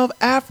Pac-12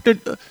 after.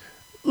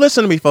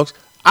 Listen to me, folks.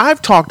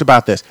 I've talked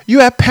about this. You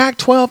have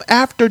Pac-12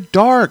 after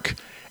dark,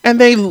 and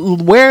they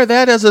wear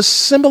that as a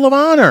symbol of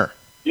honor.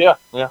 Yeah,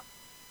 yeah.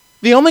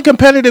 The only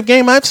competitive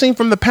game I've seen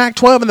from the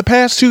Pac-12 in the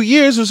past 2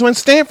 years was when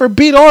Stanford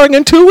beat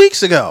Oregon 2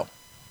 weeks ago.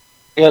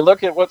 Yeah,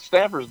 look at what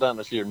Stanford's done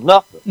this year.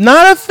 Nothing.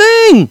 Not a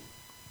thing.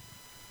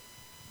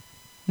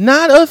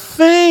 Not a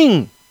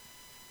thing.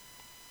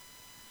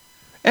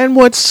 And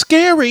what's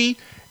scary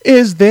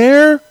is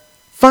they're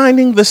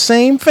finding the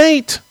same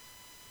fate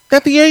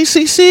that the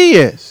ACC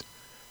is.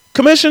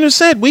 Commissioner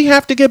said we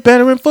have to get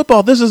better in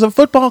football. This is a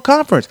football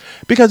conference.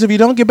 Because if you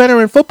don't get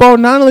better in football,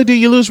 not only do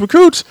you lose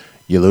recruits,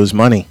 you lose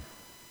money.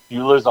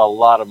 You lose a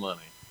lot of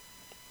money.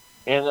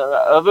 And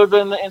other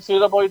than the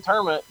NCAA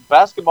tournament,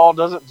 basketball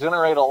doesn't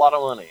generate a lot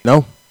of money.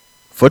 No,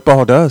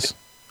 football does.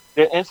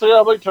 The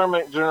NCAA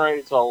tournament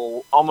generates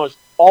almost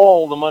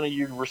all the money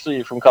you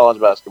receive from college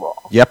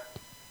basketball. Yep.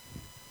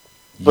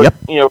 But,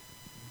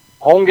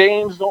 home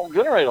games don't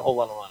generate a whole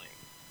lot of money.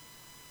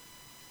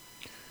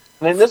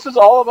 And this is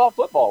all about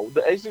football.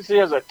 The ACC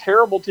has a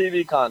terrible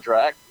TV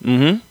contract.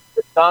 Mm-hmm.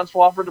 Don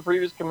Swofford, the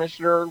previous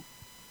commissioner,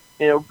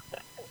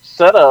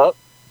 set up.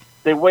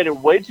 They waited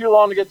way too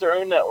long to get their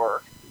own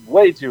network.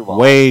 Way too long.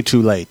 Way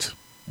too late.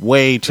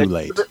 Way too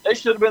late. They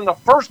should have been the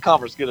first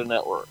conference to get a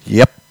network.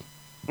 Yep.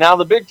 Now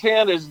the Big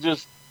Ten is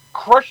just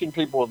crushing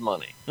people with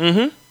money.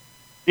 Mm-hmm.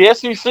 The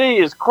SEC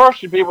is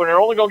crushing people, and they're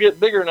only going to get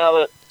bigger now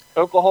that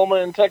Oklahoma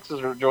and Texas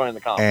are joining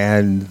the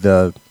conference.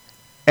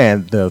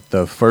 And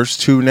the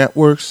first two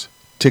networks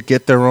to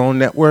get their own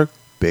network,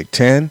 Big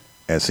Ten,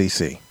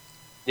 SEC.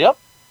 Yep.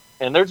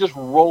 And they're just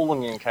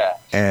rolling in cash.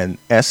 And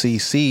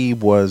SEC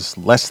was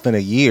less than a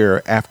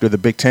year after the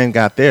Big Ten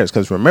got theirs.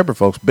 Because remember,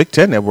 folks, Big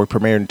Ten Network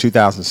premiered in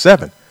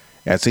 2007.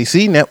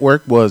 SEC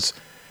Network was,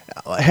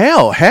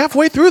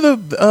 halfway through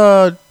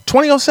the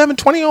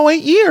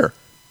 2007-2008 year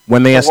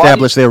when they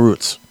established their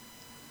roots.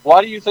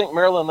 Why do you think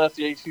Maryland left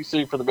the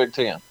ACC for the Big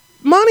Ten?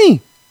 Money.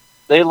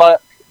 They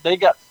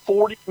got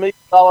 $40 million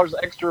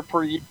extra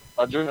per year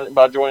by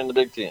joining the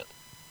Big Ten.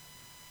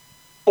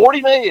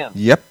 $40 million.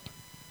 Yep.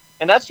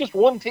 And that's just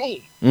one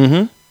team.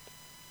 Mm-hmm.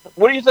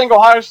 What do you think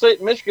Ohio State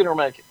and Michigan are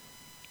making?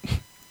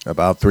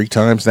 About 3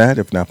 times that,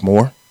 if not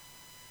more.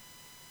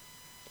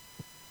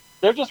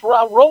 They're just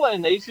rolling.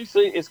 And the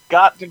ACC has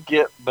got to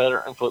get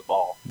better in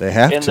football. They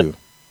have to.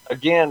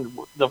 Again,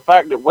 the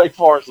fact that Wake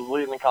Forest is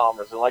leading the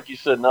conference, and like you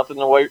said, nothing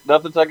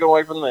taken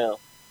away from them,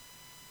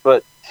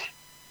 but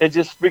it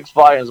just speaks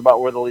volumes about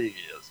where the league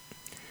is.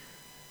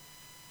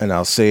 And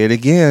I'll say it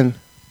again.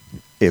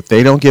 If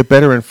they don't get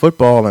better in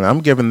football, and I'm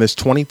giving this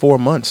 24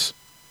 months,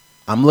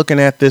 I'm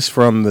looking at this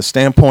from the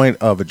standpoint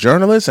of a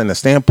journalist and the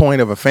standpoint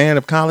of a fan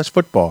of college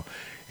football.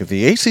 If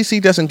the ACC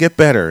doesn't get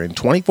better in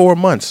 24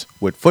 months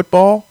with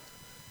football,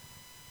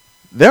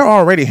 they're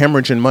already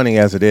hemorrhaging money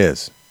as it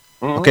is.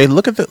 Mm-hmm. Okay,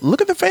 look at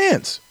the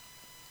fans.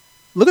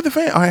 Look at the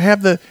fans.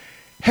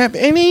 Have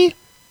any,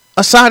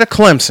 aside of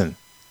Clemson,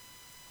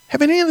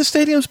 have any of the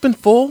stadiums been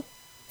full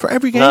for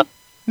every game?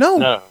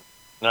 No,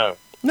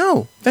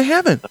 they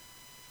haven't.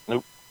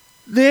 Nope.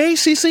 The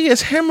ACC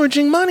is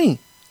hemorrhaging money.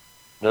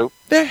 Nope.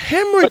 They're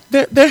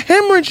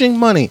hemorrhaging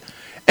money.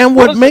 And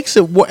what makes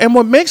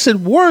it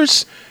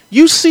worse,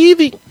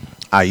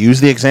 I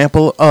use the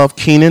example of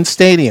Kenan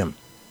Stadium.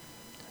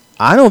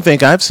 I don't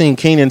think I've seen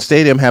Kenan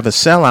Stadium have a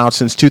sellout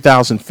since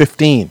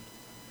 2015.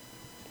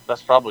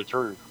 That's probably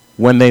true.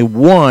 When they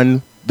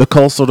won the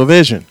Coastal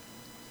Division.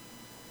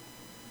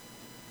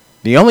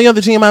 The only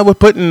other team I would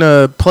put in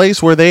a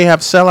place where they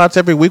have sellouts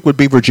every week would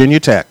be Virginia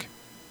Tech.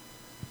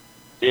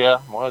 Yeah,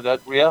 well,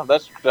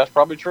 that's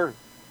probably true.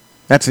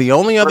 That's the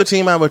only other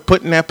team I would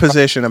put in that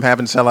position of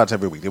having sellouts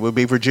every week. It would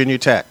be Virginia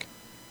Tech.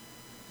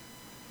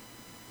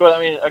 But, I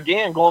mean,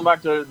 again, going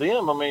back to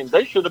them, I mean,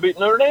 they should have beat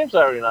Notre Dame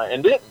Saturday night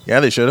and didn't. Yeah,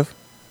 they should have.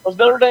 Because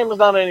Notre Dame was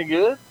not any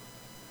good.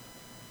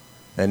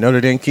 And Notre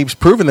Dame keeps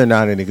proving they're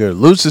not any good.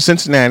 Lose to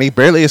Cincinnati,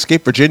 barely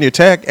escape Virginia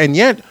Tech, and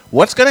yet,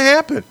 what's going to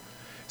happen?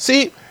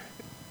 See,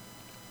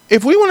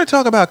 if we want to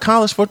talk about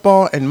college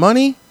football and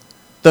money,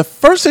 the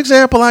first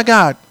example I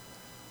got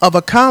of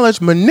a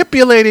college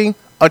manipulating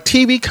a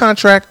TV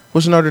contract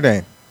was Notre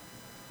Dame.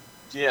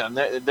 Yeah, and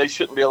they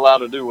shouldn't be allowed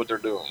to do what they're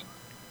doing.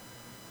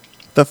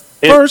 The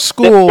first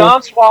school... If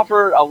John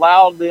Swofford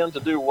allowed them to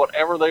do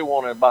whatever they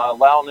wanted by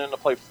allowing them to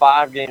play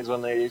 5 games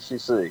in the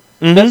ACC.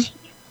 Mm-hmm.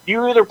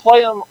 You either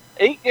play them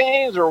 8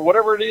 games or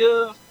whatever it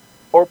is,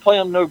 or play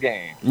them no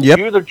games. Yep.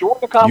 You either join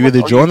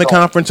the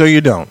conference or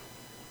you don't.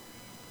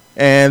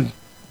 And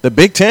the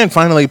Big Ten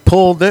finally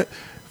pulled their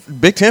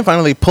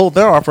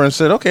offer and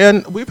said, okay,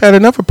 we've had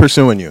enough of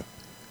pursuing you.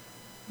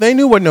 They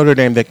knew what Notre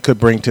Dame could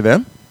bring to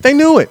them. They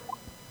knew it.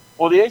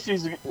 Well, the ACC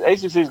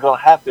is going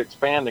to have to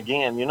expand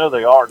again. You know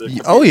they are.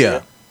 Oh,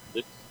 yeah.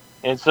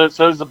 And so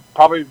is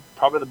probably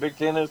the Big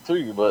Ten is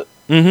too. But,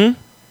 mm-hmm.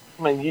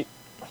 I mean,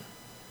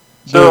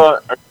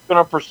 are you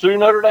going to pursue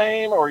Notre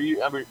Dame?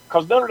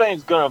 Because Notre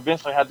Dame's going to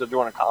eventually have to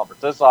join a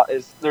conference.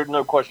 There's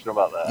no question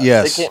about that.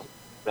 Yes. They can't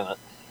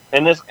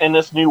in it. In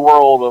this new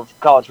world of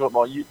college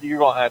football, you're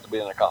going to have to be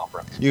in a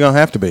conference. You're going to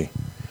have to be.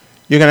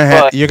 You're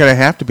gonna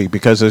have to be,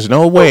 because there's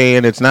no way,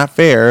 and it's not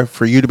fair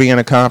for you to be in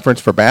a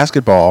conference for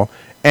basketball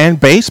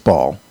and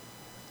baseball,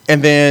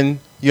 and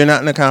then you're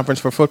not in a conference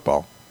for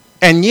football.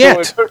 And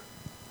yet,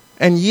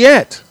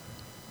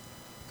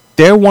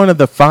 they're one of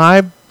the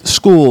 5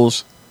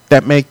 schools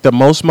that make the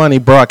most money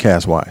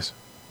broadcast-wise.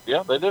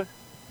 Yeah, they do.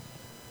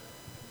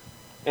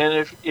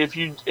 And if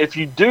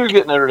you do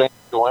get Notre Dame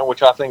going,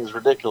 which I think is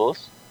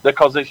ridiculous,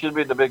 because they should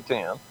be in the Big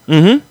Ten.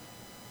 Mm-hmm.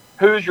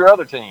 Who's your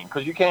other team?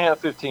 Because you can't have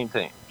 15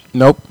 teams.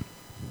 Nope.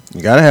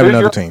 You got to have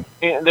another team.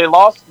 And they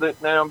lost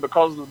now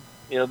because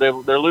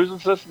they're losing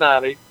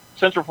Cincinnati.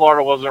 Central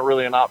Florida wasn't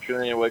really an option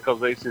anyway, because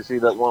the ACC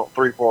doesn't want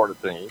 3 Florida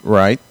teams.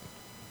 Right.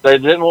 They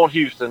didn't want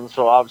Houston,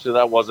 so obviously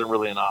that wasn't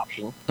really an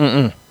option.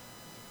 Mm-mm.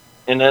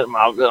 And then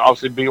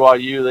obviously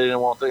BYU, they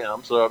didn't want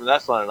them, so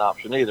that's not an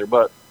option either.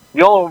 But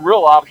the only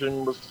real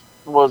option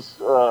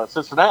was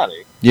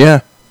Cincinnati.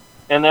 Yeah.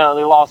 And now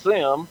they lost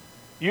them.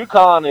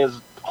 UConn is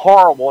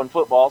horrible in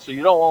football, so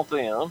you don't want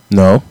them.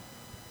 No.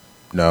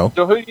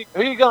 So who you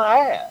going to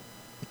add?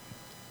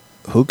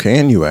 Who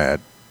can you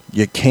add?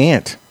 You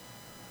can't.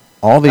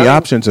 All the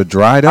options are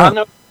dried up. I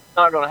know it's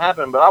not going to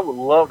happen, but I would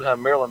love to have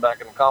Maryland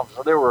back in the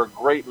conference. They were a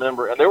great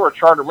member, and they were a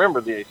charter member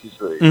of the ACC.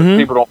 Mm-hmm.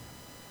 People don't.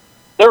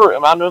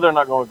 I knew they're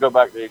not going to go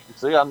back to the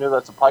ACC. I knew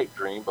that's a pipe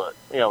dream, but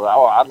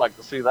I'd like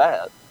to see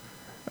that.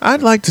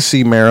 I'd like to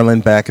see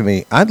Maryland back in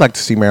the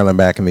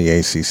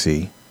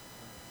ACC,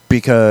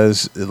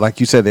 because,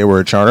 like you said, they were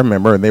a charter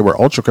member and they were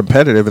ultra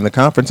competitive in the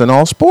conference in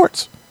all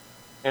sports.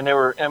 And they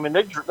were. I mean,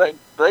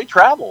 they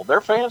travel.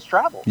 Their fans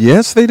travel.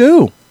 Yes, they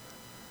do.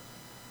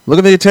 Look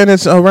at the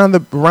attendance around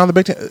the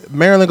Big Ten.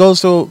 Maryland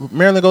goes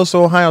to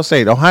Ohio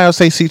State. Ohio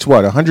State seats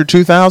what?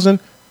 102,000.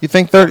 You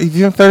think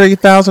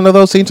 30,000 of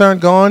those seats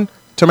aren't gone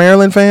to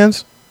Maryland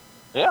fans?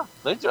 Yeah,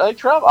 they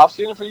travel. I've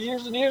seen it for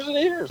years and years and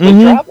years. Mm-hmm.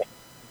 They travel.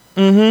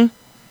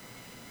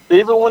 Mm-hmm.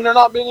 Even when they're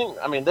not being,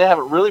 they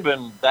haven't really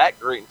been that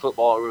great in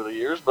football over the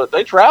years, but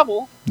they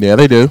travel. Yeah,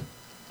 they do.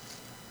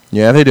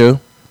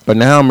 But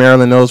now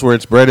Maryland knows where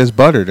its bread is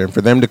buttered, and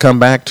for them to come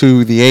back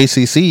to the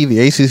ACC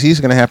is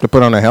going to have to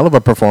put on a hell of a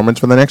performance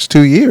for the next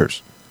 2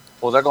 years.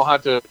 Well, they're going to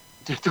have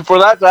to, for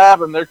that to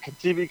happen, their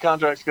TV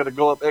contract's going to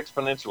go up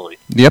exponentially.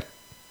 Yep.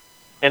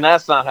 And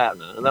that's not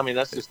happening.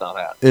 That's just not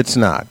happening. It's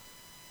not.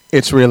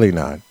 It's really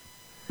not.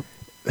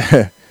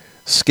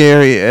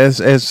 Scary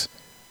as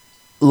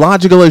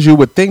logical as you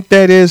would think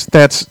that is,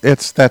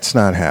 that's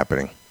not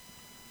happening.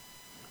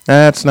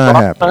 That's not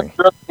happening.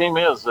 Your other team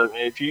is.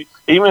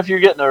 Even if you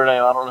get Notre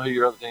Dame, I don't know who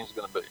your other team is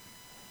going to be.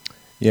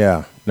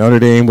 Yeah, Notre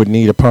Dame would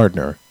need a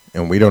partner,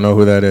 and we don't know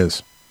who that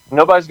is.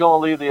 Nobody's going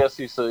to leave the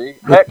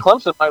SEC. Heck,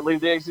 Clemson might leave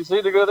the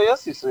ACC to go to the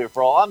SEC,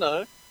 for all I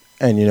know.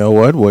 And you know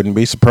what? Wouldn't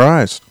be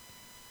surprised.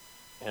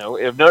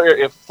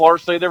 If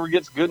Florida State ever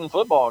gets good in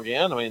football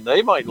again,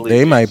 they might leave.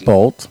 They might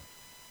bolt.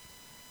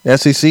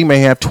 SEC may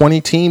have 20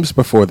 teams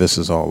before this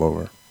is all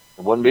over.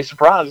 Wouldn't be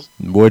surprised.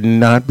 Would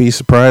not be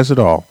surprised at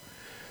all.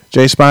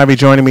 Jay Spivey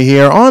joining me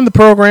here on the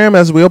program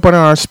as we open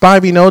our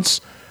Spivey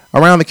Notes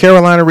around the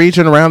Carolina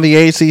region, around the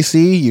ACC.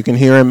 You can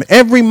hear him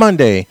every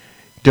Monday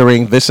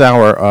during this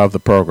hour of the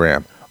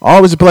program.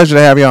 Always a pleasure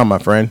to have you on, my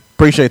friend.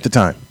 Appreciate the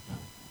time.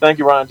 Thank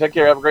you, Ryan. Take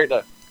care. Have a great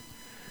day.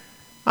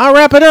 I'll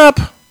wrap it up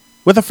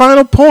with a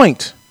final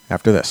point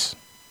after this.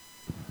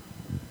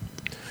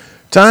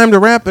 Time to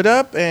wrap it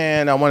up,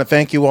 and I want to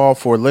thank you all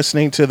for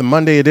listening to the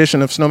Monday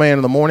edition of Snowman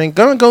in the Morning.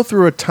 Going to go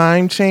through a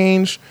time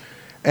change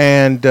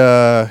and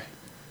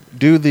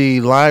do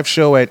the live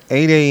show at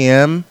 8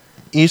 a.m.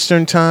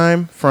 Eastern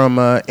Time from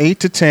 8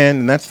 to 10,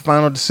 and that's the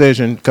final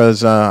decision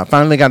because I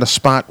finally got a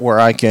spot where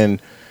I can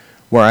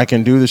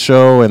do the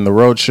show, and the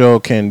road show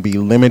can be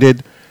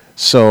limited,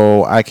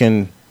 so I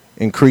can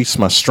increase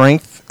my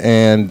strength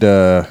and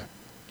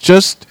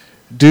just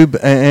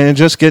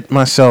get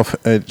myself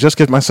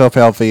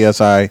healthy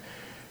as I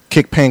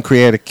kick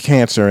pancreatic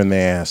cancer in the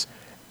ass.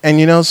 And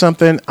you know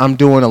something? I'm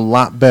doing a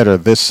lot better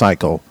this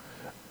cycle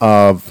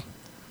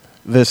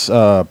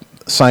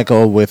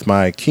with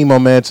my chemo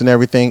meds and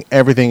everything.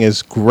 Everything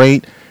is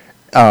great.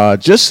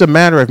 Just a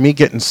matter of me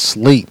getting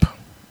sleep.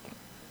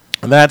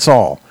 That's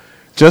all.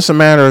 Just a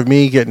matter of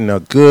me getting a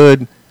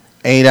good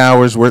 8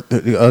 hours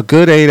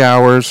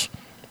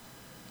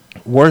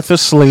worth of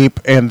sleep,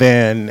 and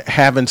then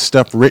having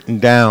stuff written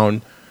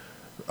down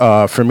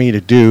for me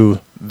to do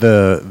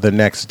the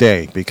next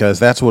day, because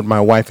that's what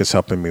my wife is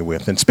helping me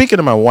with. And speaking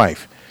of my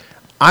wife,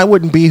 I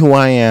wouldn't be who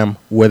I am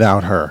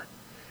without her.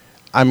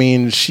 I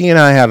mean, she and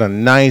I had a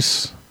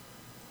nice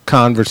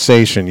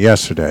conversation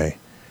yesterday,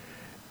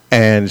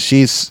 and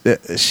she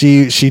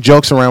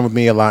jokes around with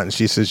me a lot, and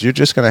she says, "You're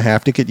just going to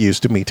have to get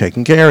used to me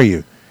taking care of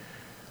you."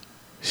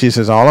 She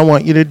says, "All I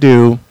want you to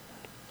do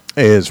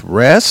is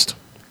rest,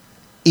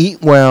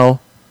 eat well,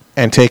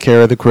 and take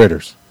care of the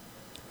critters."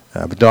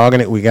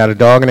 We got a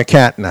dog and a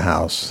cat in the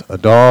house. A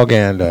dog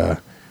and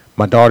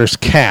my daughter's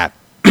cat.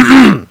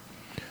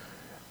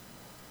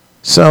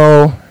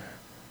 So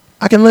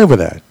I can live with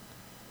that.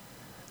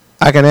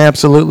 I can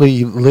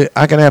absolutely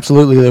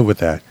live with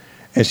that.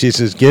 And she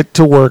says, "Get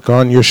to work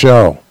on your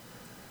show."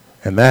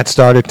 And that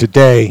started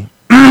today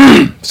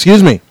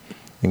excuse me,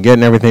 and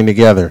getting everything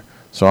together.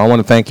 So I want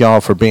to thank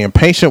y'all for being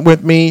patient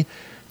with me.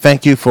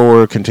 Thank you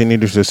for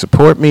continuing to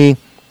support me.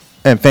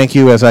 And thank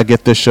you as I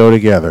get this show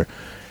together.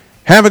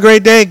 Have a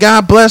great day.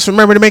 God bless.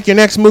 Remember to make your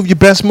next move your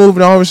best move.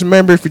 And always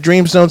remember, if your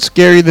dreams don't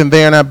scare you, then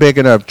they are not big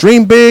enough.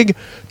 Dream big,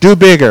 do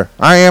bigger.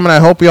 I am, and I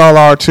hope y'all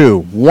are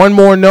too. One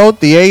more note.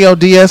 The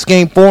ALDS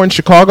Game 4 in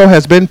Chicago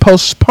has been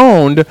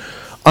postponed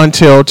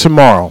until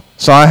tomorrow.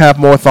 So I have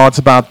more thoughts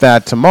about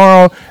that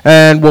tomorrow.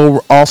 And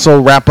we'll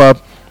also wrap up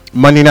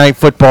Monday Night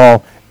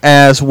Football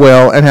as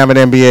well and have an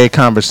NBA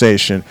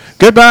conversation.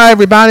 Goodbye,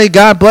 everybody.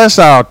 God bless.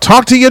 I'll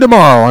talk to you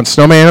tomorrow on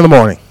Snowman in the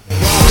Morning.